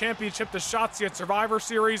Women's Championship to Shotzi at Survivor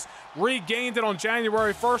Series, regained it on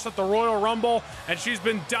January 1st at the Royal Rumble, and she's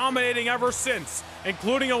been dominating ever since,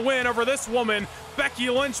 including a win over this woman, Becky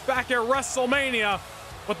Lynch, back at WrestleMania.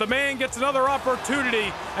 But the man gets another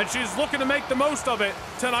opportunity, and she's looking to make the most of it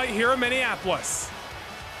tonight here in Minneapolis.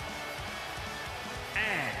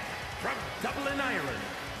 And from Dublin, Ireland,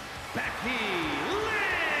 Becky Lynch.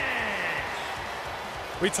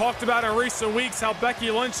 We talked about in recent weeks how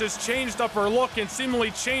Becky Lynch has changed up her look and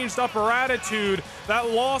seemingly changed up her attitude.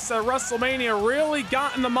 That loss at WrestleMania really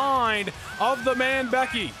got in the mind of the man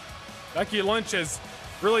Becky. Becky Lynch has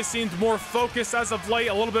really seemed more focused as of late,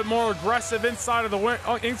 a little bit more aggressive inside of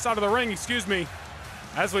the ring, excuse me.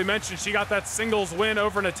 As we mentioned, she got that singles win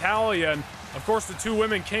over Natalya, and of course the 2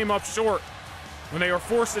 women came up short when they were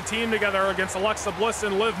forced to team together against Alexa Bliss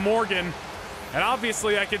and Liv Morgan. And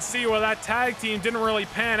obviously I could see where that tag team didn't really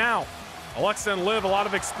pan out. Alexa and Liv, a lot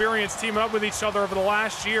of experience teaming up with each other over the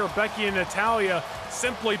last year. Becky and Natalya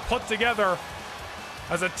simply put together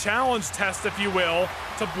as a challenge test, if you will,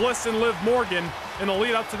 to Bliss and Liv Morgan in the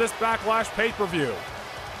lead up to this Backlash pay-per-view.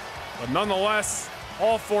 But nonetheless,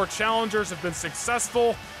 all 4 challengers have been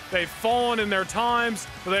successful. They've fallen in their times,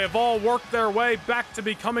 but they have all worked their way back to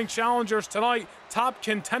becoming challengers tonight, top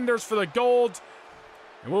contenders for the gold.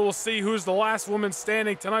 And we will see who's the last woman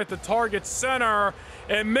standing tonight, the Target Center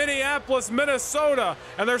in Minneapolis, Minnesota.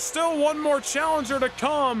 And there's still one more challenger to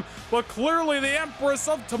come, but clearly the Empress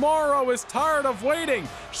of Tomorrow is tired of waiting.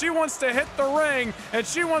 She wants to hit the ring, and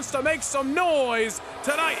she wants to make some noise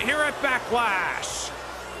tonight here at Backlash.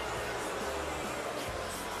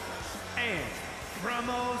 And from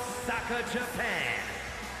Osaka, Japan,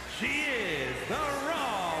 she is the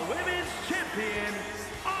Raw Women's Champion,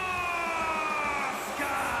 Asuka.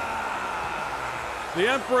 The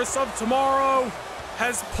Empress of Tomorrow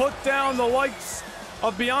has put down the likes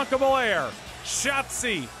of Bianca Belair,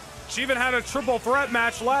 Shotzi. She even had a triple threat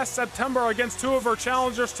match last September against two of her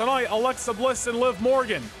challengers tonight, Alexa Bliss and Liv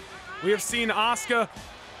Morgan. We have seen Asuka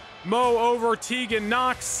mow over Tegan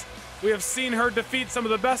Nox. We have seen her defeat some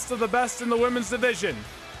of the best in the women's division.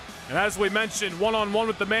 And as we mentioned, one-on-one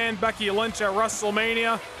with the man, Becky Lynch at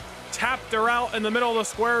WrestleMania, tapped her out in the middle of the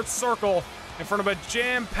squared circle in front of a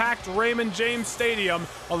jam-packed Raymond James Stadium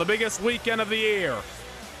on the biggest weekend of the year.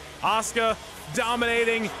 Asuka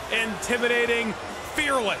dominating, intimidating,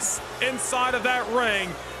 fearless inside of that ring,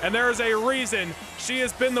 and there is a reason she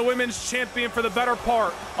has been the women's champion for the better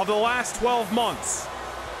part of the last 12 months.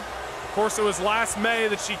 Of course, it was last May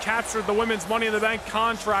that she captured the women's Money in the Bank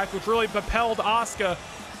contract, which really propelled Asuka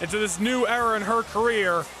into this new era in her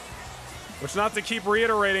career, which, not to keep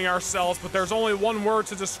reiterating ourselves, but there's only one word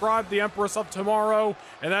to describe the Empress of Tomorrow,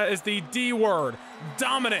 and that is the D word,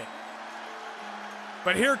 dominant.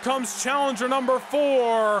 But here comes challenger number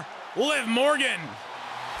 4, Liv Morgan.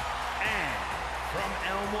 And from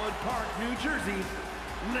Elmwood Park, New Jersey,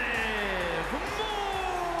 Liv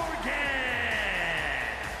Morgan.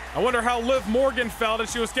 I wonder how Liv Morgan felt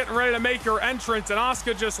as she was getting ready to make her entrance, and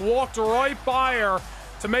Asuka just walked right by her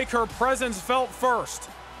to make her presence felt first.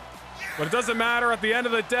 But it doesn't matter. At the end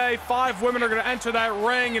of the day, 5 women are going to enter that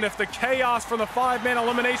ring, and if the chaos from the 5-man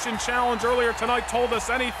elimination challenge earlier tonight told us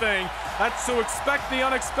anything, that's to expect the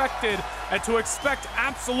unexpected and to expect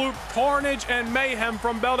absolute carnage and mayhem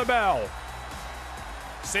from bell to bell.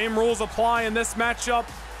 Same rules apply in this matchup.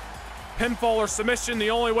 Pinfall or submission,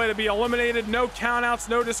 the only way to be eliminated. No countouts,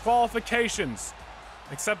 no disqualifications.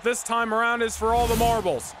 Except this time around is for all the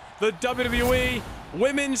marbles. The WWE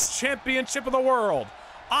Women's Championship of the World.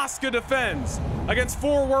 Asuka defends against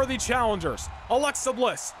 4 worthy challengers: Alexa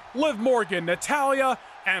Bliss, Liv Morgan, Natalya,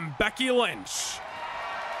 and Becky Lynch.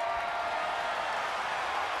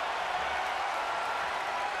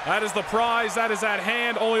 That is the prize that is at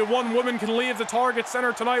hand. Only one woman can leave the Target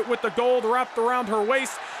Center tonight with the gold wrapped around her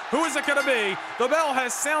waist. Who is it going to be? The bell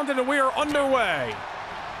has sounded and we are underway.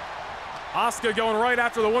 Asuka going right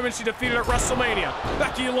after the woman she defeated at WrestleMania,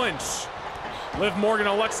 Becky Lynch. Liv Morgan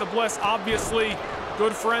and Alexa Bliss, obviously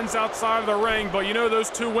good friends outside of the ring, but you know those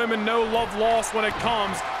 2 women know love lost when it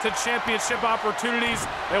comes to championship opportunities.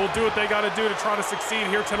 They will do what they got to do to try to succeed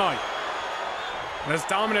here tonight. And as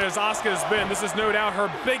dominant as Asuka has been, this is no doubt her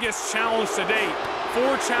biggest challenge to date.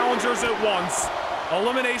 4 challengers at once,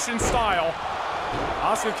 elimination style.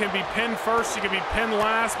 Asuka can be pinned first, she can be pinned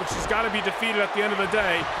last, but she's got to be defeated at the end of the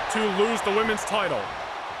day to lose the women's title.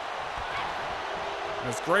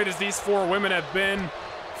 As great as these 4 women have been,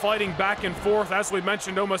 fighting back and forth, as we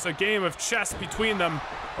mentioned, almost a game of chess between them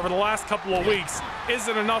over the last couple of weeks,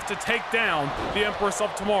 isn't enough to take down the Empress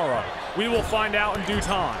of Tomorrow. We will find out in due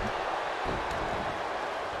time.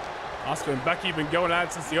 Asuka and Becky have been going at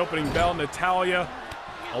it since the opening bell. Natalya,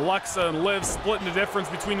 Alexa, and Liv splitting the difference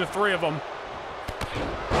between the 3 of them.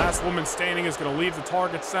 Last woman standing is going to leave the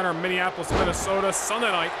Target Center, Minneapolis, Minnesota,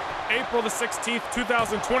 Sunday night, April the 16th,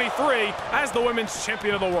 2023, as the Women's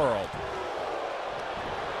Champion of the World.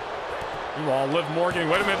 Meanwhile, Liv Morgan,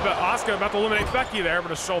 wait a minute, Asuka about to eliminate Becky there,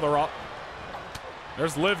 but a shoulder up.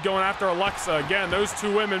 There's Liv going after Alexa. Again, those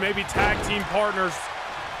 2 women may be tag team partners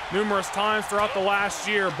numerous times throughout the last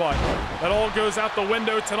year, but that all goes out the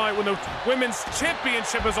window tonight when the Women's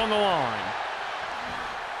Championship is on the line.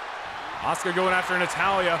 Asuka going after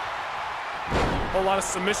Natalya. A whole lot of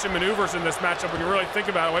submission maneuvers in this matchup when you really think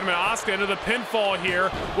about it. Wait a minute, Asuka into the pinfall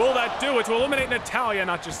here. Will that do it to eliminate Natalya?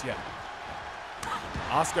 Not just yet.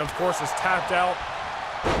 Asuka, of course, has tapped out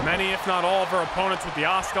many, if not all, of her opponents with the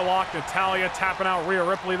Asuka lock. Natalya tapping out Rhea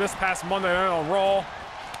Ripley this past Monday night on Raw.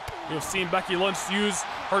 You've seen Becky Lynch use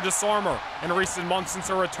her disarmer in recent months since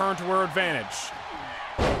her return to her advantage.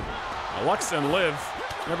 Alexa and Liv,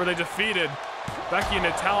 remember they defeated Becky and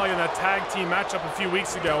Natalya in that tag team matchup a few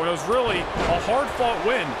weeks ago, and it was really a hard-fought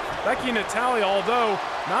win. Becky and Natalya, although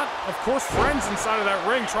not, of course, friends inside of that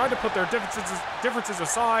ring, tried to put their differences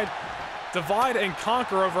aside, divide and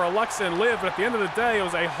conquer over Alexa and Liv, but at the end of the day, it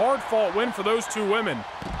was a hard-fought win for those 2 women.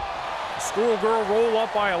 The schoolgirl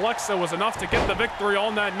roll-up by Alexa was enough to get the victory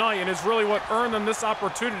on that night, and is really what earned them this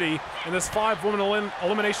opportunity in this 5-woman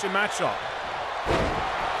elimination matchup.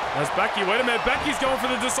 As Becky, wait a minute, Becky's going for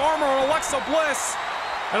the disarmer on Alexa Bliss.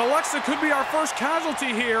 And Alexa could be our first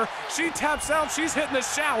casualty here. She taps out, she's hitting the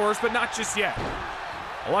showers, but not just yet.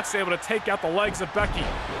 Alexa able to take out the legs of Becky.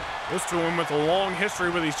 Those 2 women with a long history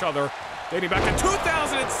with each other, dating back to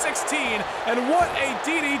 2016, and what a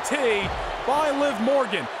DDT by Liv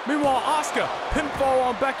Morgan. Meanwhile, Asuka, pinfall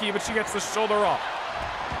on Becky, but she gets the shoulder up.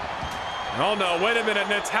 Oh no, wait a minute,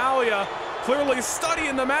 Natalya, clearly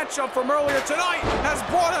studying the matchup from earlier tonight, has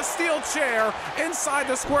brought a steel chair inside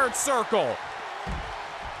the squared circle.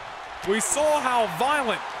 We saw how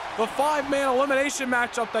violent the 5-man elimination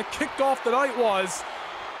matchup that kicked off the night was.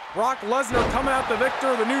 Brock Lesnar coming out the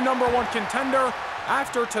victor, the new #1 contender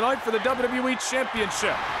after tonight for the WWE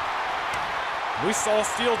Championship. We saw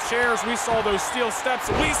steel chairs, we saw those steel steps,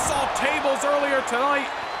 we saw tables earlier tonight.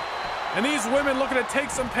 And these women looking to take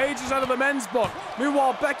some pages out of the men's book.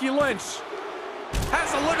 Meanwhile, Becky Lynch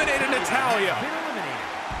has eliminated Natalya.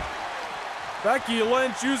 Becky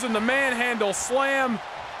Lynch using the manhandle slam.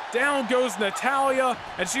 Down goes Natalya,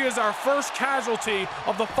 and she is our first casualty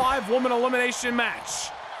of the 5-woman elimination match.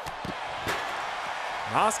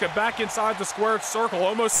 Asuka back inside the squared circle.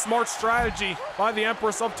 Almost smart strategy by the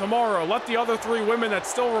Empress of Tomorrow. Let the other 3 women that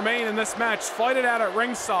still remain in this match fight it out at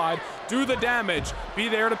ringside, do the damage, be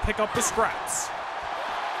there to pick up the scraps.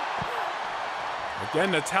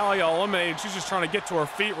 Again, Natalya eliminated. She's just trying to get to her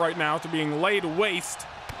feet right now after being laid waste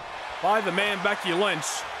by the man Becky Lynch.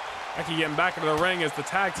 Becky getting back into the ring as the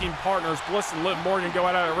tag team partners Bliss and Liv Morgan go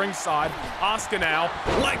out at ringside. Asuka now,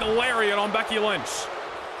 leg lariat on Becky Lynch.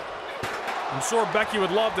 I'm sure Becky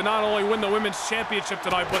would love to not only win the Women's Championship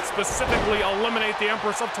tonight, but specifically eliminate the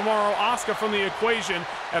Empress of Tomorrow, Asuka, from the equation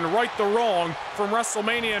and right the wrong from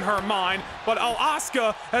WrestleMania in her mind. But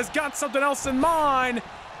Asuka has got something else in mind.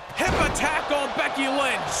 Hip attack on Becky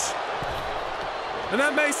Lynch. And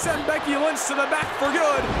that may send Becky Lynch to the back for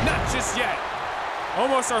good. Not just yet.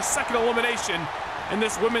 Almost our second elimination in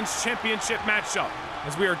this Women's Championship matchup,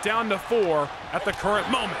 as we are down to 4 at the current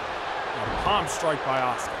moment. A palm strike by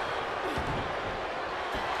Asuka.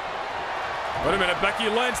 Wait a minute, Becky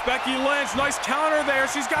Lynch, nice counter there.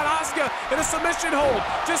 She's got Asuka in a submission hold.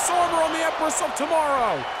 Disarmer on the Empress of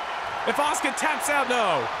Tomorrow. If Asuka taps out,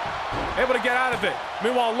 no. Able to get out of it.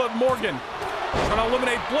 Meanwhile, Liv Morgan trying to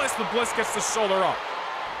eliminate Bliss, but Bliss gets the shoulder up.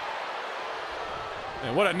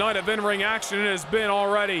 And what a night of in-ring action it has been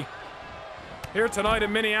already. Here tonight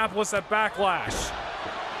in Minneapolis at Backlash.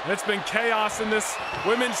 And it's been chaos in this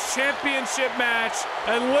Women's Championship match.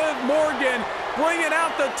 And Liv Morgan bringing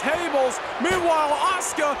out the tables. Meanwhile,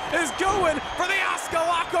 Asuka is going for the Asuka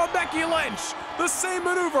lock on Becky Lynch. The same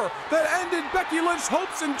maneuver that ended Becky Lynch's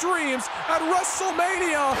hopes and dreams at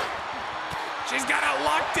WrestleMania. She's got it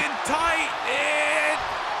locked in tight. And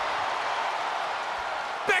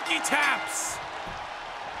Becky taps.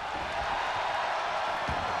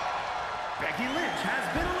 Becky Lynch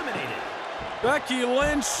has been eliminated. Becky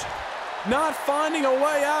Lynch not finding a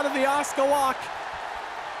way out of the Asuka lock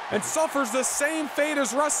and suffers the same fate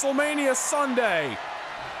as WrestleMania Sunday.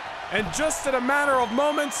 And just in a matter of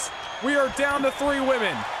moments, we are down to 3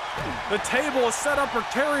 women. The table is set up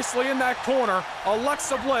precariously in that corner.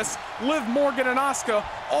 Alexa Bliss, Liv Morgan, and Asuka,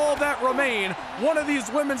 all that remain. One of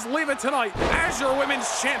these women's leaving tonight as your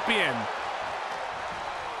women's champion.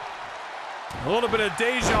 A little bit of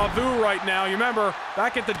deja vu right now. You remember,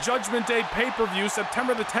 back at the Judgment Day pay-per-view,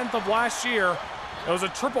 September the 10th of last year, it was a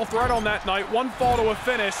triple threat on that night, one fall to a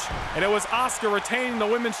finish, and it was Asuka retaining the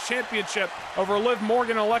Women's Championship over Liv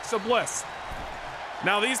Morgan and Alexa Bliss.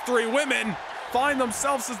 Now these 3 women find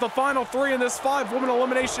themselves as the final 3 in this 5-woman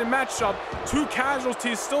elimination matchup. 2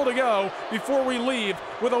 casualties still to go before we leave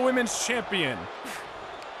with a Women's Champion.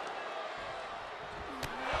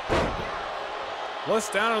 Bliss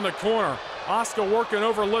down in the corner. Asuka working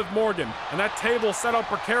over Liv Morgan, and that table set up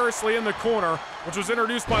precariously in the corner, which was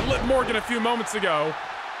introduced by Liv Morgan a few moments ago.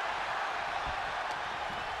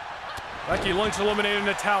 Becky Lynch eliminating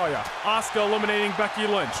Natalya. Asuka eliminating Becky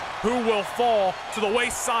Lynch. Who will fall to the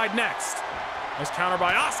waist-side next? Nice counter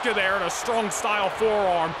by Asuka there, and a strong style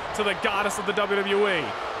forearm to the goddess of the WWE.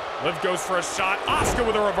 Liv goes for a shot. Asuka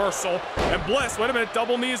with a reversal. And Bliss, wait a minute,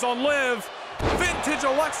 double knees on Liv. Vintage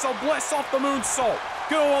Alexa Bliss off the moonsault.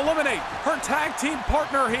 Going to eliminate her tag team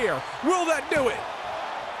partner here. Will that do it?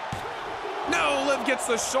 No, Liv gets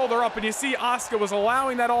the shoulder up, and you see Asuka was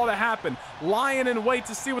allowing that all to happen, lying in wait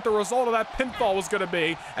to see what the result of that pinfall was going to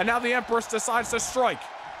be, and now the Empress decides to strike.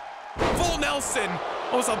 Full Nelson.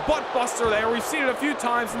 Almost a butt buster there. We've seen it a few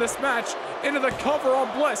times in this match. Into the cover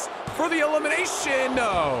on Bliss for the elimination.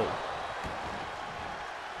 No.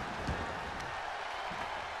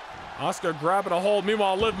 Asuka grabbing a hold.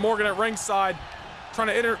 Meanwhile, Liv Morgan at ringside, trying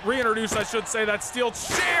to reintroduce, I should say, that steel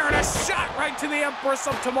chair, and a shot right to the Empress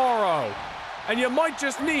of Tomorrow. And you might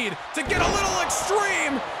just need to get a little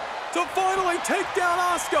extreme to finally take down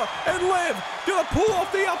Asuka, and Liv gonna pull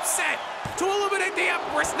off the upset to eliminate the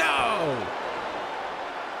Empress. No.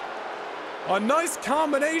 A nice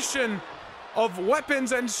combination of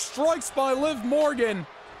weapons and strikes by Liv Morgan,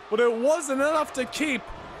 but it wasn't enough to keep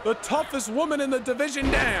the toughest woman in the division,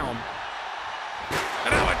 down.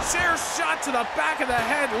 And now a chair shot to the back of the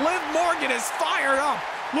head. Liv Morgan is fired up.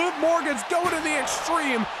 Liv Morgan's going to the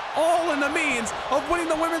extreme, all in the means of winning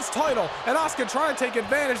the women's title. And Asuka trying to take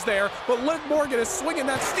advantage there, but Liv Morgan is swinging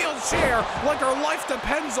that steel chair like her life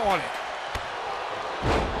depends on it.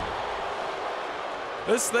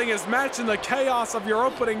 This thing is matching the chaos of your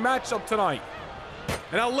opening matchup tonight.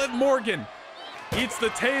 And now Liv Morgan eats the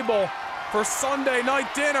table for Sunday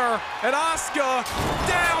night dinner, and Asuka,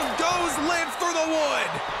 down goes Liv through the wood.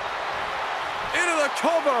 Into the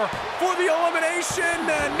cover for the elimination,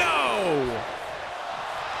 and no.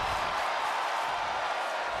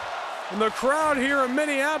 And the crowd here in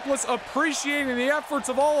Minneapolis appreciating the efforts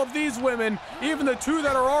of all of these women, even the two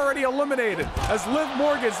that are already eliminated. As Liv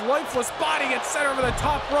Morgan's lifeless body gets sent over the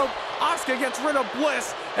top rope, Asuka gets rid of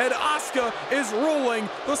Bliss, and Asuka is ruling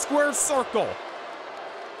the square circle,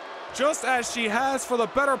 just as she has for the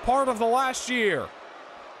better part of the last year.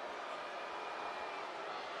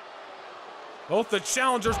 Both the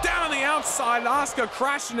challengers down on the outside, and Asuka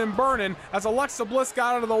crashing and burning as Alexa Bliss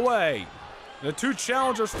got out of the way. The two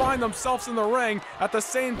challengers find themselves in the ring at the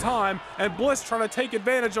same time, and Bliss trying to take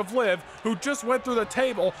advantage of Liv, who just went through the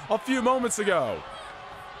table a few moments ago.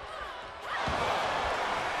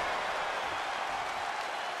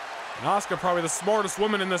 And Asuka probably the smartest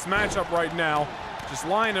woman in this matchup right now. Just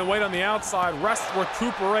lying in wait on the outside, rest,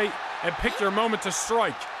 recuperate, and pick your moment to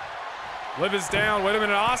strike. Liv is down. Wait a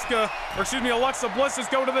minute, Alexa Bliss is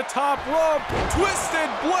going to the top rope. Twisted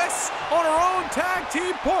Bliss on her own tag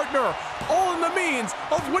team partner. All in the means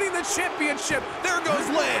of winning the championship. There goes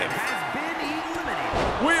Liv.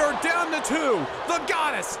 We are down to two. The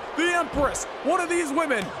Goddess, the Empress. One of these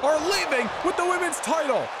women are leaving with the women's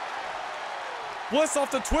title. Bliss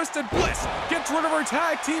off the Twisted Bliss, gets rid of her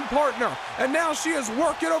tag team partner, and now she is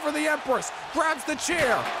working over the Empress, grabs the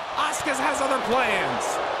chair. Asuka has other plans.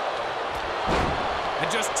 And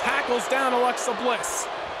just tackles down Alexa Bliss.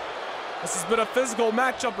 This has been a physical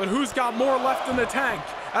matchup, but who's got more left in the tank?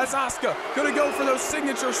 As Asuka gonna go for those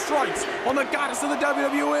signature strikes on the Goddess of the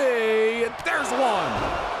WWE. There's one.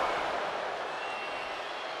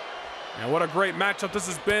 And what a great matchup this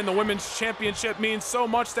has been. The Women's Championship means so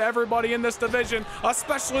much to everybody in this division,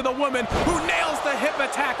 especially the woman who nails the hip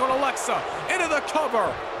attack on Alexa into the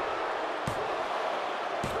cover.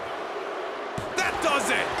 That does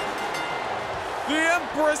it. The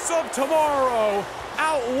Empress of Tomorrow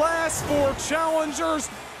outlasts four challengers.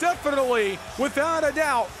 Definitely, without a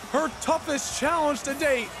doubt, her toughest challenge to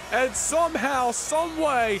date, and somehow, some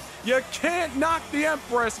way, you can't knock the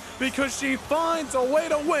Empress because she finds a way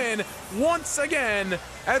to win once again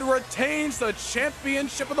and retains the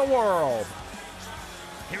championship of the world.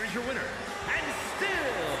 Here is your winner, and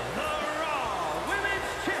still the Raw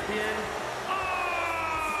Women's Champion,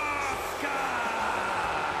 Asuka.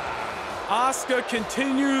 Asuka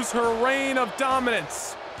continues her reign of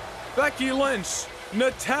dominance. Becky Lynch,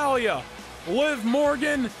 Natalya, Liv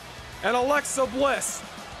Morgan, and Alexa Bliss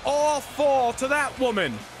all fall to that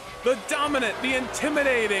woman. The dominant, the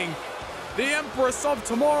intimidating, the Empress of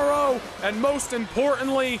Tomorrow, and most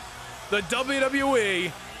importantly, the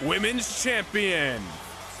WWE Women's Champion.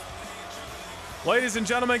 Ladies and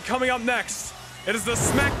gentlemen, coming up next, it is the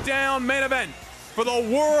SmackDown main event for the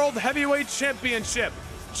World Heavyweight Championship.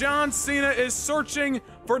 John Cena is searching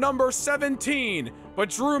for number 17, but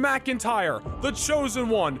Drew McIntyre, the chosen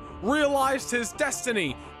one, realized his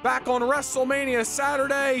destiny back on WrestleMania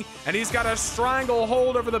Saturday, and he's got a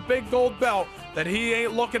stranglehold over the big gold belt that he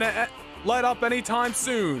ain't looking to let up anytime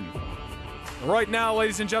soon. Right now,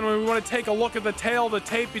 ladies and gentlemen, we want to take a look at the tail of the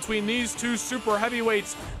tape between these two super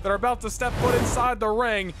heavyweights that are about to step foot inside the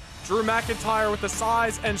ring. Drew McIntyre with the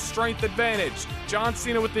size and strength advantage. John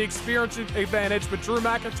Cena with the experience advantage, but Drew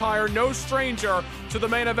McIntyre no stranger to the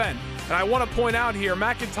main event. And I want to point out here,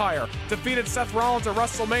 McIntyre defeated Seth Rollins at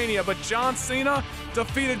WrestleMania, but John Cena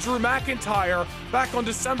defeated Drew McIntyre back on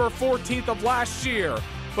December 14th of last year.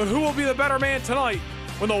 But who will be the better man tonight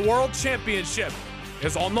when the World Championship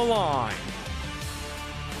is on the line?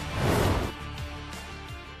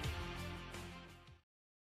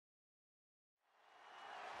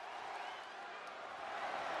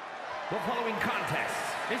 The following contest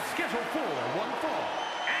is scheduled for one fall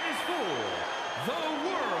and is for the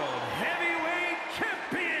World Heavyweight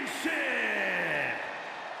Championship.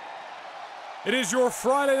 It is your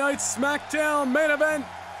Friday Night SmackDown main event,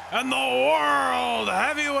 and the World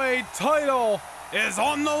Heavyweight title is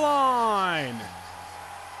on the line.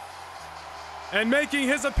 And making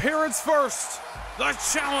his appearance first, the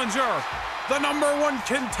challenger, the #1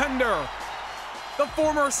 contender, the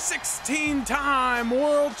former 16-time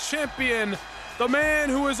world champion, the man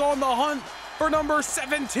who is on the hunt for number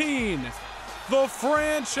 17, the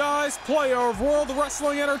franchise player of World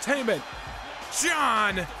Wrestling Entertainment,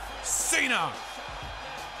 John Cena.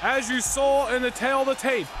 As you saw in the tail of the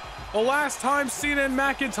tape, the last time Cena and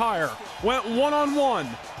McIntyre went one-on-one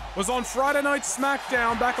was on Friday Night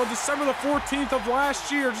SmackDown back on December the 14th of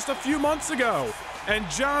last year, just a few months ago. And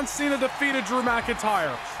John Cena defeated Drew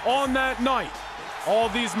McIntyre on that night. All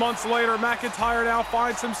these months later, McIntyre now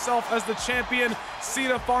finds himself as the champion.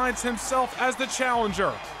 Cena finds himself as the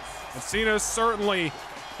challenger. And Cena has certainly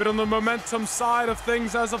been on the momentum side of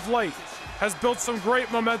things as of late. Has built some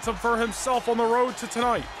great momentum for himself on the road to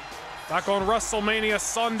tonight. Back on WrestleMania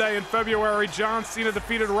Sunday in February, John Cena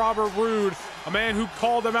defeated Robert Roode, a man who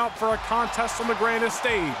called him out for a contest on the grandest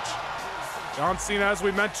stage. John Cena, as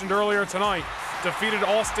we mentioned earlier tonight, defeated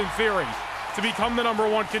Austin Theory to become the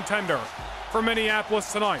 #1 contender for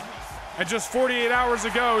Minneapolis tonight. And just 48 hours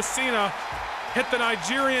ago, Cena hit the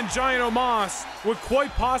Nigerian giant Omos with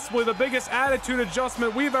quite possibly the biggest attitude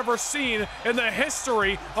adjustment we've ever seen in the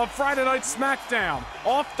history of Friday Night SmackDown.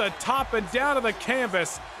 Off the top and down to the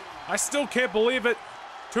canvas. I still can't believe it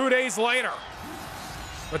 2 days later.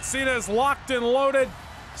 But Cena is locked and loaded.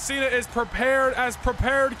 Cena is prepared as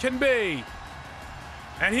prepared can be.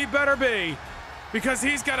 And he better be, because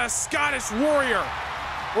he's got a Scottish warrior,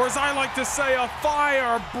 or as I like to say, a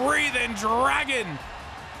fire-breathing dragon.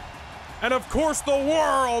 And of course, the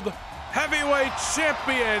world heavyweight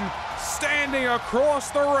champion standing across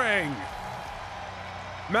the ring.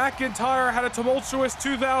 McIntyre had a tumultuous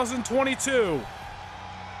 2022,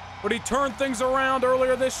 but he turned things around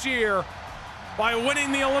earlier this year by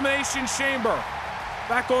winning the Elimination Chamber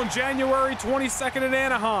back on January 22nd in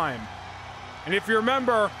Anaheim. And if you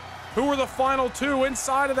remember, who were the final two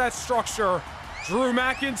inside of that structure? Drew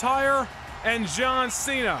McIntyre and John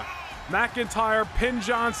Cena. McIntyre pinned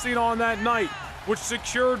John Cena on that night, which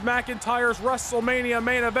secured McIntyre's WrestleMania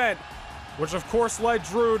main event, which of course led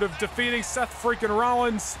Drew to defeating Seth freaking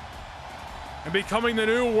Rollins and becoming the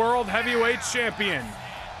new World Heavyweight Champion.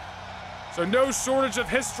 So no shortage of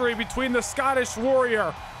history between the Scottish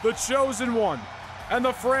Warrior, the Chosen One, and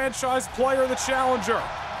the franchise player, the Challenger.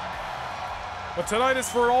 But tonight is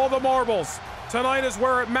for all the marbles. Tonight is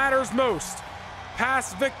where it matters most.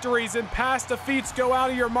 Past victories and past defeats go out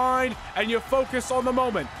of your mind, and you focus on the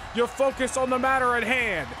moment. You focus on the matter at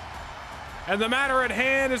hand. And the matter at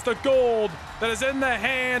hand is the gold that is in the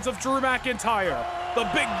hands of Drew McIntyre. The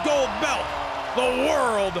big gold belt, the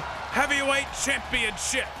World Heavyweight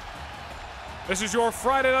Championship. This is your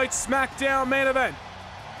Friday Night SmackDown main event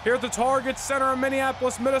here at the Target Center in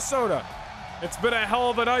Minneapolis, Minnesota. It's been a hell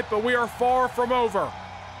of a night, but we are far from over.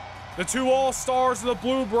 The two all-stars of the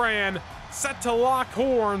blue brand set to lock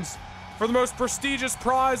horns for the most prestigious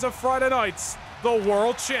prize of Friday nights, the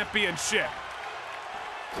World Championship.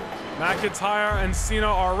 McIntyre and Cena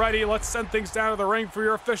are ready. Let's send things down to the ring for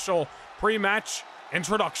your official pre-match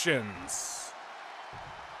introductions.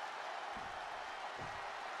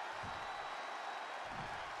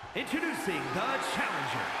 Introducing the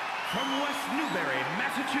challenger from West Newbury,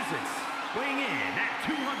 Massachusetts, weighing in at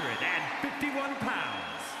 251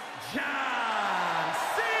 pounds, John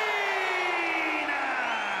Cena!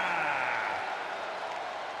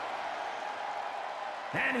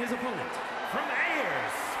 And his opponent from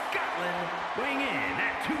Ayr, Scotland, weighing in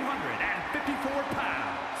at 254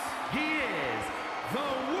 pounds, he is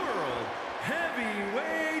the World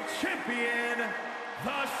Heavyweight Champion,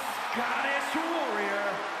 the Scottish Warrior,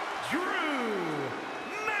 Drew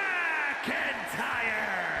McIntyre.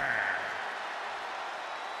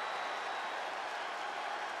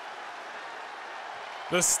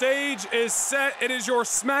 The stage is set. It is your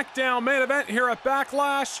SmackDown main event here at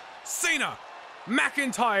Backlash. Cena,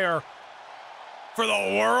 McIntyre for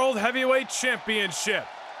the World Heavyweight Championship.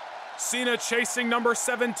 Cena chasing number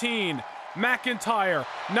 17. McIntyre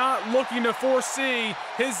not looking to foresee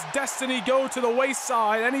his destiny go to the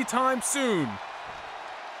wayside anytime soon.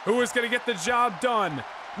 Who is going to get the job done?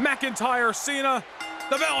 McIntyre, Cena.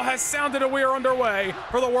 The bell has sounded and we are underway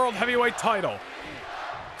for the World Heavyweight title.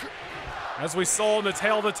 As we saw in the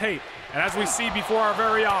tail of the tape, and as we see before our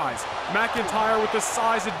very eyes, McIntyre with the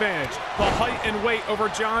size advantage, the height and weight over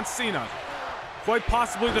John Cena. Quite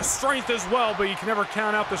possibly the strength as well, but you can never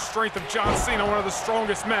count out the strength of John Cena, one of the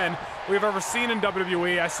strongest men we've ever seen in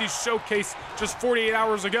WWE, as he showcased just 48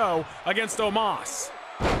 hours ago against Omos.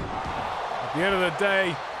 At the end of the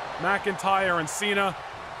day, McIntyre and Cena,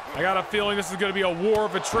 I got a feeling this is going to be a war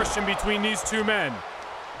of attrition between these two men.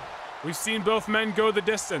 We've seen both men go the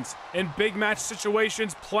distance in big match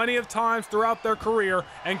situations plenty of times throughout their career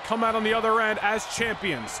and come out on the other end as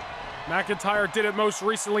champions. McIntyre did it most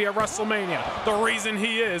recently at WrestleMania. The reason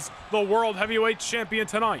he is the World Heavyweight Champion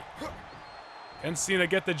tonight. Can Cena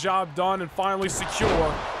get the job done and finally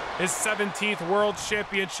secure his 17th World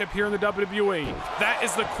Championship here in the WWE? That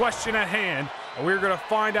is the question at hand, and we're going to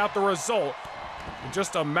find out the result in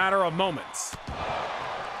just a matter of moments.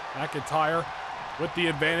 McIntyre with the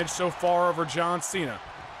advantage so far over John Cena.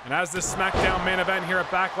 And as this SmackDown main event here at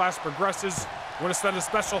Backlash progresses, I want to send a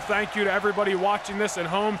special thank you to everybody watching this at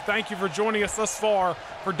home. Thank you for joining us thus far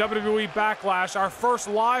for WWE Backlash, our first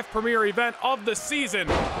live premiere event of the season.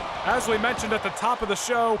 As we mentioned at the top of the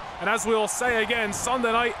show, and as we will say again,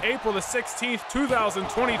 Sunday night, April the 16th,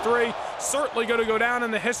 2023, certainly going to go down in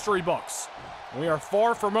the history books. We are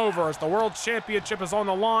far from over as the World Championship is on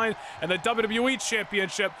the line and the WWE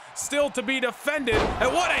Championship still to be defended.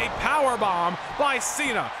 And what a powerbomb by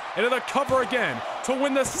Cena into the cover again to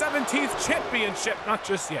win the 17th championship. Not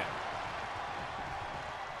just yet.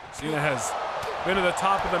 Cena has been to the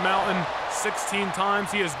top of the mountain 16 times.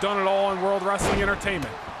 He has done it all in World Wrestling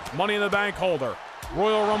Entertainment. Money in the Bank holder,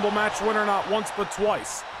 Royal Rumble match winner not once but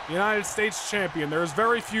twice, United States champion. There's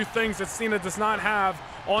very few things that Cena does not have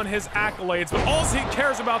on his accolades, but all he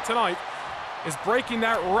cares about tonight is breaking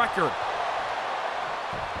that record.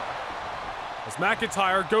 As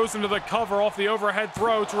McIntyre goes into the cover off the overhead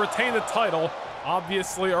throw to retain the title,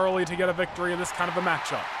 obviously early to get a victory in this kind of a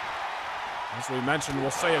matchup. As we mentioned,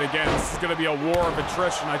 we'll say it again, this is going to be a war of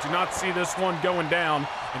attrition. I do not see this one going down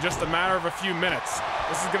in just a matter of a few minutes.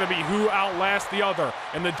 This is going to be who outlasts the other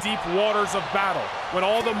in the deep waters of battle. When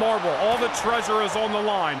all the marble, all the treasure is on the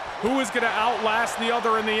line, who is going to outlast the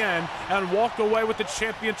other in the end and walk away with the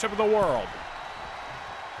championship of the world?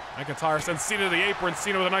 McIntyre sends Cena to the apron.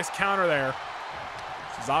 Cena with a nice counter there.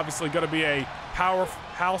 This is obviously going to be a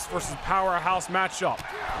powerhouse versus powerhouse matchup.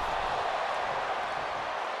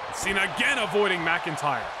 Cena again avoiding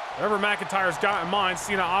McIntyre. Whatever McIntyre's got in mind,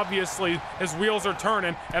 Cena obviously, his wheels are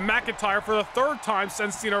turning, and McIntyre for the third time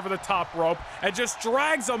sends Cena over the top rope and just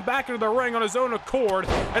drags him back into the ring on his own accord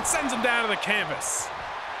and sends him down to the canvas.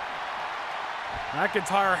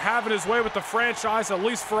 McIntyre having his way with the franchise at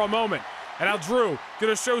least for a moment. And now Drew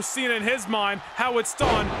gonna show Cena in his mind how it's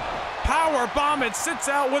done. Power bomb and sits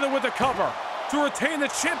out with it with the cover to retain the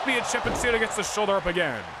championship, and Cena gets the shoulder up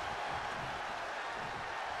again.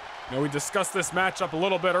 You know, we discussed this matchup a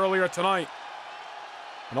little bit earlier tonight.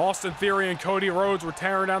 And Austin Theory and Cody Rhodes were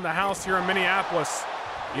tearing down the house here in Minneapolis.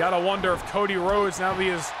 You gotta wonder if Cody Rhodes, now that he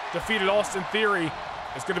has defeated Austin Theory,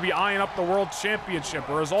 is gonna be eyeing up the World Championship,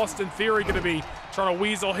 or is Austin Theory gonna be trying to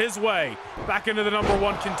weasel his way back into the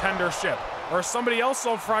 #1 contendership? Or is somebody else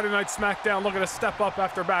on Friday Night SmackDown looking to step up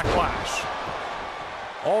after Backlash?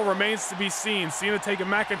 All remains to be seen. Cena taking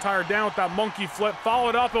McIntyre down with that monkey flip,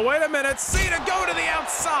 followed up, and wait a minute, Cena go to the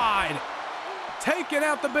outside! Taking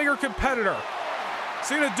out the bigger competitor.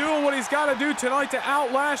 Cena doing what he's got to do tonight to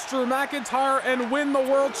outlast Drew McIntyre and win the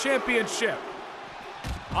World Championship.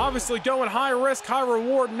 Obviously going high risk, high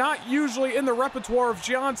reward, not usually in the repertoire of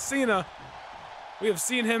John Cena. We have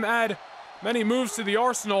seen him add many moves to the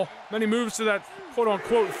arsenal, many moves to that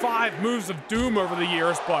quote-unquote 5 moves of doom over the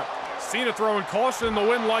years, but Cena throwing caution in the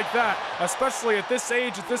wind like that, especially at this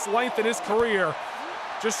age, at this length in his career,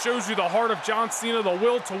 just shows you the heart of John Cena, the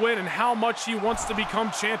will to win, and how much he wants to become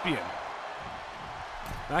champion.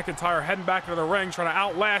 McIntyre heading back into the ring, trying to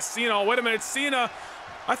outlast Cena. Oh, wait a minute, Cena,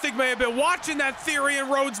 I think may have been watching that Theory and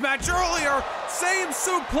Rhodes match earlier. Same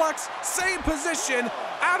suplex, same position,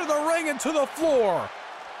 out of the ring and to the floor.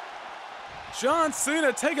 John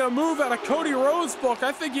Cena taking a move out of Cody Rhodes' book.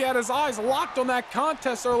 I think he had his eyes locked on that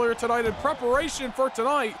contest earlier tonight in preparation for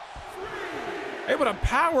tonight. Able to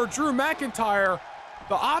power Drew McIntyre,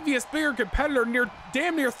 the obvious bigger competitor,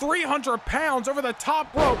 damn near 300 pounds, over the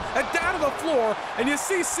top rope and down to the floor. And you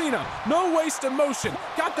see Cena, no wasted motion,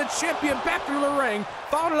 got the champion back into the ring,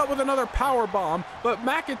 followed it up with another power bomb, but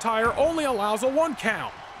McIntyre only allows a 1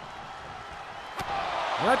 count.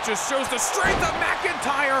 And that just shows the strength of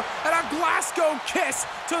McIntyre, and a Glasgow kiss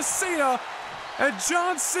to Cena. And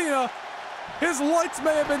John Cena, his lights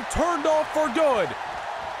may have been turned off for good.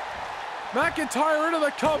 McIntyre into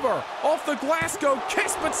the cover, off the Glasgow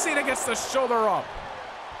kiss, but Cena gets the shoulder up.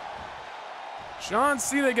 John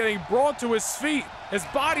Cena getting brought to his feet. His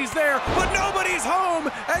body's there, but nobody's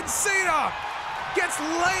home, and Cena gets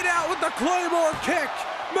laid out with the Claymore kick.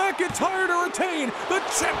 McIntyre to retain the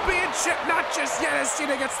championship, not just yet, as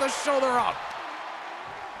Cena gets the shoulder up.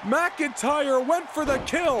 McIntyre went for the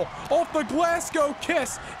kill off the Glasgow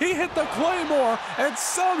kiss. He hit the Claymore, and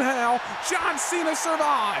somehow John Cena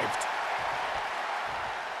survived.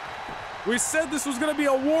 We said this was going to be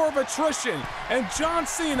a war of attrition, and John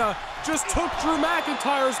Cena just took Drew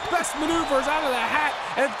McIntyre's best maneuvers out of the hat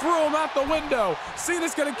and threw them out the window.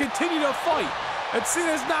 Cena's going to continue to fight, and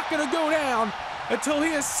Cena's not going to go down until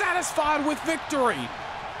he is satisfied with victory.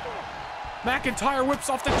 McIntyre whips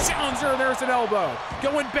off the challenger. There's an elbow.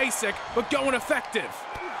 Going basic, but going effective.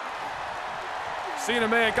 Cena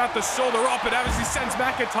may have got the shoulder up, and as he sends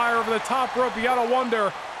McIntyre over the top rope, you gotta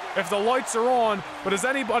wonder if the lights are on, but is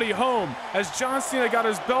anybody home? As John Cena got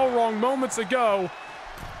his bell rung moments ago,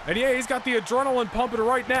 and yeah, he's got the adrenaline pumping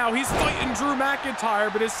right now. He's fighting Drew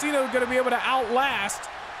McIntyre, but is Cena gonna be able to outlast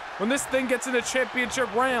when this thing gets into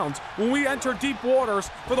championship rounds, when we enter deep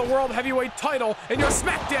waters for the World Heavyweight title in your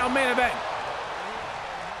SmackDown main event?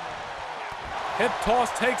 Hip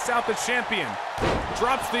toss takes out the champion,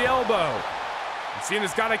 drops the elbow. And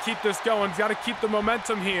Cena's got to keep this going. He's got to keep the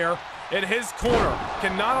momentum here in his corner.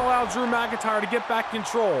 Cannot allow Drew McIntyre to get back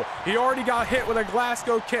control. He already got hit with a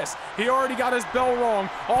Glasgow kiss. He already got his bell rung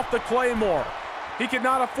off the Claymore. He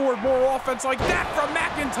cannot afford more offense like that from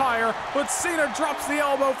McIntyre, but Cena drops the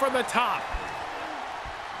elbow from the top.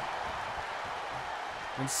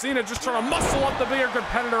 And Cena just trying to muscle up the bigger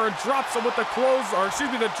competitor and drops him with the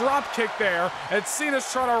the drop kick there. And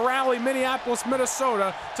Cena's trying to rally Minneapolis,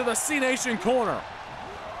 Minnesota to the C-Nation corner.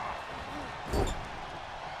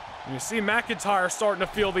 And you see McIntyre starting to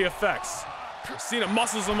feel the effects. Cena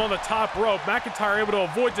muscles him on the top rope. McIntyre able to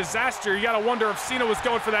avoid disaster. You gotta wonder if Cena was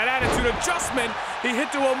going for that attitude adjustment he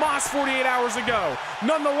hit to Omos 48 hours ago.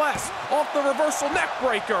 Nonetheless, off the reversal neck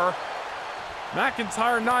breaker,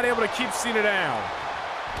 McIntyre not able to keep Cena down.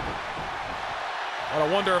 I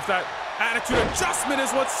wonder if that attitude adjustment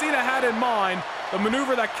is what Cena had in mind. The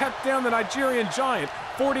maneuver that kept down the Nigerian Giant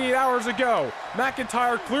 48 hours ago.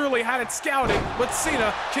 McIntyre clearly had it scouted, but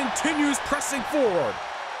Cena continues pressing forward.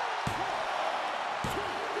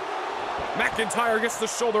 McIntyre gets the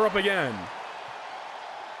shoulder up again.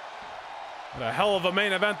 What a hell of a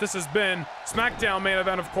main event this has been. SmackDown main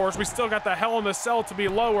event, of course. We still got the Hell in the Cell to be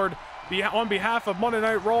lowered on behalf of Monday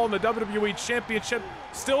Night Raw and the WWE Championship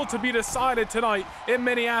still to be decided tonight in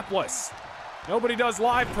Minneapolis. Nobody does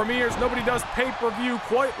live premieres, nobody does pay-per-view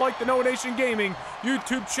quite like the No Nation Gaming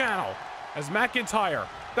YouTube channel. As McIntyre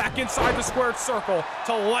back inside the squared circle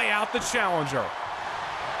to lay out the challenger.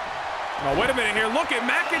 Now wait a minute here, look at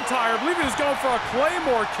McIntyre. I believe he was going for a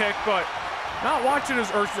Claymore kick, but not watching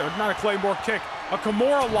his, or not a Claymore kick, a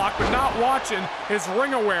Kimura lock, but not watching his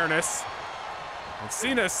ring awareness. And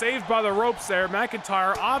Cena saved by the ropes there.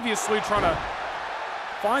 McIntyre obviously trying to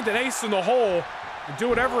find an ace in the hole and do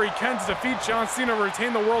whatever he can to defeat John Cena and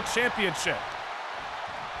retain the World Championship.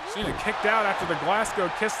 Cena kicked out after the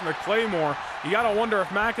Glasgow kiss and the Claymore. You gotta wonder if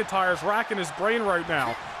McIntyre's racking his brain right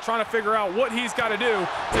now, trying to figure out what he's got to do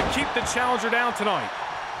to keep the challenger down tonight.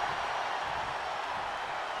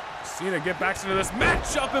 Cena get back into this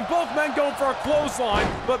matchup, and both men going for a clothesline,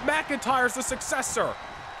 but McIntyre's the successor.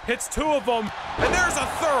 Hits two of them, and there's a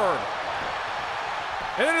third.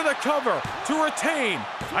 And into the cover to retain.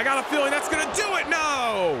 I got a feeling that's gonna do it.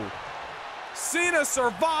 No! Cena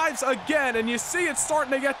survives again, and you see it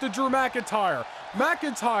starting to get to Drew McIntyre.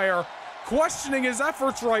 McIntyre questioning his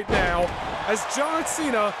efforts right now as John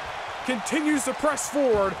Cena continues to press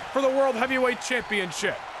forward for the World Heavyweight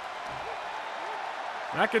Championship.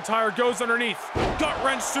 McIntyre goes underneath.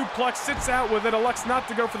 Gut-wrench suplex, sits out with it, elects not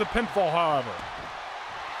to go for the pinfall, however.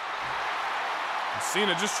 And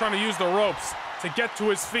Cena just trying to use the ropes to get to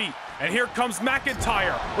his feet. And here comes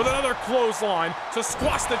McIntyre with another clothesline to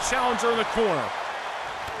squash the challenger in the corner.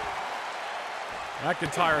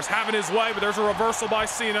 McIntyre's having his way, but there's a reversal by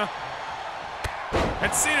Cena.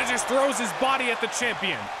 And Cena just throws his body at the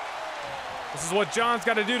champion. This is what John's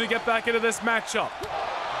got to do to get back into this matchup.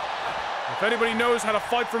 If anybody knows how to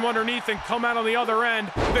fight from underneath and come out on the other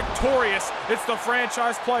end victorious, it's the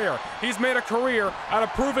franchise player. He's made a career out of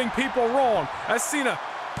proving people wrong. As Cena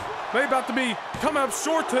may about to be coming up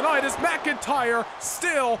short tonight, as McIntyre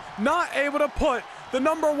still not able to put the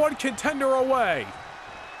 #1 contender away.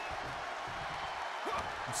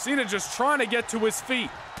 Cena just trying to get to his feet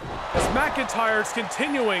as McIntyre's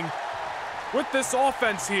continuing with this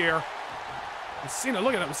offense here. And Cena,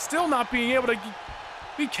 look at him, still not being able to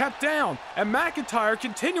be kept down. And McIntyre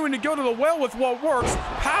continuing to go to the well with what works.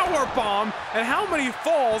 Power bomb. And how many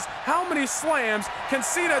falls, how many slams can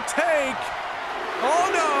Cena take? Oh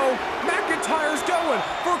no, McIntyre's going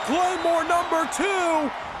for Claymore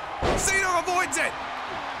 #2. Cena avoids it.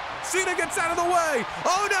 Cena gets out of the way.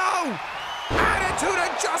 Oh no! Attitude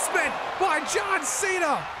adjustment by John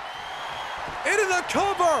Cena. Into the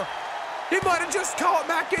cover. He might have just caught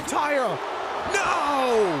McIntyre.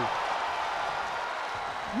 No!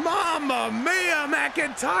 Mamma mia,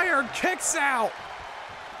 McIntyre kicks out.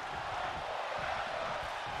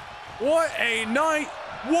 What a night.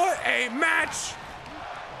 What a match.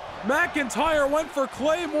 McIntyre went for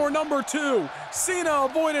Claymore number 2. Cena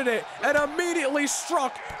avoided it and immediately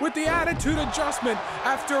struck with the attitude adjustment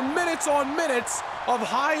after minutes on minutes of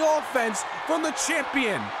high offense from the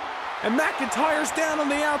champion. And McIntyre's down on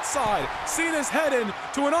the outside. Cena's heading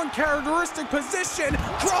to an uncharacteristic position.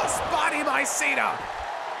 Crossbody by Cena.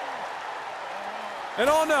 And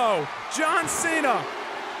oh no, John Cena,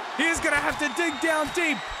 he's gonna have to dig down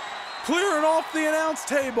deep, clearing off the announce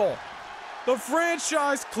table. The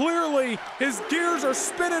franchise, clearly, his gears are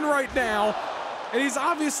spinning right now, and he's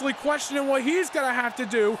obviously questioning what he's gonna have to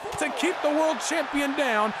do to keep the world champion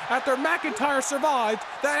down after McIntyre survived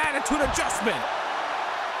that attitude adjustment.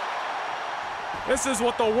 This is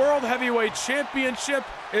what the World Heavyweight Championship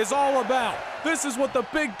is all about. This is what the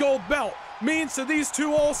big gold belt means to these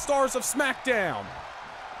two all-stars of SmackDown.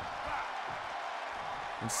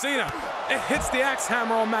 And Cena, it hits the axe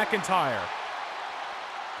hammer on McIntyre.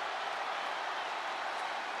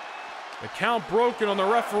 The count broken on the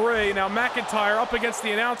referee. Now McIntyre up against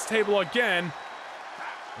the announce table again.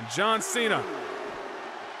 And John Cena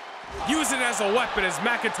using it as a weapon as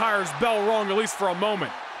McIntyre's bell rung, at least for a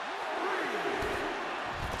moment.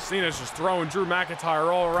 Cena's just throwing Drew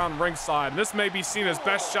McIntyre all around ringside. And this may be Cena's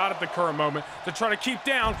best shot at the current moment to try to keep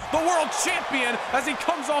down the world champion as he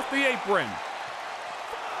comes off the apron.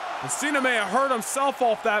 And Cena may have hurt himself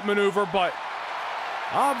off that maneuver, but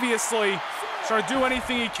obviously trying to do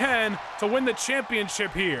anything he can to win the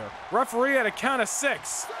championship here. Referee at a count of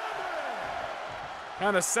 6.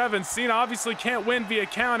 Count of 7. Cena obviously can't win via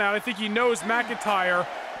count out. I think he knows McIntyre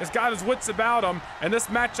has got his wits about him, and this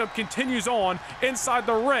matchup continues on inside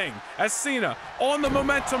the ring as Cena, on the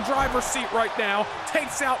momentum driver's seat right now,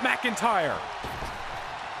 takes out McIntyre.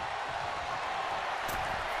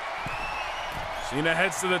 Cena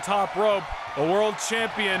heads to the top rope. The world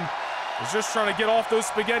champion is just trying to get off those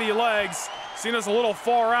spaghetti legs. Cena's a little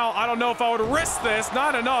far out. I don't know if I would risk this.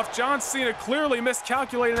 Not enough. John Cena clearly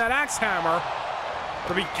miscalculating that axe hammer.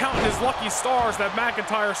 But be counting his lucky stars that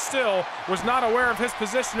McIntyre still was not aware of his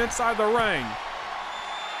position inside the ring.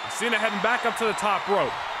 Cena heading back up to the top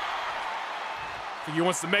rope. I think he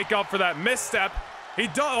wants to make up for that misstep. He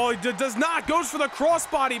does not. Goes for the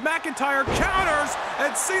crossbody. McIntyre counters,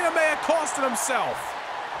 and Cena may have costed himself.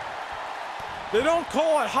 They don't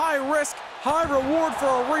call it high risk, high reward for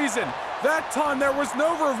a reason. That time there was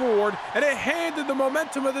no reward, and it handed the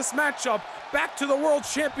momentum of this matchup back to the world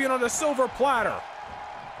champion on a silver platter.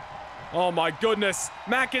 Oh my goodness,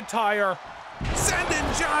 McIntyre sending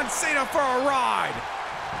John Cena for a ride.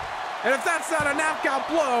 And if that's not a knockout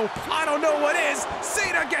blow, I don't know what is.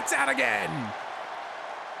 Cena gets out again.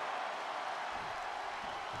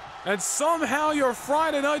 And somehow your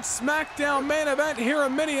Friday night SmackDown main event here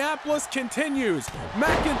in Minneapolis continues.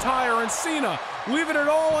 McIntyre and Cena leaving it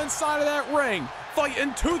all inside of that ring,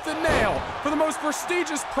 fighting tooth and nail for the most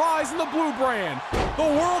prestigious prize in the blue brand, the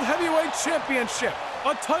World Heavyweight Championship.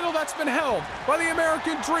 A title that's been held by the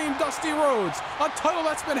American Dream, Dusty Rhodes. A title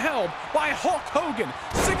that's been held by Hulk Hogan,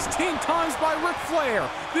 16 times by Ric Flair,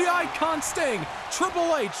 the Icon Sting,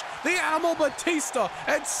 Triple H, the Animal Batista,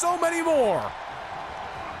 and so many more.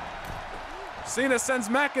 Cena sends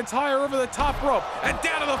McIntyre over the top rope and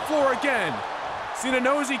down to the floor again. Cena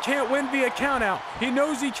knows he can't win via countout. He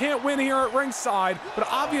knows he can't win here at ringside, but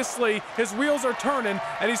obviously his wheels are turning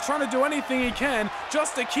and he's trying to do anything he can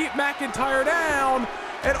just to keep McIntyre down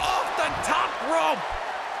and off the top rope.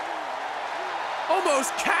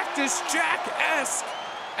 Almost Cactus Jack-esque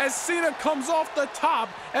as Cena comes off the top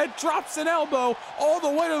and drops an elbow all the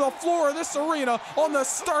way to the floor of this arena on the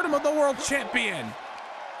sternum of the world champion.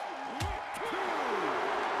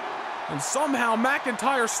 And somehow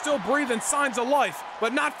McIntyre's still breathing signs of life,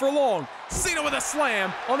 but not for long. Cena with a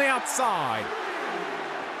slam on the outside.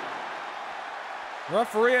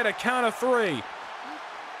 Referee at a count of 3.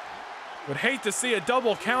 Would hate to see a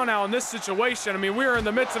double count out in this situation. I mean, we're in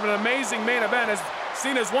the midst of an amazing main event as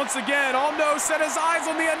Cena's once again, oh no, set his eyes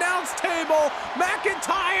on the announce table.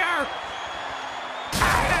 McIntyre!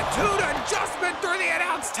 Attitude adjustment through the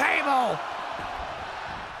announce table.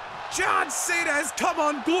 John Cena has come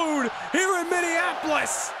unglued here in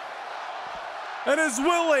Minneapolis and is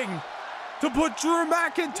willing to put Drew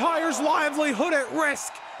McIntyre's livelihood at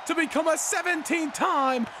risk to become a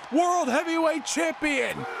 17-time World Heavyweight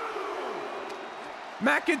Champion.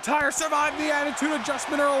 McIntyre survived the attitude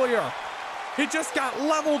adjustment earlier. He just got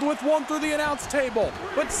leveled with one through the announce table,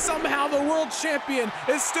 but somehow the World Champion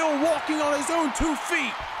is still walking on his own 2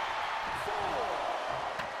 feet.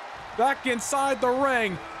 Back inside the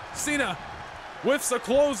ring, Cena whiffs a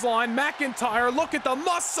clothesline. McIntyre, look at the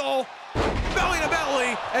muscle. Belly to belly.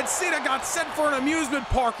 belly, and Cena got sent for an amusement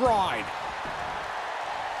park ride.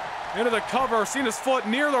 Into the cover, Cena's foot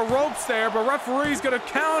near the ropes there, but referee's gonna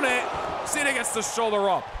count it. Cena gets the shoulder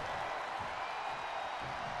up.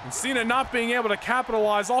 And Cena not being able to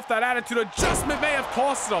capitalize off that attitude adjustment may have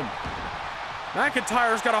cost him.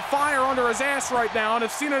 McIntyre's got a fire under his ass right now, and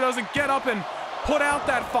if Cena doesn't get up and put out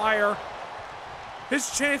that fire,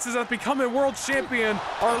 his chances of becoming world champion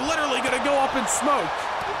are literally gonna go up in smoke.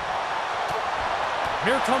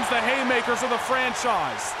 Here comes the haymakers of the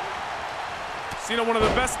franchise. Cena, one of the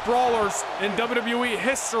best brawlers in WWE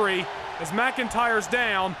history, as McIntyre's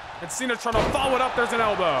down, and Cena trying to follow it up. There's an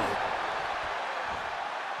elbow.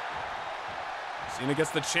 Cena gets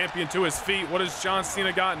the champion to his feet. What has John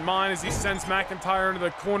Cena got in mind as he sends McIntyre into the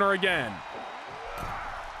corner again?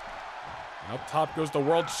 And up top goes the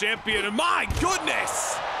world champion, and my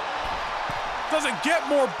goodness! Doesn't get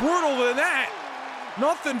more brutal than that.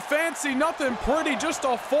 Nothing fancy, nothing pretty, just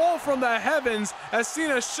a fall from the heavens as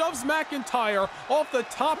Cena shoves McIntyre off the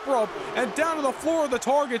top rope and down to the floor of the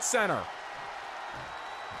Target Center.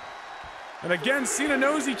 And again, Cena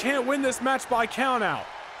knows he can't win this match by countout,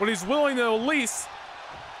 but he's willing to at least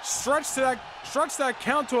stretch that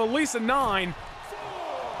count to at least a 9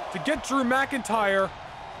 to get Drew McIntyre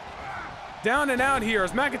down and out here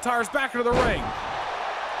as McIntyre's back into the ring.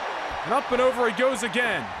 And up and over he goes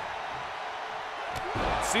again.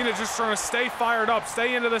 Cena just trying to stay fired up,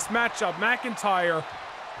 stay into this matchup. McIntyre,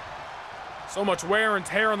 so much wear and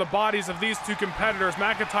tear on the bodies of these two competitors.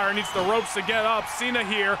 McIntyre needs the ropes to get up. Cena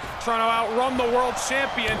here trying to outrun the world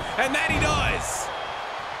champion, and that he does.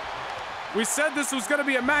 We said this was going to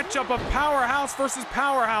be a matchup of powerhouse versus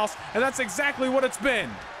powerhouse, and that's exactly what it's been.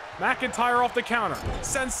 McIntyre off the counter,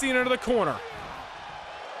 sends Cena to the corner.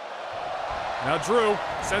 Now Drew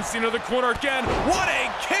sends Cena to the corner again. What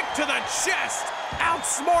a kick to the chest!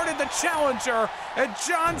 Outsmarted the challenger, and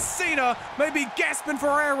John Cena may be gasping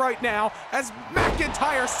for air right now as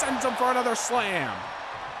McIntyre sends him for another slam.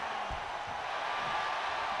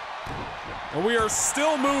 And we are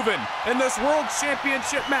still moving in this World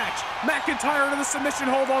Championship match. McIntyre into the submission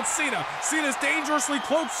hold on Cena. Cena's dangerously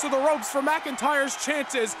close to the ropes for McIntyre's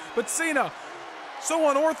chances, but Cena,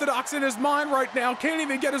 so unorthodox in his mind right now, can't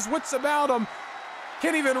even get his wits about him.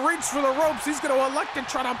 Can't even reach for the ropes. He's going to elect to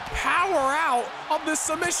try to power out of this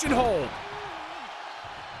submission hold.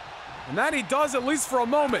 And that he does, at least for a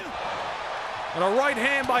moment. And a right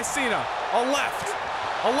hand by Cena. A left,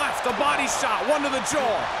 a body shot, one to the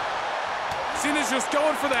jaw. Cena's just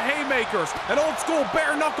going for the haymakers. An old school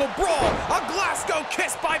bare knuckle brawl. A Glasgow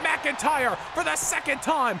kiss by McIntyre for the second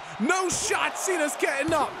time. No shot, Cena's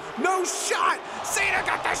getting up. No shot, Cena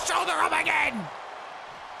got the shoulder up again.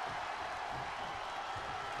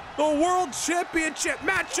 The World Championship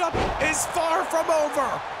matchup is far from over.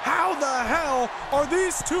 How the hell are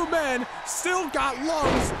these two men still got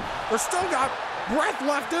lungs, or still got breath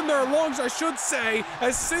left in their lungs, I should say,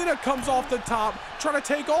 as Cena comes off the top, trying to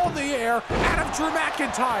take all the air out of Drew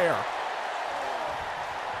McIntyre.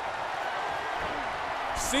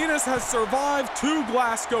 Cena has survived 2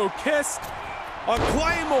 Glasgow kicks, a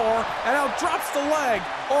Claymore, and now drops the leg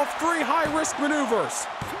off 3 high-risk maneuvers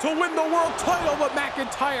to win the world title, but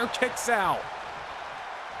McIntyre kicks out.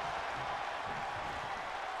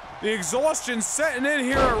 The exhaustion setting in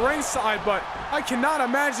here at ringside, but I cannot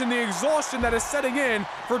imagine the exhaustion that is setting in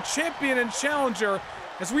for champion and challenger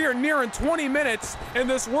as we are nearing 20 minutes in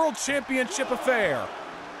this World Championship affair.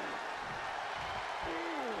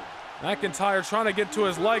 McIntyre trying to get to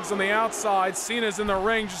his legs on the outside. Cena's in the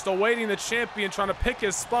ring just awaiting the champion, trying to pick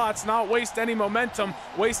his spots, not waste any momentum,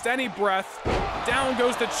 waste any breath. Down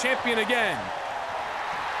goes the champion again.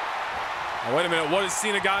 Now, wait a minute, what has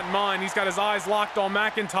Cena got in mind? He's got his eyes locked on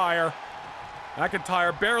McIntyre.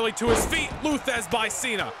 McIntyre barely to his feet. Luthez by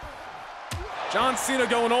Cena. John Cena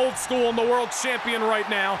going old school on the world champion right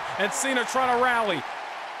now, and Cena trying to rally.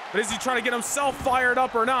 But is he trying to get himself fired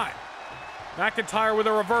up or not? McIntyre with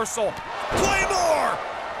a reversal. Claymore!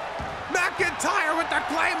 McIntyre with the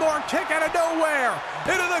Claymore kick out of nowhere.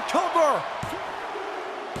 Into the cover.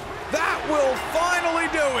 That will finally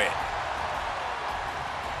do it.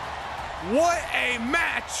 What a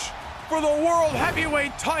match for the World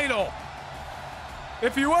Heavyweight title.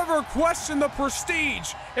 If you ever question the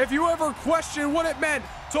prestige, if you ever question what it meant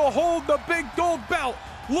to hold the big gold belt,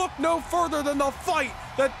 look no further than the fight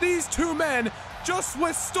that these two men just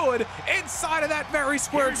withstood inside of that very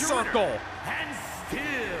squared circle. And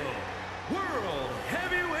still, World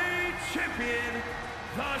Heavyweight Champion,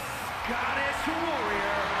 the Scottish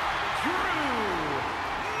Warrior, Drew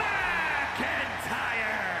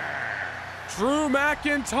McIntyre. Drew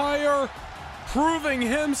McIntyre proving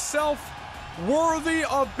himself worthy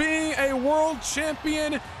of being a world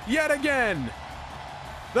champion yet again.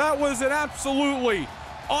 That was an absolutely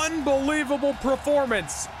unbelievable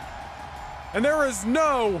performance. And there is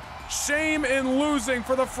no shame in losing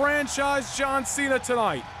for the franchise John Cena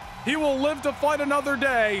tonight. He will live to fight another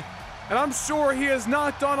day, and I'm sure he is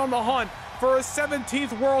not done on the hunt for his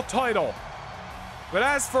 17th world title. But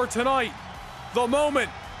as for tonight, the moment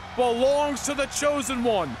belongs to the chosen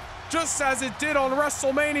one, just as it did on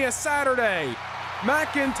WrestleMania Saturday.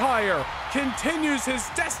 McIntyre continues his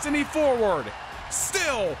destiny forward.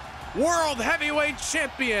 Still, World Heavyweight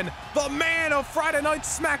Champion, the man of Friday Night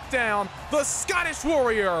SmackDown, the Scottish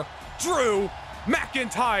Warrior, Drew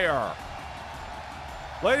McIntyre.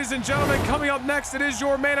 Ladies and gentlemen, coming up next, it is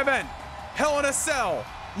your main event. Hell in a Cell,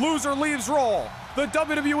 loser leaves Raw. The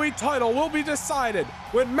WWE title will be decided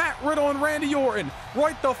when Matt Riddle and Randy Orton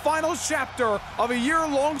write the final chapter of a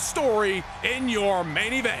year-long story in your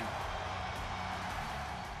main event.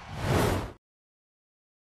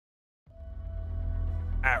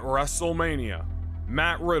 At WrestleMania,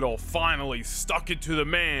 Matt Riddle finally stuck it to the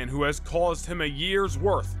man who has caused him a year's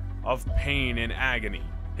worth of pain and agony,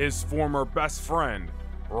 his former best friend,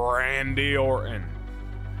 Randy Orton.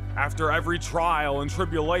 After every trial and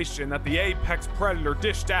tribulation that the Apex Predator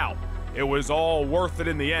dished out, it was all worth it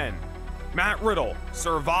in the end. Matt Riddle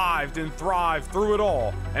survived and thrived through it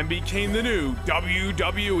all and became the new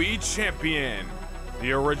WWE Champion.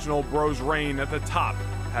 The original Bro's reign at the top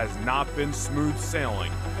has not been smooth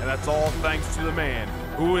sailing, and that's all thanks to the man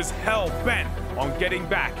who is hell-bent on getting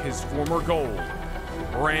back his former gold.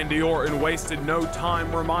 Randy Orton wasted no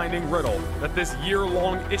time reminding Riddle that this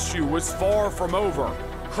year-long issue was far from over,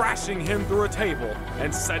 crashing him through a table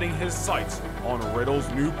and setting his sights on Riddle's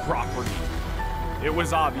new property. It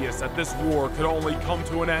was obvious that this war could only come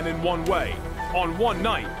to an end in one way, on one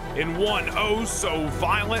night, in one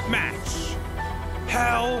oh-so-violent match.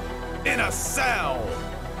 Hell in a Cell!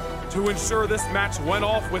 To ensure this match went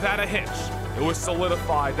off without a hitch, it was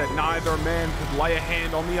solidified that neither man could lay a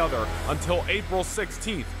hand on the other until April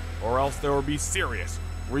 16th, or else there would be serious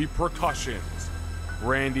repercussions.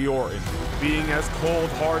 Randy Orton, being as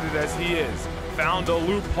cold-hearted as he is, found a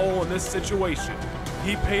loophole in this situation.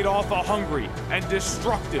 He paid off a hungry and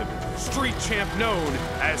destructive street champ known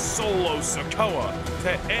as Solo Sikoa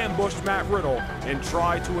to ambush Matt Riddle and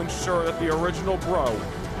try to ensure that the original Bro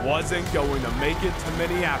wasn't going to make it to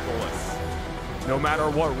Minneapolis. No matter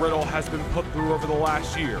what Riddle has been put through over the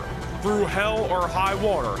last year, through hell or high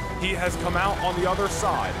water, he has come out on the other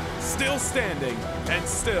side, still standing and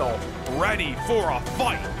still ready for a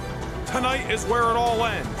fight. Tonight is where it all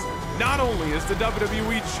ends. Not only is the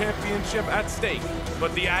WWE Championship at stake,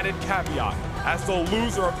 but the added caveat, as the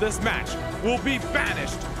loser of this match will be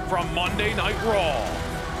banished from Monday Night Raw.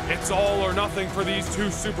 It's all or nothing for these two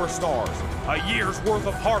superstars. A year's worth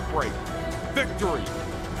of heartbreak, victory,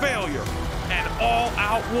 failure, and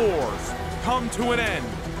all-out wars come to an end.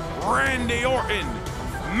 Randy Orton,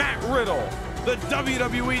 Matt Riddle, the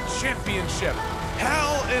WWE Championship,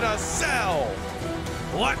 Hell in a Cell.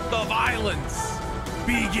 Let the violence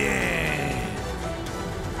begin.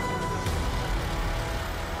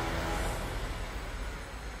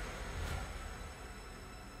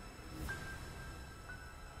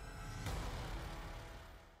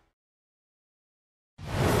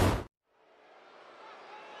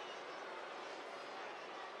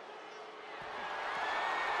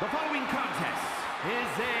 The following contest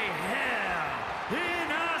is a Hell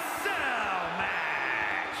in a Cell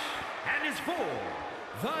match and is for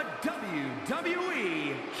the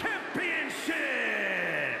WWE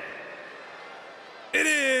Championship. It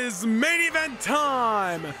is main event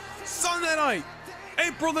time! Sunday night,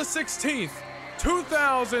 April the 16th,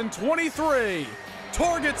 2023.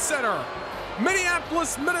 Target Center,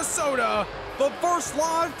 Minneapolis, Minnesota. The first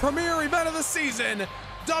live premiere event of the season,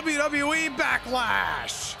 WWE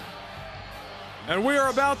Backlash. And we are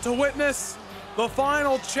about to witness the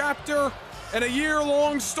final chapter in a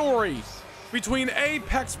year-long story between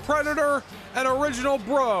Apex Predator and Original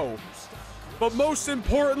Bro. But most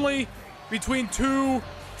importantly, between two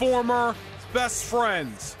former best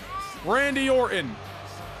friends. Randy Orton,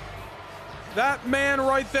 that man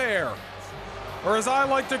right there, or as I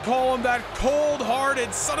like to call him, that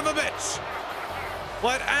cold-hearted son of a bitch.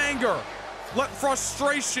 Let anger, let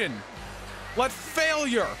frustration, let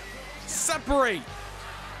failure separate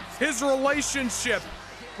his relationship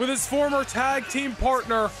with his former tag team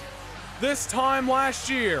partner this time last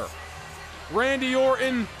year. Randy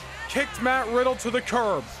Orton kicked Matt Riddle to the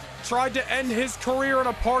curb, tried to end his career in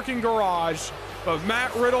a parking garage, but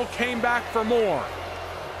Matt Riddle came back for more.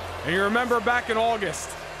 And you remember back in August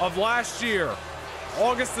of last year,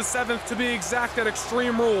 August the 7th to be exact at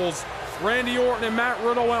Extreme Rules, Randy Orton and Matt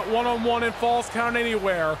Riddle went one-on-one in Falls Count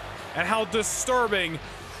Anywhere, and how disturbing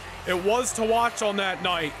it was to watch on that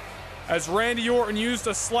night as Randy Orton used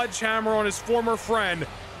a sledgehammer on his former friend,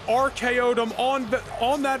 RKO'd him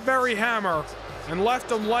on that very hammer, and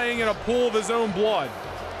left him laying in a pool of his own blood.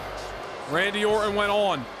 Randy Orton went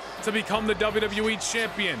on to become the WWE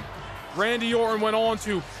Champion. Randy Orton went on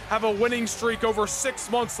to have a winning streak over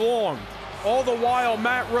 6 months long. All the while,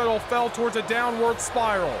 Matt Riddle fell towards a downward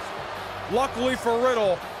spiral. Luckily for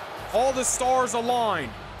Riddle, all the stars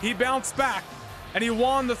aligned. He bounced back, and he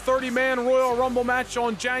won the 30-man Royal Rumble match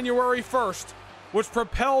on January 1st, which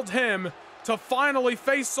propelled him to finally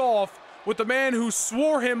face off with the man who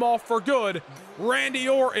swore him off for good, Randy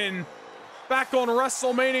Orton, back on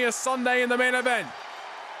WrestleMania Sunday in the main event.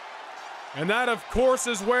 And that, of course,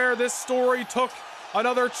 is where this story took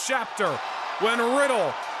another chapter, when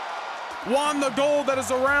Riddle won the gold that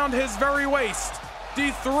is around his very waist,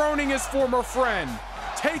 dethroning his former friend,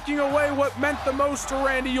 taking away what meant the most to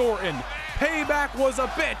Randy Orton. Payback was a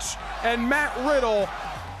bitch, and Matt Riddle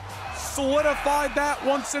solidified that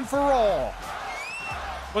once and for all.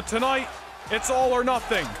 But tonight, it's all or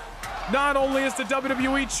nothing. Not only is the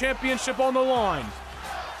WWE Championship on the line,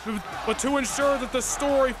 but to ensure that the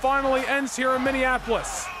story finally ends here in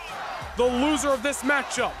Minneapolis, the loser of this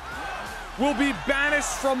matchup will be banished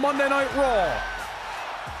from Monday Night Raw.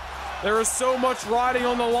 There is so much riding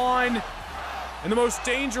on the line in the most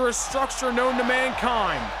dangerous structure known to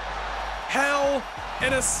mankind, Hell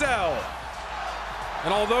in a Cell.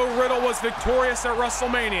 And although Riddle was victorious at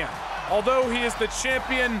WrestleMania, although he is the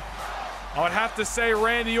champion, I would have to say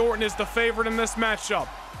Randy Orton is the favorite in this matchup.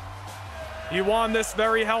 He won this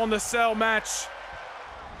very Hell in a Cell match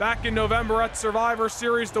back in November at Survivor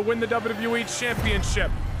Series to win the WWE Championship.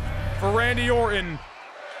 For Randy Orton,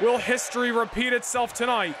 will history repeat itself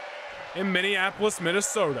tonight in Minneapolis,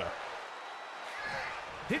 Minnesota?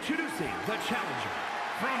 Introducing the challenger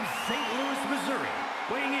from St. Louis, Missouri,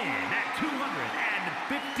 weighing in at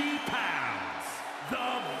 250 pounds,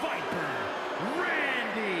 the Viper,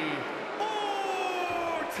 Randy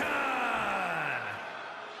Orton.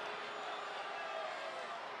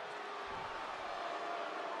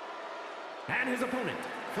 And his opponent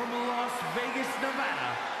from Las Vegas,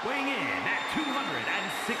 Nevada, weighing in at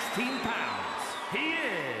 216 pounds, he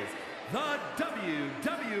is the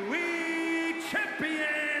WWE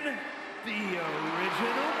Champion, the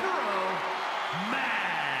original bro,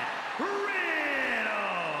 Matt Riddle.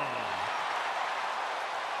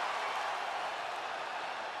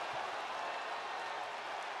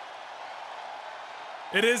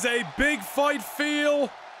 It is a big fight feel,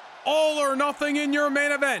 all or nothing in your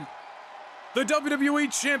main event. The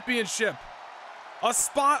WWE Championship, a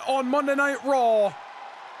spot on Monday Night Raw,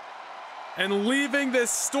 and leaving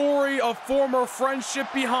this story of former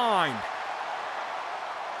friendship behind.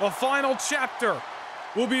 The final chapter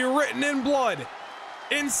will be written in blood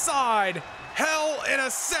inside Hell in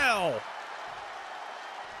a Cell.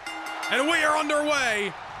 And we are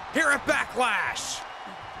underway here at Backlash.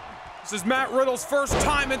 This is Matt Riddle's first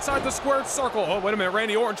time inside the squared circle. Oh, wait a minute,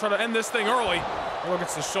 Randy Orton tried to end this thing early. Riddle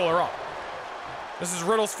gets the shoulder up. This is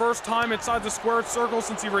Riddle's first time inside the squared circle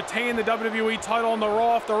since he retained the WWE title on the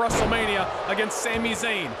Raw after WrestleMania against Sami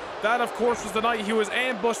Zayn. That, of course, was the night he was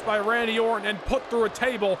ambushed by Randy Orton and put through a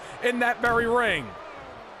table in that very ring.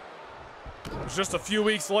 It was just a few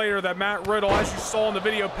weeks later that Matt Riddle, as you saw in the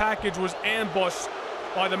video package, was ambushed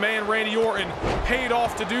by the man Randy Orton, paid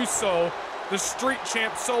off to do so, the street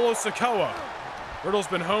champ Solo Sikoa. Riddle's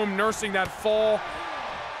been home nursing that fall,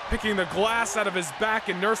 picking the glass out of his back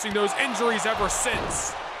and nursing those injuries ever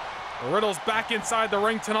since. Riddle's back inside the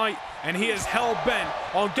ring tonight, and he is hell-bent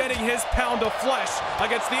on getting his pound of flesh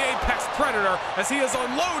against the Apex Predator as he is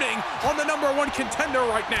unloading on the #1 contender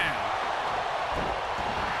right now.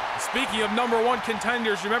 Speaking of #1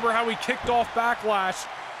 contenders, remember how we kicked off Backlash?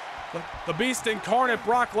 The Beast Incarnate,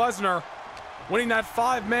 Brock Lesnar, winning that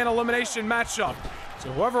 5-man elimination matchup.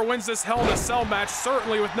 So whoever wins this Hell in a Cell match,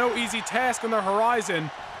 certainly with no easy task on the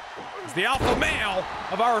horizon, as the alpha male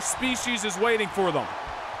of our species is waiting for them.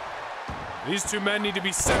 These two men need to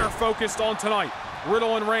be center focused on tonight.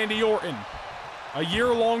 Riddle and Randy Orton. A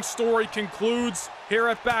year-long story concludes here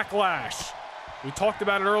at Backlash. We talked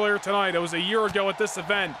about it earlier tonight. It was a year ago at this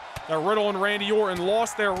event that Riddle and Randy Orton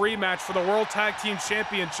lost their rematch for the World Tag Team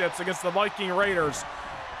Championships against the Viking Raiders.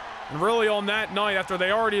 And really on that night, after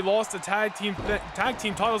they already lost the tag team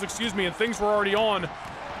titles, and things were already on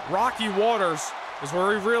rocky waters, is where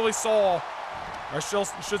we really saw, or I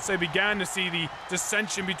should say began to see, the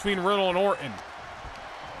dissension between Riddle and Orton.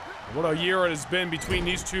 What a year it has been between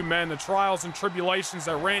these two men. The trials and tribulations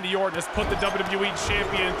that Randy Orton has put the WWE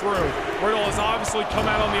Champion through. Riddle has obviously come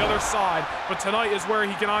out on the other side, but tonight is where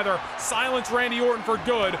he can either silence Randy Orton for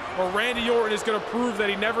good, or Randy Orton is going to prove that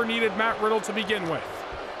he never needed Matt Riddle to begin with.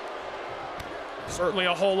 Certainly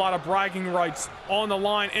a whole lot of bragging rights on the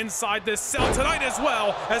line inside this cell tonight as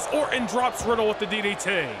well, as Orton drops Riddle with the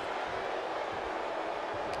DDT.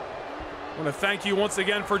 I want to thank you once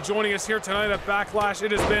again for joining us here tonight at Backlash.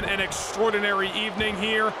 It has been an extraordinary evening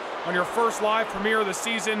here on your first live premiere of the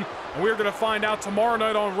season, and we're going to find out tomorrow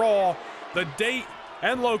night on Raw the date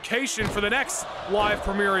and location for the next live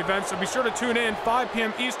premiere event, so be sure to tune in 5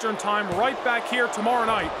 p.m. Eastern time right back here tomorrow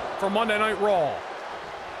night for Monday Night Raw.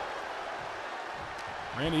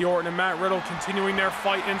 Randy Orton and Matt Riddle continuing their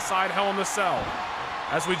fight inside Hell in the Cell.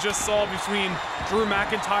 As we just saw between Drew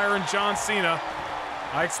McIntyre and John Cena,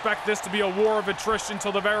 I expect this to be a war of attrition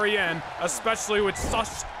till the very end, especially with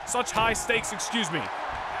such high stakes, The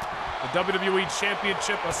WWE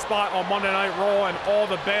Championship, a spot on Monday Night Raw, and all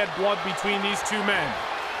the bad blood between these two men.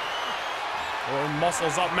 Orton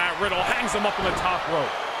muscles up Matt Riddle, hangs him up on the top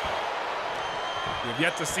rope. We've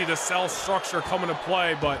yet to see the cell structure come into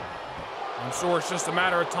play, but I'm sure it's just a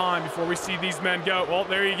matter of time before we see these men go. Well,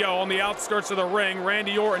 there you go, on the outskirts of the ring,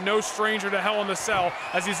 Randy Orton, no stranger to Hell in the Cell,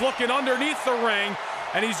 as he's looking underneath the ring,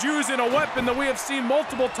 and he's using a weapon that we have seen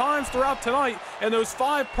multiple times throughout tonight in those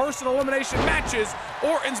 5 personal elimination matches.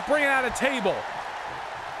 Orton's bringing out a table.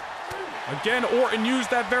 Again, Orton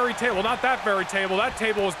used that very table. Not that very table. That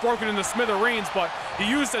table was broken into smithereens, but he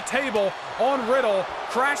used a table on Riddle,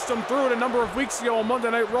 crashed him through it a number of weeks ago on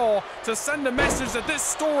Monday Night Raw to send a message that this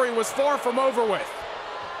story was far from over with.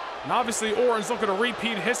 And obviously, Orton's looking to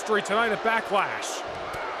repeat history tonight at Backlash.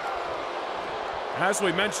 As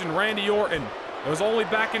we mentioned, Randy Orton, it was only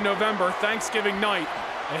back in November, Thanksgiving night,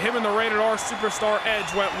 that him and the Rated R superstar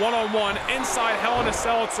Edge went one-on-one inside Hell in a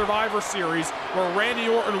Cell at Survivor Series, where Randy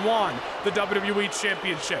Orton won the WWE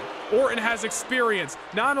Championship. Orton has experience,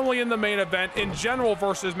 not only in the main event in general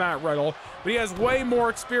versus Matt Riddle, but he has way more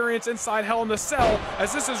experience inside Hell in the Cell,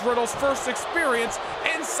 as this is Riddle's first experience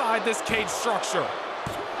inside this cage structure.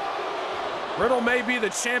 Riddle may be the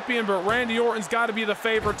champion, but Randy Orton's got to be the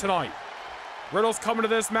favorite tonight. Riddle's coming to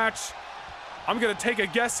this match, I'm going to take a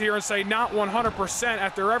guess here and say not 100%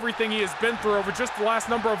 after everything he has been through over just the last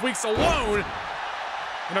number of weeks alone.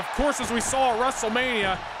 And of course, as we saw at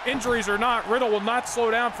WrestleMania, injuries or not, Riddle will not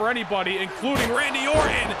slow down for anybody, including Randy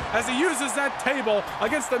Orton, as he uses that table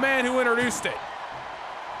against the man who introduced it.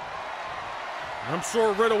 I'm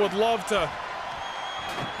sure Riddle would love to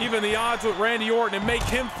even the odds with Randy Orton and make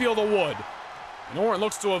him feel the wood. And Orton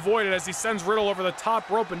looks to avoid it as he sends Riddle over the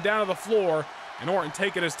top rope and down to the floor. And Orton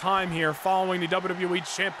taking his time here, following the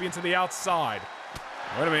WWE Champion to the outside.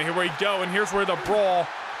 Wait a minute, here we go, and here's where the brawl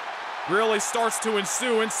really starts to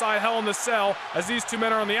ensue inside Hell in the Cell, as these two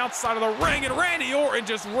men are on the outside of the ring, and Randy Orton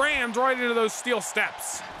just rammed right into those steel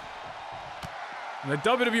steps. And the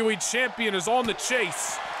WWE Champion is on the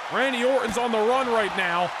chase. Randy Orton's on the run right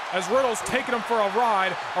now, as Riddle's taking him for a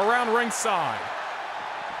ride around ringside.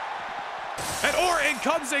 And Orton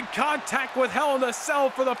comes in contact with Hell in the Cell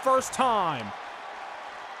for the first time.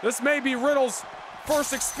 This may be Riddle's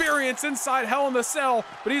first experience inside Hell in the Cell,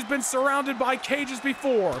 but he's been surrounded by cages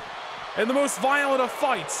before. In the most violent of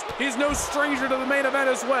fights, he's no stranger to the main event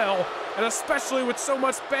as well, and especially with so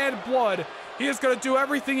much bad blood, he is going to do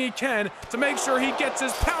everything he can to make sure he gets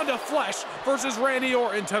his pound of flesh versus Randy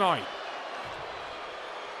Orton tonight.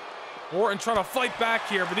 Orton trying to fight back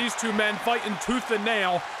here, but these two men fighting tooth and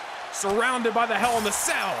nail, surrounded by the Hell in the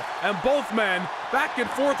Cell, and both men back and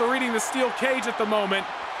forth are eating the steel cage at the moment.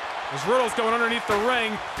 As Riddle's going underneath the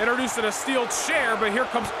ring, introducing a steel chair, but here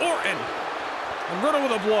comes Orton. And Riddle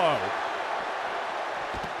with a blow.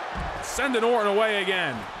 Sending Orton away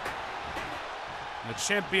again. And the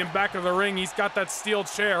champion back of the ring, he's got that steel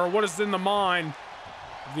chair. What is in the mind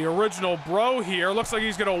of the original bro here? Looks like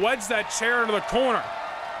he's going to wedge that chair into the corner.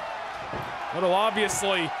 Riddle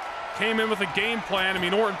obviously came in with a game plan. I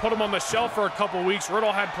mean, Orton put him on the shelf for a couple weeks.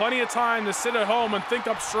 Riddle had plenty of time to sit at home and think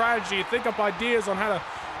up strategy, think up ideas on how to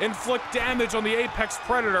inflict damage on the Apex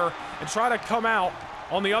Predator and try to come out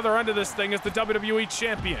on the other end of this thing as the WWE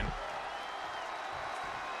Champion.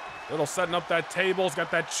 Riddle setting up that table. He's got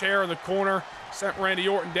that chair in the corner. Sent Randy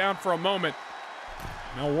Orton down for a moment.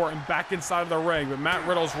 Now Orton back inside of the ring, but Matt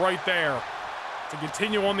Riddle's right there to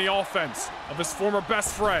continue on the offense of his former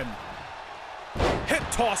best friend. Hip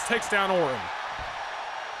toss takes down Orton.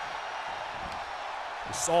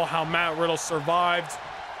 We saw how Matt Riddle survived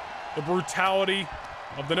the brutality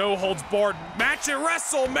of the no-holds-barred match at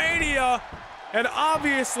WrestleMania. and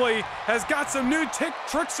obviously has got some new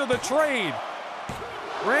tricks of the trade.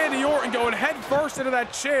 Randy Orton going head first into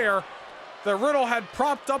that chair that Riddle had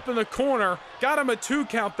propped up in the corner. Got him a 2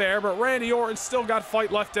 count there, but Randy Orton still got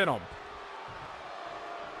fight left in him.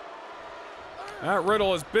 That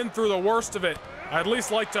Riddle has been through the worst of it. I'd at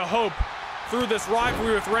least like to hope through this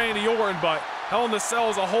rivalry with Randy Orton, but Hell in a Cell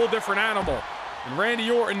is a whole different animal. And Randy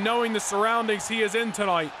Orton, knowing the surroundings he is in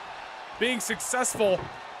tonight, being successful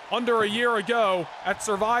under a year ago at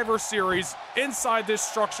Survivor Series inside this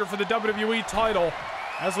structure for the WWE title.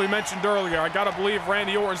 As we mentioned earlier, I gotta believe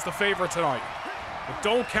Randy Orton's the favorite tonight. But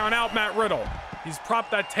don't count out Matt Riddle. He's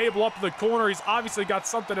propped that table up in the corner. He's obviously got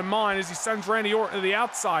something in mind as he sends Randy Orton to the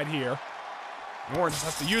outside here. Orton just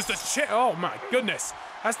has to use the chair. Oh my goodness.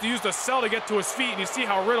 Has to use the cell to get to his feet. And you see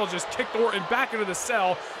how Riddle just kicked Orton back into the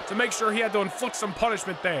cell to make sure he had to inflict some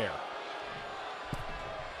punishment there.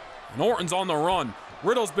 And Orton's on the run.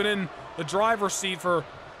 Riddle's been in the driver's seat for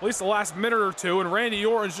at least the last minute or two, and Randy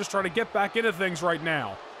Orton's just trying to get back into things right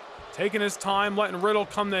now. Taking his time, letting Riddle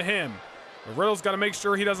come to him. But Riddle's got to make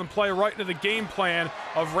sure he doesn't play right into the game plan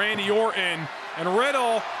of Randy Orton. And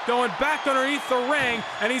Riddle going back underneath the ring,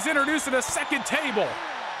 and he's introducing a second table.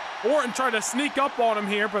 Orton tried to sneak up on him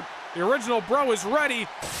here, but the original bro is ready,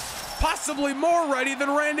 possibly more ready than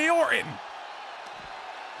Randy Orton.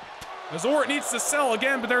 As Orton eats the cell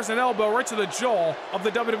again, but there's an elbow right to the jaw of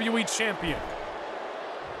the WWE Champion.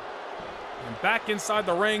 And back inside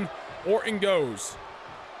the ring, Orton goes.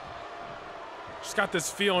 Just got this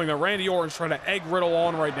feeling that Randy Orton's trying to egg Riddle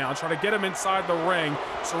on right now, trying to get him inside the ring,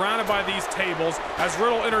 surrounded by these tables, as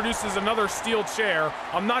Riddle introduces another steel chair.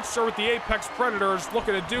 I'm not sure what the Apex Predator is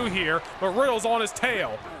looking to do here, but Riddle's on his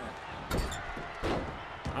tail.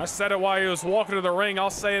 I said it while he was walking to the ring, I'll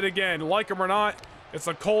say it again. Like him or not, it's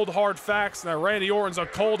a cold, hard facts, and that Randy Orton's a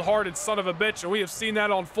cold-hearted son of a bitch, and we have seen that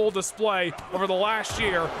on full display over the last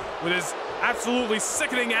year with his absolutely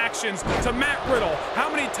sickening actions to Matt Riddle. How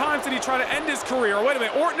many times did he try to end his career? Wait a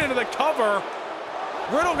minute, Orton into the cover.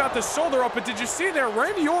 Riddle got the shoulder up, but did you see there,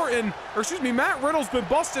 Matt Riddle's been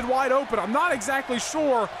busted wide open. I'm not exactly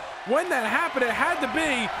sure when that happened. It had to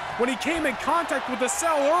be when he came in contact with the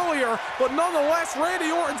cell earlier, but nonetheless,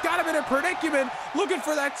 Randy Orton's got him in a predicament, looking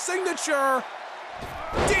for that signature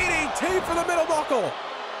DDT for the middle buckle.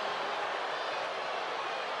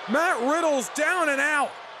 Matt Riddle's down and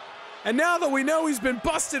out. And now that we know he's been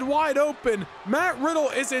busted wide open, Matt Riddle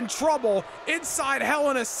is in trouble inside Hell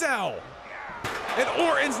in a Cell. And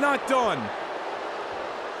Orton's not done.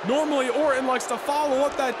 Normally, Orton likes to follow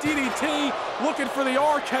up that DDT, looking for the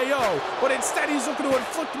RKO, but instead he's looking to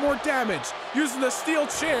inflict more damage, using the steel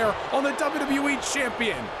chair on the WWE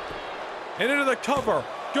Champion. And into the cover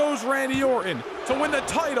goes Randy Orton to win the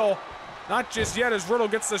title. Not just yet, as Riddle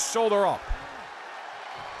gets the shoulder up.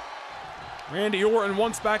 Randy Orton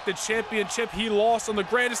wants back the championship he lost on the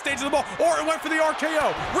grandest stage of the ball. Orton went for the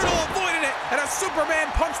RKO. Riddle avoided it, and a Superman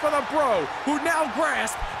punch by the bro, who now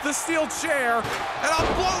grasps the steel chair, and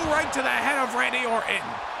a blow right to the head of Randy Orton.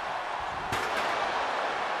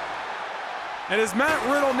 And is Matt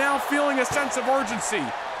Riddle now feeling a sense of urgency?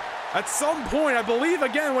 At some point, I believe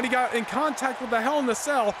again, when he got in contact with the Hell in the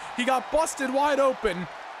Cell, he got busted wide open.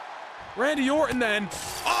 Randy Orton then,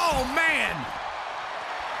 oh man!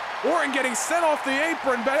 Orton getting sent off the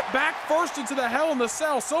apron, back first into the Hell in the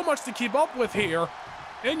Cell. So much to keep up with here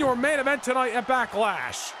in your main event tonight at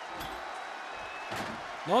Backlash.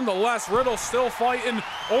 Nonetheless, Riddle still fighting,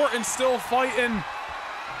 Orton still fighting.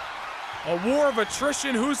 A war of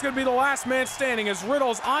attrition. Who's going to be the last man standing as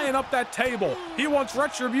Riddle's eyeing up that table. He wants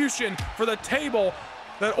retribution for the table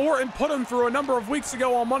that Orton put him through a number of weeks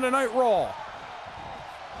ago on Monday Night Raw.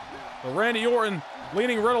 But Randy Orton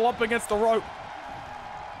leaning Riddle up against the rope.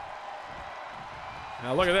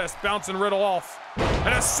 Now look at this, bouncing Riddle off. And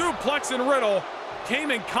a suplex in Riddle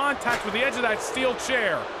came in contact with the edge of that steel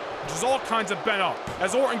chair, which is all kinds of bent up,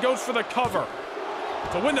 as Orton goes for the cover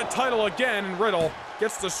to win the title again, and Riddle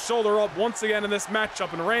gets the shoulder up once again in this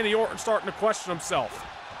matchup, and Randy Orton starting to question himself.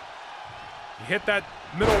 He hit that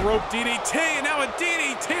middle rope DDT, and now a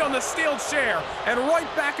DDT on the steel chair, and right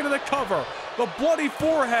back into the cover. The bloody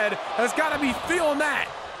forehead has got to be feeling that.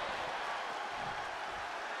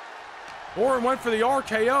 Orton went for the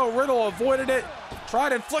RKO. Riddle avoided it,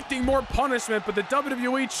 tried inflicting more punishment, but the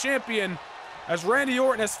WWE Champion, as Randy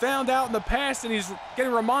Orton has found out in the past and he's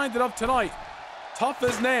getting reminded of tonight, tough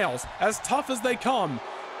as nails, as tough as they come,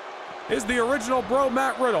 is the original bro,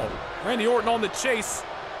 Matt Riddle. Randy Orton on the chase,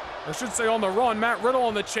 or I should say on the run. Matt Riddle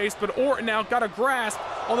on the chase, but Orton now got a grasp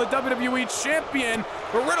on the WWE Champion,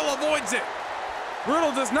 but Riddle avoids it.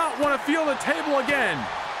 Riddle does not want to feel the table again.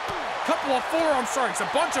 couple of forearm strikes, a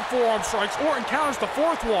bunch of forearm strikes. Orton counters the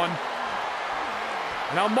fourth one.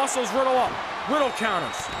 And now muscles Riddle up. Riddle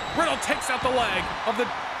counters. Riddle takes out the leg of the,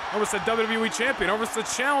 almost said WWE champion, over the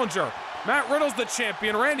challenger. Matt Riddle's the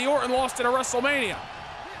champion. Randy Orton lost it at WrestleMania.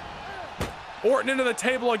 Orton into the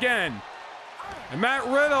table again. And Matt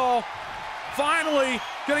Riddle finally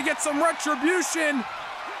gonna get some retribution.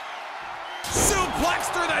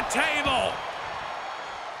 Suplex through the table.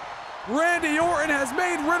 Randy Orton has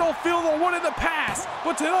made Riddle feel the one in the past,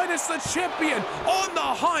 but tonight it's the champion on the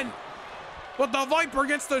hunt. But the Viper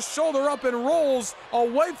gets the shoulder up and rolls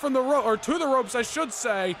away from the rope, or to the ropes, I should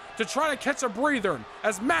say, to try to catch a breather.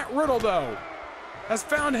 As Matt Riddle, though, has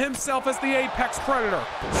found himself as the apex predator,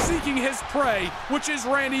 seeking his prey, which is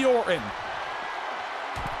Randy Orton.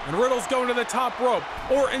 And Riddle's going to the top rope.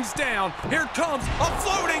 Orton's down. Here comes a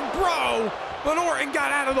floating bro. But Orton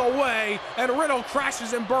got out of the way, and Riddle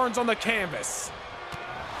crashes and burns on the canvas.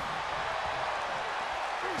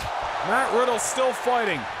 Matt Riddle's still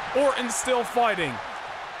fighting. Orton's still fighting.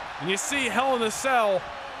 And you see Hell in a Cell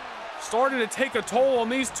starting to take a toll on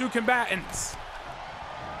these two combatants.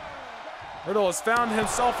 Riddle has found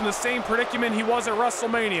himself in the same predicament he was at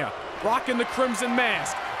WrestleMania, rocking the Crimson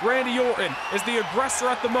Mask. Randy Orton is the aggressor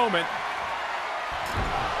at the moment.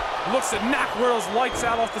 Looks to knock Riddle's lights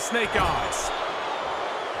out off the snake eyes.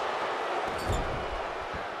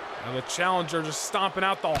 And the challenger just stomping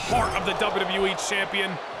out the heart of the WWE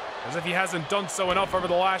champion, as if he hasn't done so enough over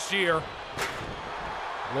the last year.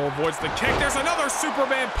 Riddle avoids the kick. There's another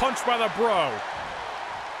Superman punch by the bro.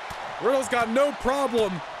 Riddle's got no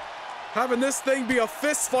problem having this thing be a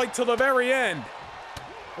fist fight till the very end.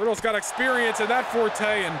 Riddle's got experience in that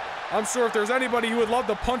forte, and I'm sure if there's anybody who would love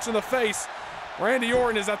to punch in the face, Randy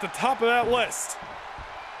Orton is at the top of that list.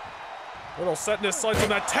 Riddle setting his sights on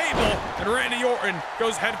that table, and Randy Orton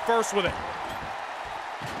goes head first with it.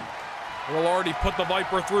 Riddle already put the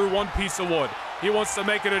Viper through one piece of wood. He wants to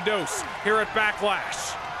make it a dose here at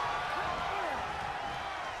Backlash.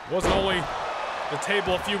 It wasn't only the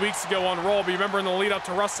table a few weeks ago on Raw, but you remember in the lead up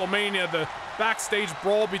to WrestleMania, the backstage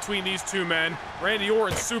brawl between these two men. Randy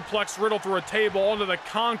Orton suplexed Riddle through a table onto the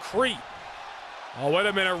concrete. Oh, wait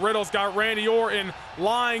a minute. Riddle's got Randy Orton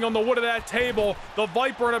lying on the wood of that table. The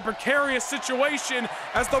Viper in a precarious situation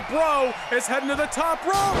as the bro is heading to the top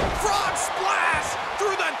rope. Frog splash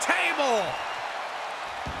through the table.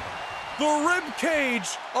 The rib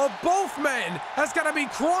cage of both men has got to be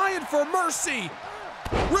crying for mercy.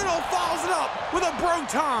 Riddle follows it up with a bro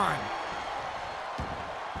time.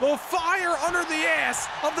 The fire under the ass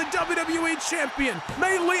of the WWE champion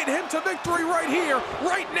may lead him to victory right here,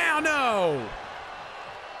 right now. No.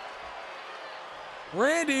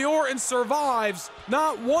 Randy Orton survives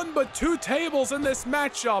not one but two tables in this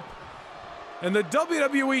matchup, and the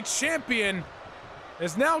WWE champion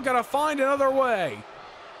is now got to find another way.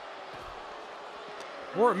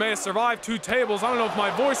 Orton may have survived two tables. I don't know if my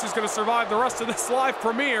voice is going to survive the rest of this live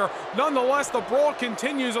premiere. Nonetheless, the brawl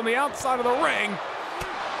continues on the outside of the ring.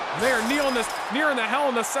 They are nearing the Hell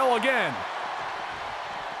in the Cell again.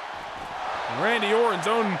 Randy Orton's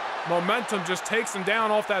own momentum just takes him down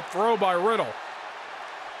off that throw by Riddle.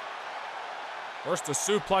 First a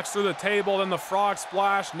suplex through the table, then the frog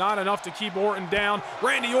splash. Not enough to keep Orton down.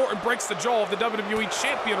 Randy Orton breaks the jaw of the WWE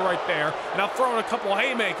champion right there, and now throwing a couple of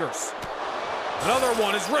haymakers. Another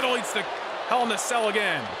one as Riddle eats the Hell in the Cell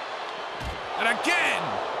again. And again!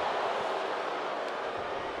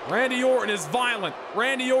 Randy Orton is violent.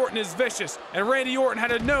 Randy Orton is vicious. And Randy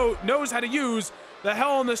Orton knows how to use the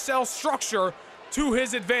Hell in the Cell structure to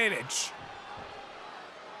his advantage.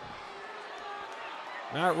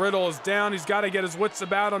 Matt Riddle is down. He's got to get his wits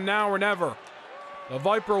about him now or never. The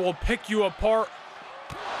Viper will pick you apart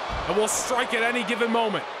and will strike at any given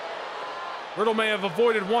moment. Riddle may have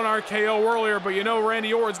avoided one RKO earlier, but you know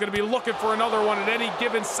Randy Orton's going to be looking for another one at any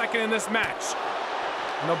given second in this match.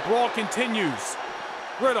 And the brawl continues.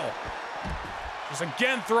 Riddle just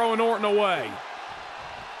again throwing Orton away.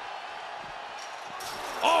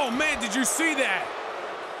 Oh man, did you see that?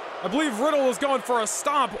 I believe Riddle was going for a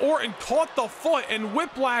stomp. Orton caught the foot and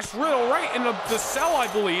whiplashed Riddle right into the cell,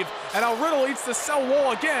 I believe. And now Riddle eats the cell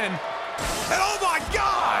wall again. And oh my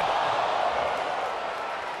God!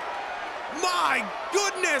 My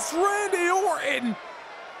goodness, Randy Orton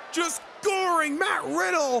just goring Matt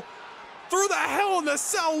Riddle through the Hell in the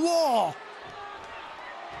Cell wall.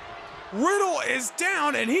 Riddle is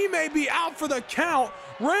down and he may be out for the count.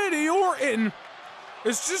 Randy Orton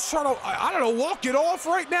is just trying to, I don't know, walk it off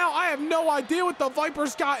right now. I have no idea what the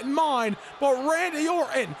Viper's got in mind, but Randy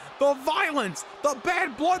Orton, the violence, the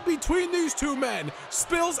bad blood between these two men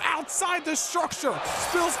spills outside the structure,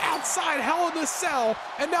 spills outside Hell in the Cell,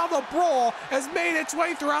 and now the brawl has made its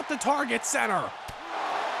way throughout the Target Center.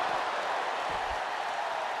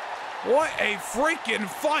 What a freaking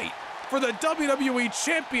fight for the WWE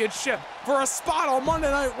Championship, for a spot on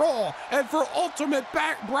Monday Night Raw, and for ultimate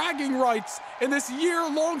bragging rights in this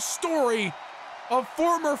year-long story of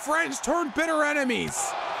former friends turned bitter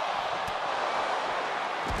enemies.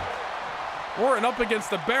 Orton up against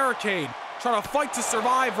the barricade, trying to fight to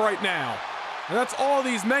survive right now. And that's all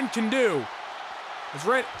these men can do.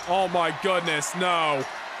 Oh my goodness, no.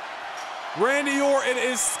 Randy Orton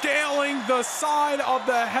is scaling the side of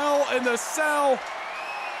the Hell in the Cell.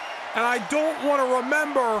 And I don't want to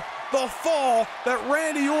remember the fall that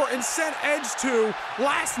Randy Orton sent Edge to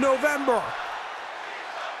last November.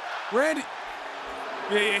 Randy,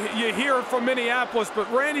 you hear it from Minneapolis, but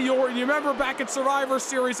Randy Orton, you remember back at Survivor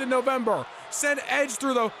Series in November, sent Edge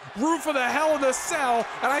through the roof of the Hell in the Cell,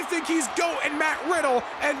 and I think he's goating Matt Riddle,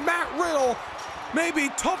 and Matt Riddle, maybe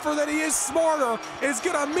tougher than he is smarter, is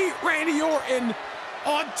gonna meet Randy Orton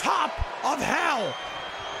on top of Hell.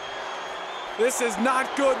 This is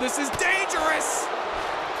not good. This is dangerous.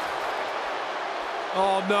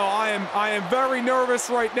 Oh no, I am very nervous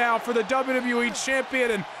right now for the WWE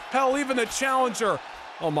Champion and hell, even the challenger.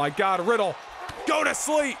 Oh my God, Riddle, go to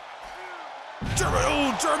sleep.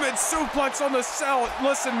 German suplex on the Cell.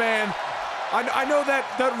 Listen, man, I know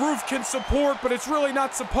that roof can support, but it's really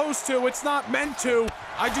not supposed to. It's not meant to.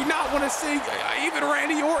 I do not want to see even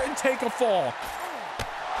Randy Orton take a fall.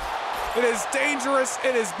 It is dangerous.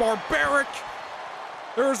 It is barbaric.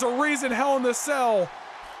 There is a reason Hell in the Cell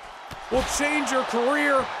will change your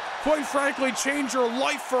career, quite frankly, change your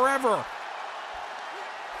life forever.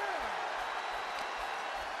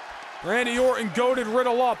 Randy Orton goaded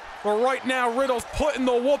Riddle up, but right now Riddle's putting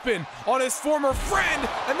the whooping on his former friend,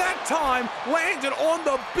 and that time landed on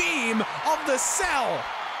the beam of the Cell.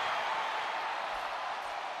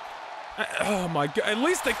 Oh my God, at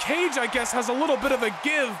least the cage, I guess, has a little bit of a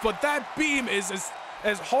give, but that beam is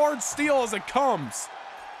as hard steel as it comes.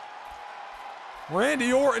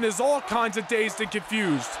 Randy Orton is all kinds of dazed and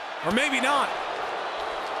confused, or maybe not.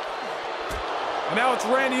 And now it's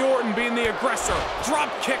Randy Orton being the aggressor.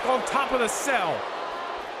 Drop kick on top of the Cell.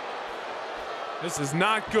 This is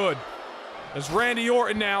not good, as Randy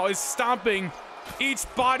Orton now is stomping each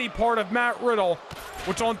body part of Matt Riddle,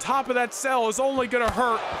 which on top of that Cell is only gonna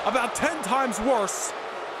hurt about 10 times worse,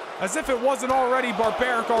 as if it wasn't already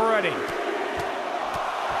barbaric already.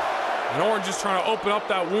 And Orton just trying to open up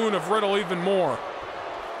that wound of Riddle even more.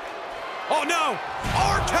 Oh no!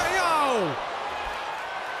 RKO!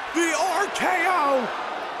 The RKO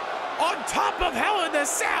on top of Hell in the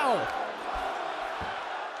Cell!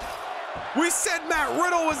 We said Matt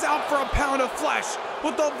Riddle was out for a pound of flesh,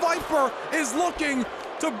 but the Viper is looking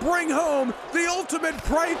to bring home the ultimate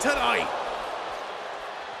prey tonight.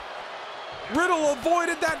 Riddle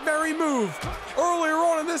avoided that very move earlier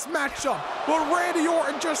on in this matchup, but Randy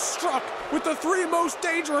Orton just struck with the 3 most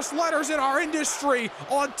dangerous letters in our industry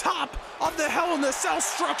on top of the Hell in the Cell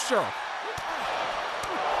structure.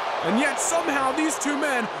 And yet somehow these two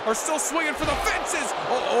men are still swinging for the fences.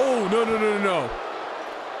 Oh, no.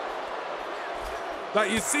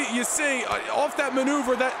 That you see, off that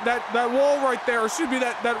maneuver, that wall right there, or should be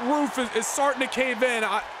that roof is starting to cave in.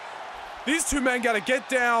 These two men got to get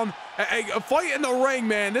down. A fight in the ring,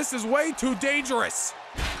 man. This is way too dangerous.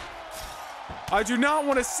 I do not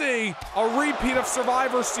want to see a repeat of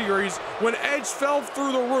Survivor Series when Edge fell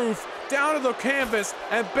through the roof, down to the canvas,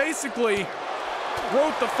 and basically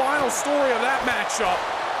wrote the final story of that matchup.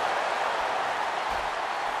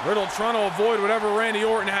 Riddle trying to avoid whatever Randy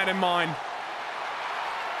Orton had in mind.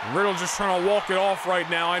 Riddle just trying to walk it off right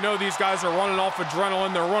now. I know these guys are running off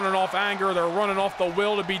adrenaline, they're running off anger, they're running off the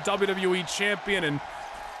will to be WWE Champion and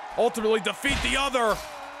ultimately defeat the other.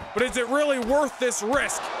 But is it really worth this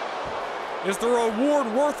risk? Is the reward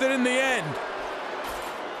worth it in the end?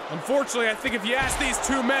 Unfortunately, I think if you ask these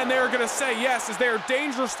two men, they are going to say yes, as they are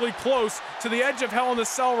dangerously close to the edge of Hell in the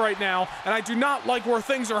Cell right now, and I do not like where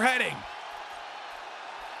things are heading.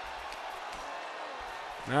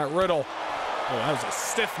 Matt Riddle. Oh, that was a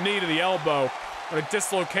stiff knee to the elbow, but it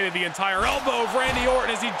dislocated the entire elbow of Randy Orton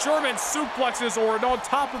as he German suplexes Orton on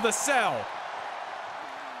top of the Cell.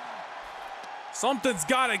 Something's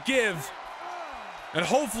got to give, and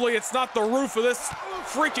hopefully it's not the roof of this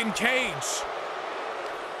freaking cage.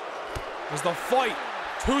 As the fight,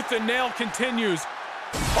 tooth and nail, continues.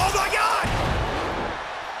 Oh my God!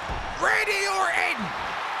 Randy Orton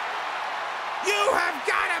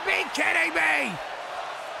kidding me?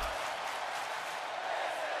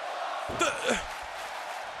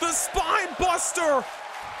 The spine buster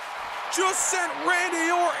just sent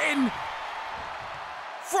Randy Orton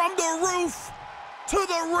from the roof to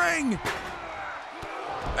the ring.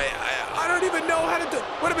 I don't even know how to do.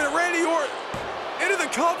 Wait a minute, Randy Orton into the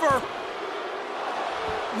cover.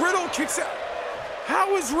 Riddle kicks out.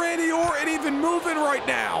 How is Randy Orton even moving right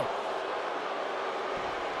now?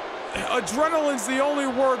 Adrenaline's the only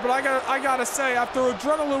word, but I gotta say, after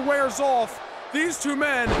adrenaline wears off, these two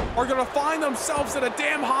men are gonna find themselves in a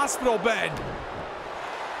damn hospital bed.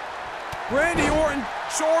 Randy Orton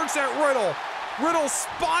charged at Riddle. Riddle's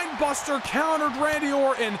spine buster countered Randy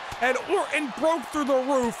Orton, and Orton broke through the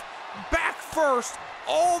roof, back first,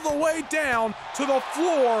 all the way down to the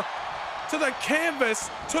floor, to the canvas,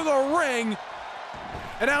 to the ring,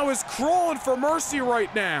 and now is crawling for mercy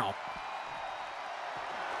right now.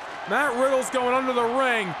 Matt Riddle's going under the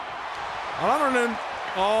ring. I don't know.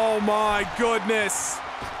 Oh my goodness.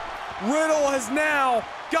 Riddle has now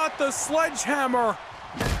got the sledgehammer,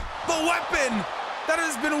 the weapon that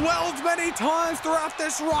has been wielded many times throughout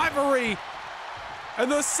this rivalry,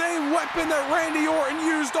 and the same weapon that Randy Orton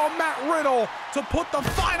used on Matt Riddle to put the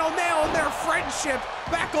final nail in their friendship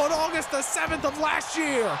back on August the 7th of last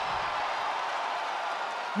year.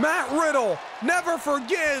 Matt Riddle never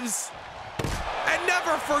forgives and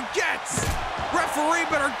never forgets. Referee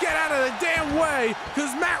better get out of the damn way,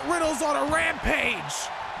 because Matt Riddle's on a rampage.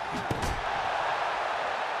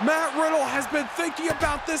 Matt Riddle has been thinking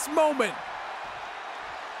about this moment,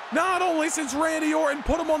 not only since Randy Orton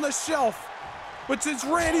put him on the shelf, but since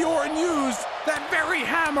Randy Orton used that very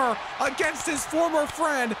hammer against his former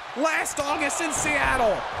friend last August in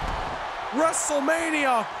Seattle.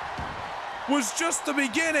 WrestleMania was just the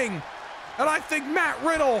beginning, and I think Matt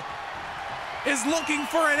Riddle is looking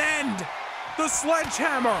for an end. The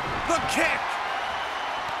sledgehammer, the kick.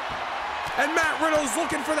 And Matt Riddle's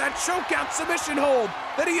looking for that chokeout submission hold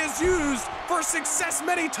that he has used for success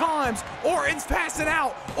many times. Orton's passing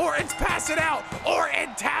out, Orton's passing out,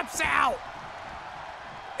 Orton taps out.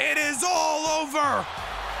 It is all over.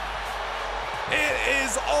 It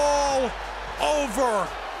is all over.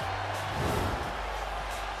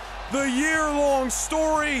 The year-long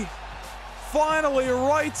story finally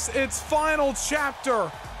writes its final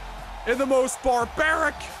chapter in the most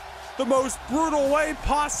barbaric, the most brutal way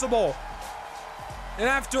possible. And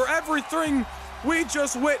after everything we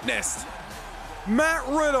just witnessed, Matt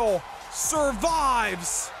Riddle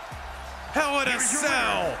survives Hell in a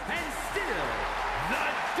Cell. And still, the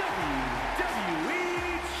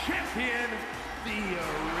WWE Champion, the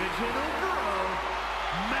original bro,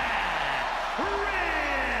 Matt Riddle.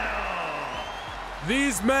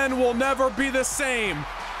 These men will never be the same.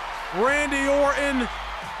 Randy Orton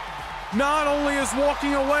not only is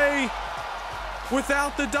walking away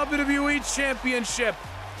without the WWE Championship,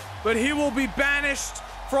 but he will be banished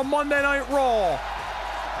from Monday Night Raw.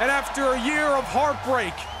 And after a year of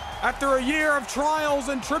heartbreak, after a year of trials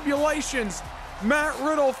and tribulations, Matt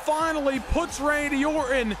Riddle finally puts Randy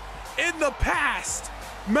Orton in the past.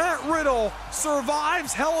 Matt Riddle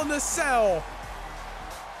survives Hell in a Cell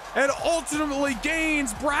and ultimately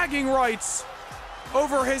gains bragging rights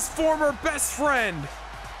over his former best friend.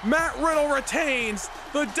 Matt Riddle retains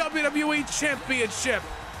the WWE Championship.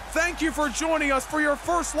 Thank you for joining us for your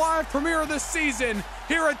first live premiere of this season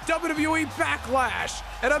here at WWE Backlash.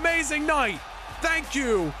 An amazing night. Thank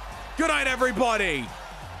you. Good night, everybody.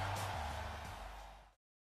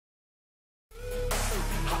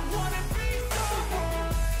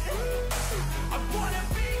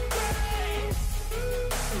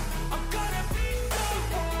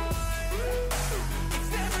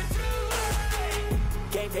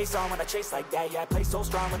 Face on when I chase like that, yeah, I play so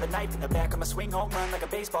strong with a knife in the back. I'ma swing home run like a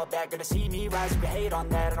baseball bat. Gonna see me rise, you can hate on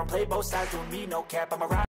that. I don't play both sides, doing me no cap, I'm a